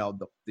 you know,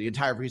 the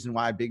entire reason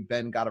why Big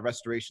Ben got a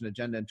restoration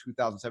agenda in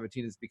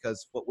 2017 is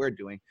because what we're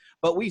doing,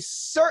 but we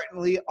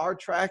certainly are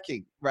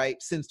tracking,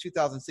 right, since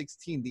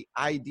 2016, the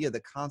idea,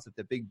 the concept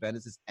that Big Ben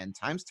is this end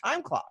times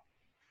time clock,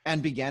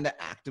 and began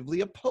to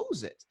actively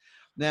oppose it.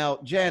 Now,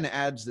 Jan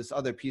adds this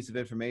other piece of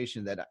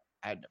information that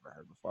I'd never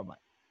heard before. I'm like,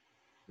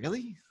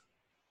 really?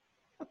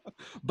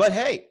 But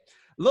hey,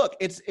 look,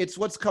 it's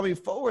what's coming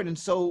forward. And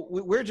so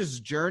we're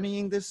just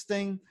journeying this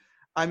thing.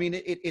 I mean,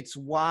 it's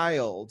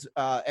wild.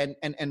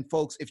 And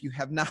folks, if you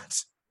have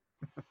not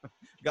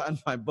gotten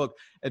my book,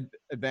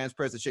 Advanced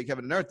Prayers that Shake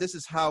Heaven and Earth, this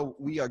is how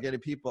we are getting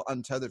people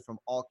untethered from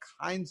all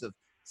kinds of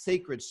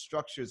sacred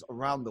structures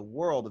around the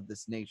world of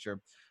this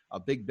nature.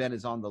 Big Ben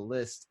is on the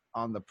list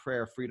on the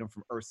Prayer Freedom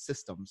from Earth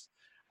systems,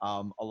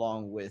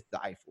 along with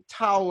the Eiffel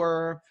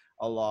Tower,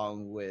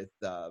 along with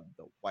the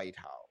White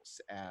House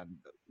and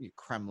the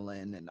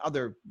Kremlin and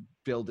other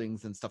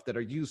buildings and stuff that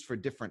are used for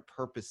different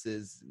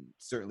purposes.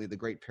 Certainly the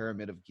Great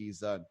Pyramid of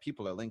Giza.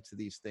 People are linked to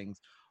these things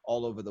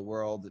all over the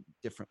world in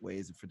different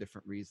ways and for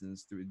different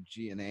reasons through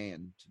GNA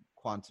and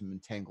quantum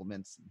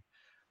entanglements.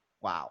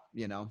 Wow,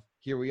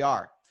 here we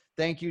are.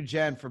 Thank you,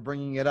 Jen, for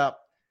bringing it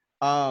up.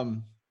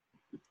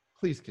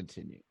 Please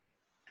continue.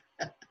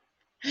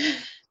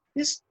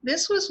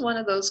 This was one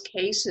of those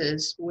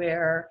cases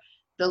where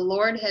the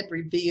Lord had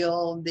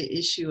revealed the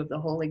issue of the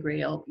Holy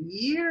Grail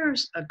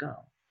years ago,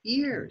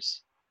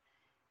 years.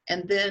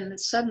 And then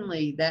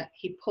suddenly that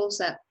he pulls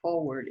that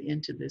forward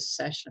into this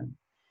session.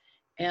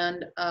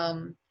 And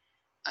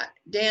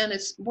Dan,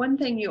 it's one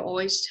thing you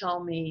always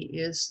tell me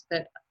is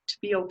that to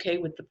be okay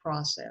with the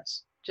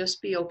process.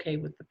 Just be okay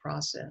with the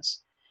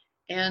process.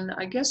 And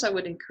I guess I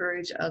would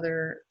encourage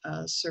other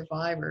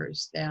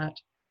survivors that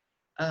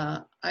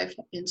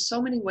in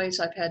so many ways,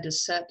 I've had to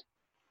set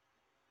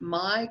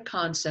my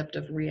concept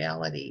of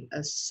reality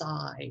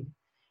aside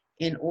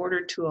in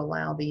order to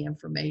allow the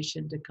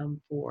information to come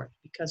forth,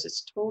 because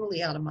it's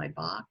totally out of my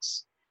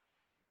box.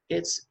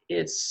 It's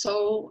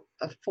so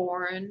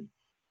foreign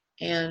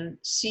and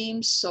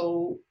seems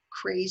so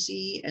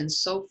crazy and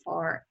so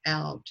far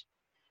out.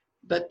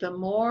 But the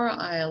more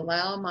I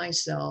allow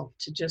myself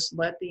to just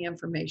let the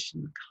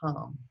information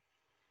come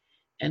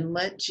and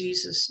let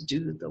Jesus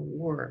do the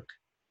work,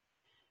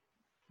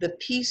 the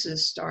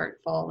pieces start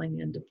falling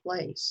into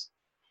place.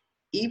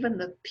 Even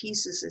the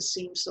pieces that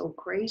seem so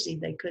crazy,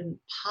 they couldn't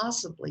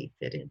possibly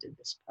fit into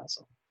this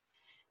puzzle.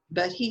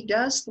 But he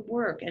does the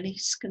work and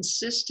he's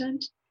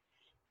consistent.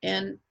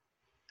 And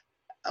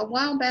a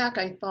while back,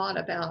 I thought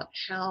about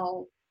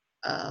how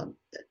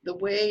the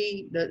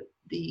way that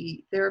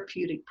the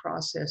therapeutic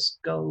process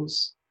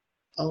goes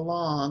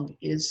along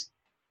is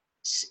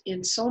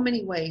in so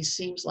many ways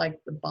seems like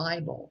the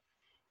Bible,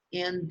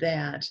 in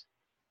that,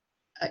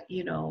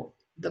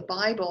 the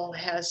Bible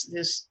has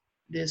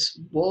this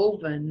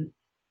woven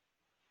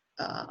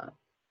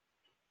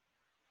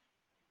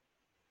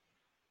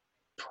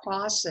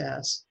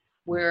process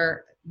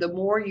where the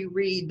more you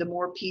read, the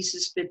more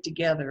pieces fit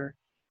together,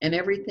 and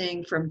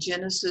everything from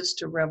Genesis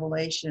to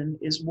Revelation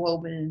is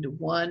woven into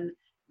one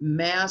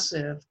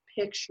massive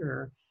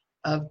picture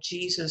of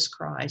Jesus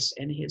Christ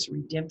and his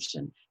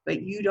redemption.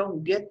 But you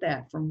don't get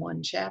that from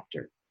one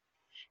chapter,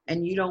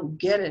 and you don't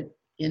get it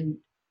in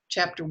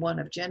chapter 1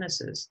 of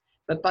Genesis.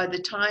 But by the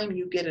time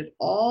you get it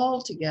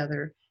all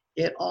together,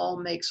 it all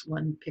makes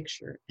one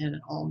picture and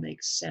it all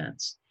makes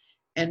sense.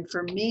 And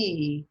for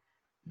me,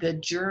 the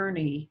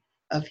journey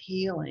of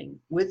healing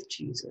with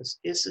Jesus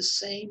is the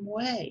same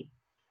way.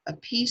 A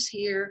piece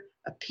here,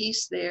 a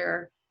piece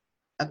there,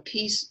 a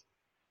piece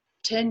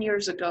 10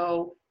 years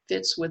ago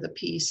fits with a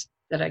piece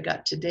that I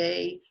got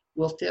today,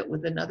 will fit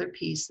with another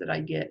piece that I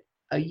get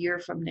a year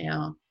from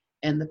now,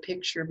 and the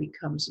picture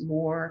becomes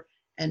more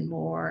and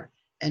more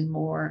and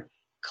more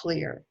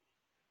clear.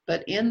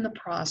 But in the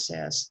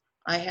process,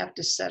 I have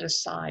to set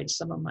aside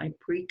some of my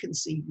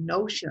preconceived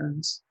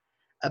notions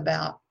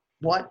about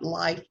what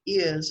life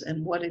is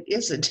and what it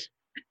isn't,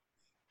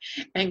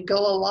 and go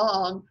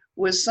along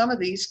with some of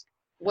these,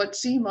 what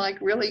seem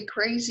like really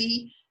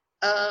crazy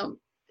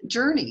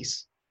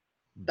journeys.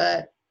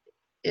 But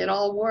it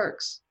all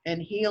works,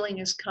 and healing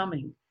is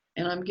coming,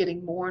 and I'm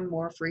getting more and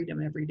more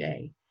freedom every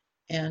day,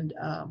 and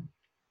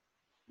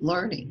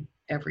learning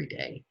every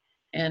day.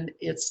 And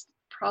it's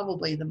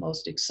probably the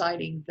most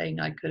exciting thing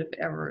I could have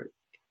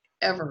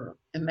ever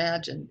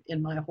imagined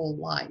in my whole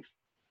life.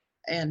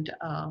 And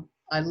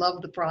I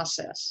love the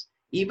process,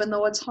 even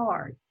though it's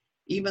hard,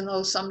 even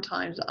though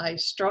sometimes I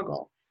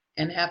struggle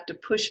and have to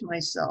push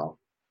myself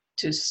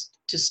to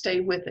stay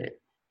with it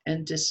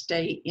and to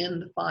stay in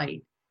the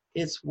fight.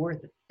 It's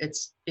worth it.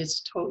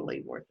 It's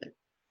totally worth it.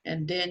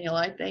 And Daniel,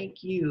 I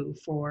thank you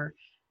for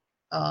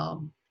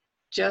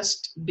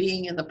just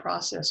being in the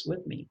process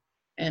with me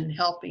and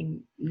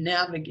helping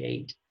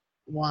navigate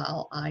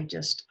while I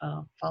just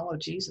follow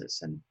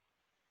Jesus and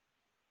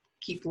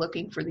keep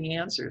looking for the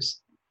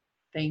answers.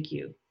 Thank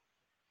you.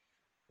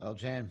 Well,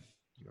 Jan,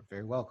 you're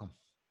very welcome.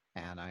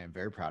 And I am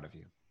very proud of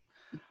you.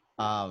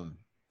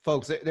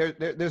 Folks,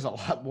 there's a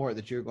lot more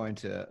that you're going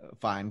to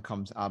find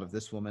comes out of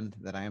this woman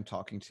that I am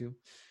talking to.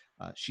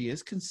 She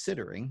is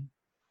considering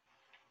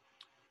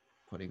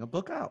putting a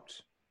book out,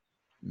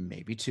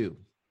 maybe two.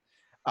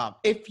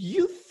 If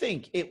you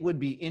think it would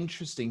be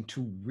interesting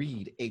to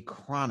read a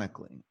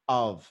chronicling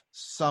of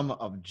some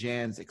of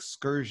Jan's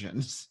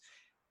excursions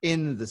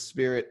in the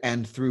spirit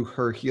and through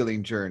her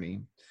healing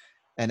journey,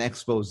 an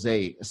expose,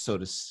 so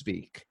to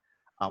speak,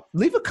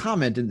 leave a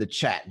comment in the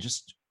chat.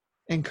 Just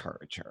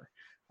encourage her.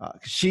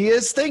 She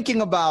is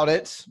thinking about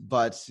it,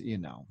 but,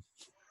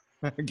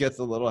 it gets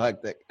a little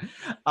hectic.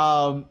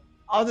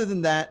 Other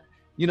than that,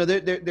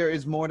 there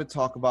is more to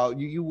talk about.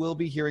 You will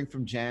be hearing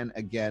from Jan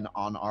again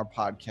on our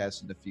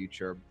podcast in the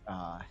future.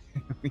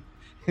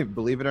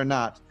 Believe it or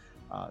not,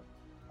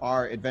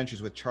 our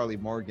adventures with Charlie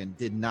Morgan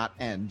did not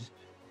end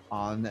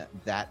on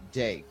that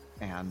day.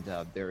 And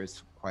there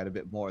is quite a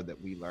bit more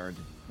that we learned.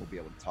 We'll be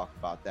able to talk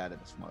about that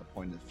at some other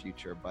point in the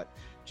future. But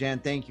Jan,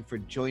 thank you for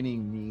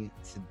joining me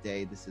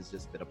today. This has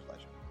just been a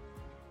pleasure.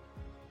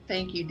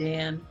 Thank you,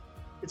 Dan.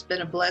 It's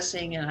been a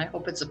blessing, and I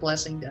hope it's a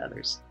blessing to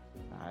others.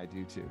 I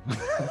do too.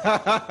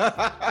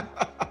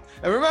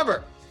 And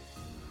remember,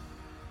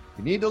 if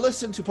you need to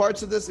listen to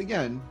parts of this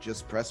again,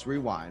 just press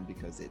rewind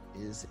because it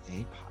is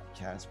a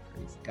podcast.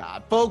 Praise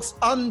God. Folks,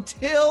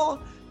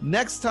 until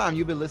next time,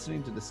 you've been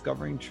listening to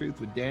Discovering Truth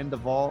with Dan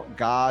Duvall.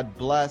 God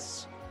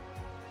bless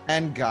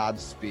and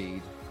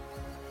Godspeed.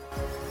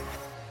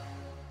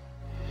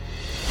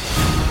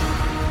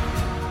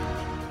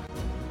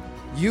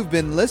 You've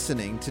been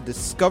listening to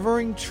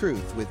Discovering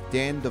Truth with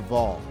Dan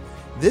Duvall.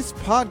 This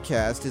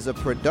podcast is a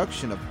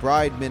production of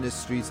Bride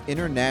Ministries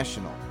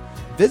International.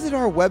 Visit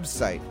our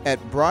website at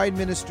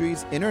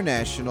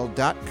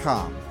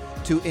brideministriesinternational.com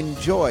to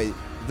enjoy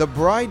the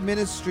Bride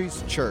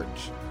Ministries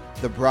Church,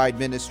 the Bride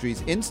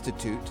Ministries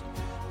Institute,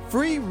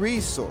 free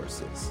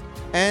resources,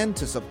 and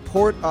to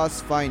support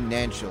us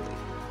financially.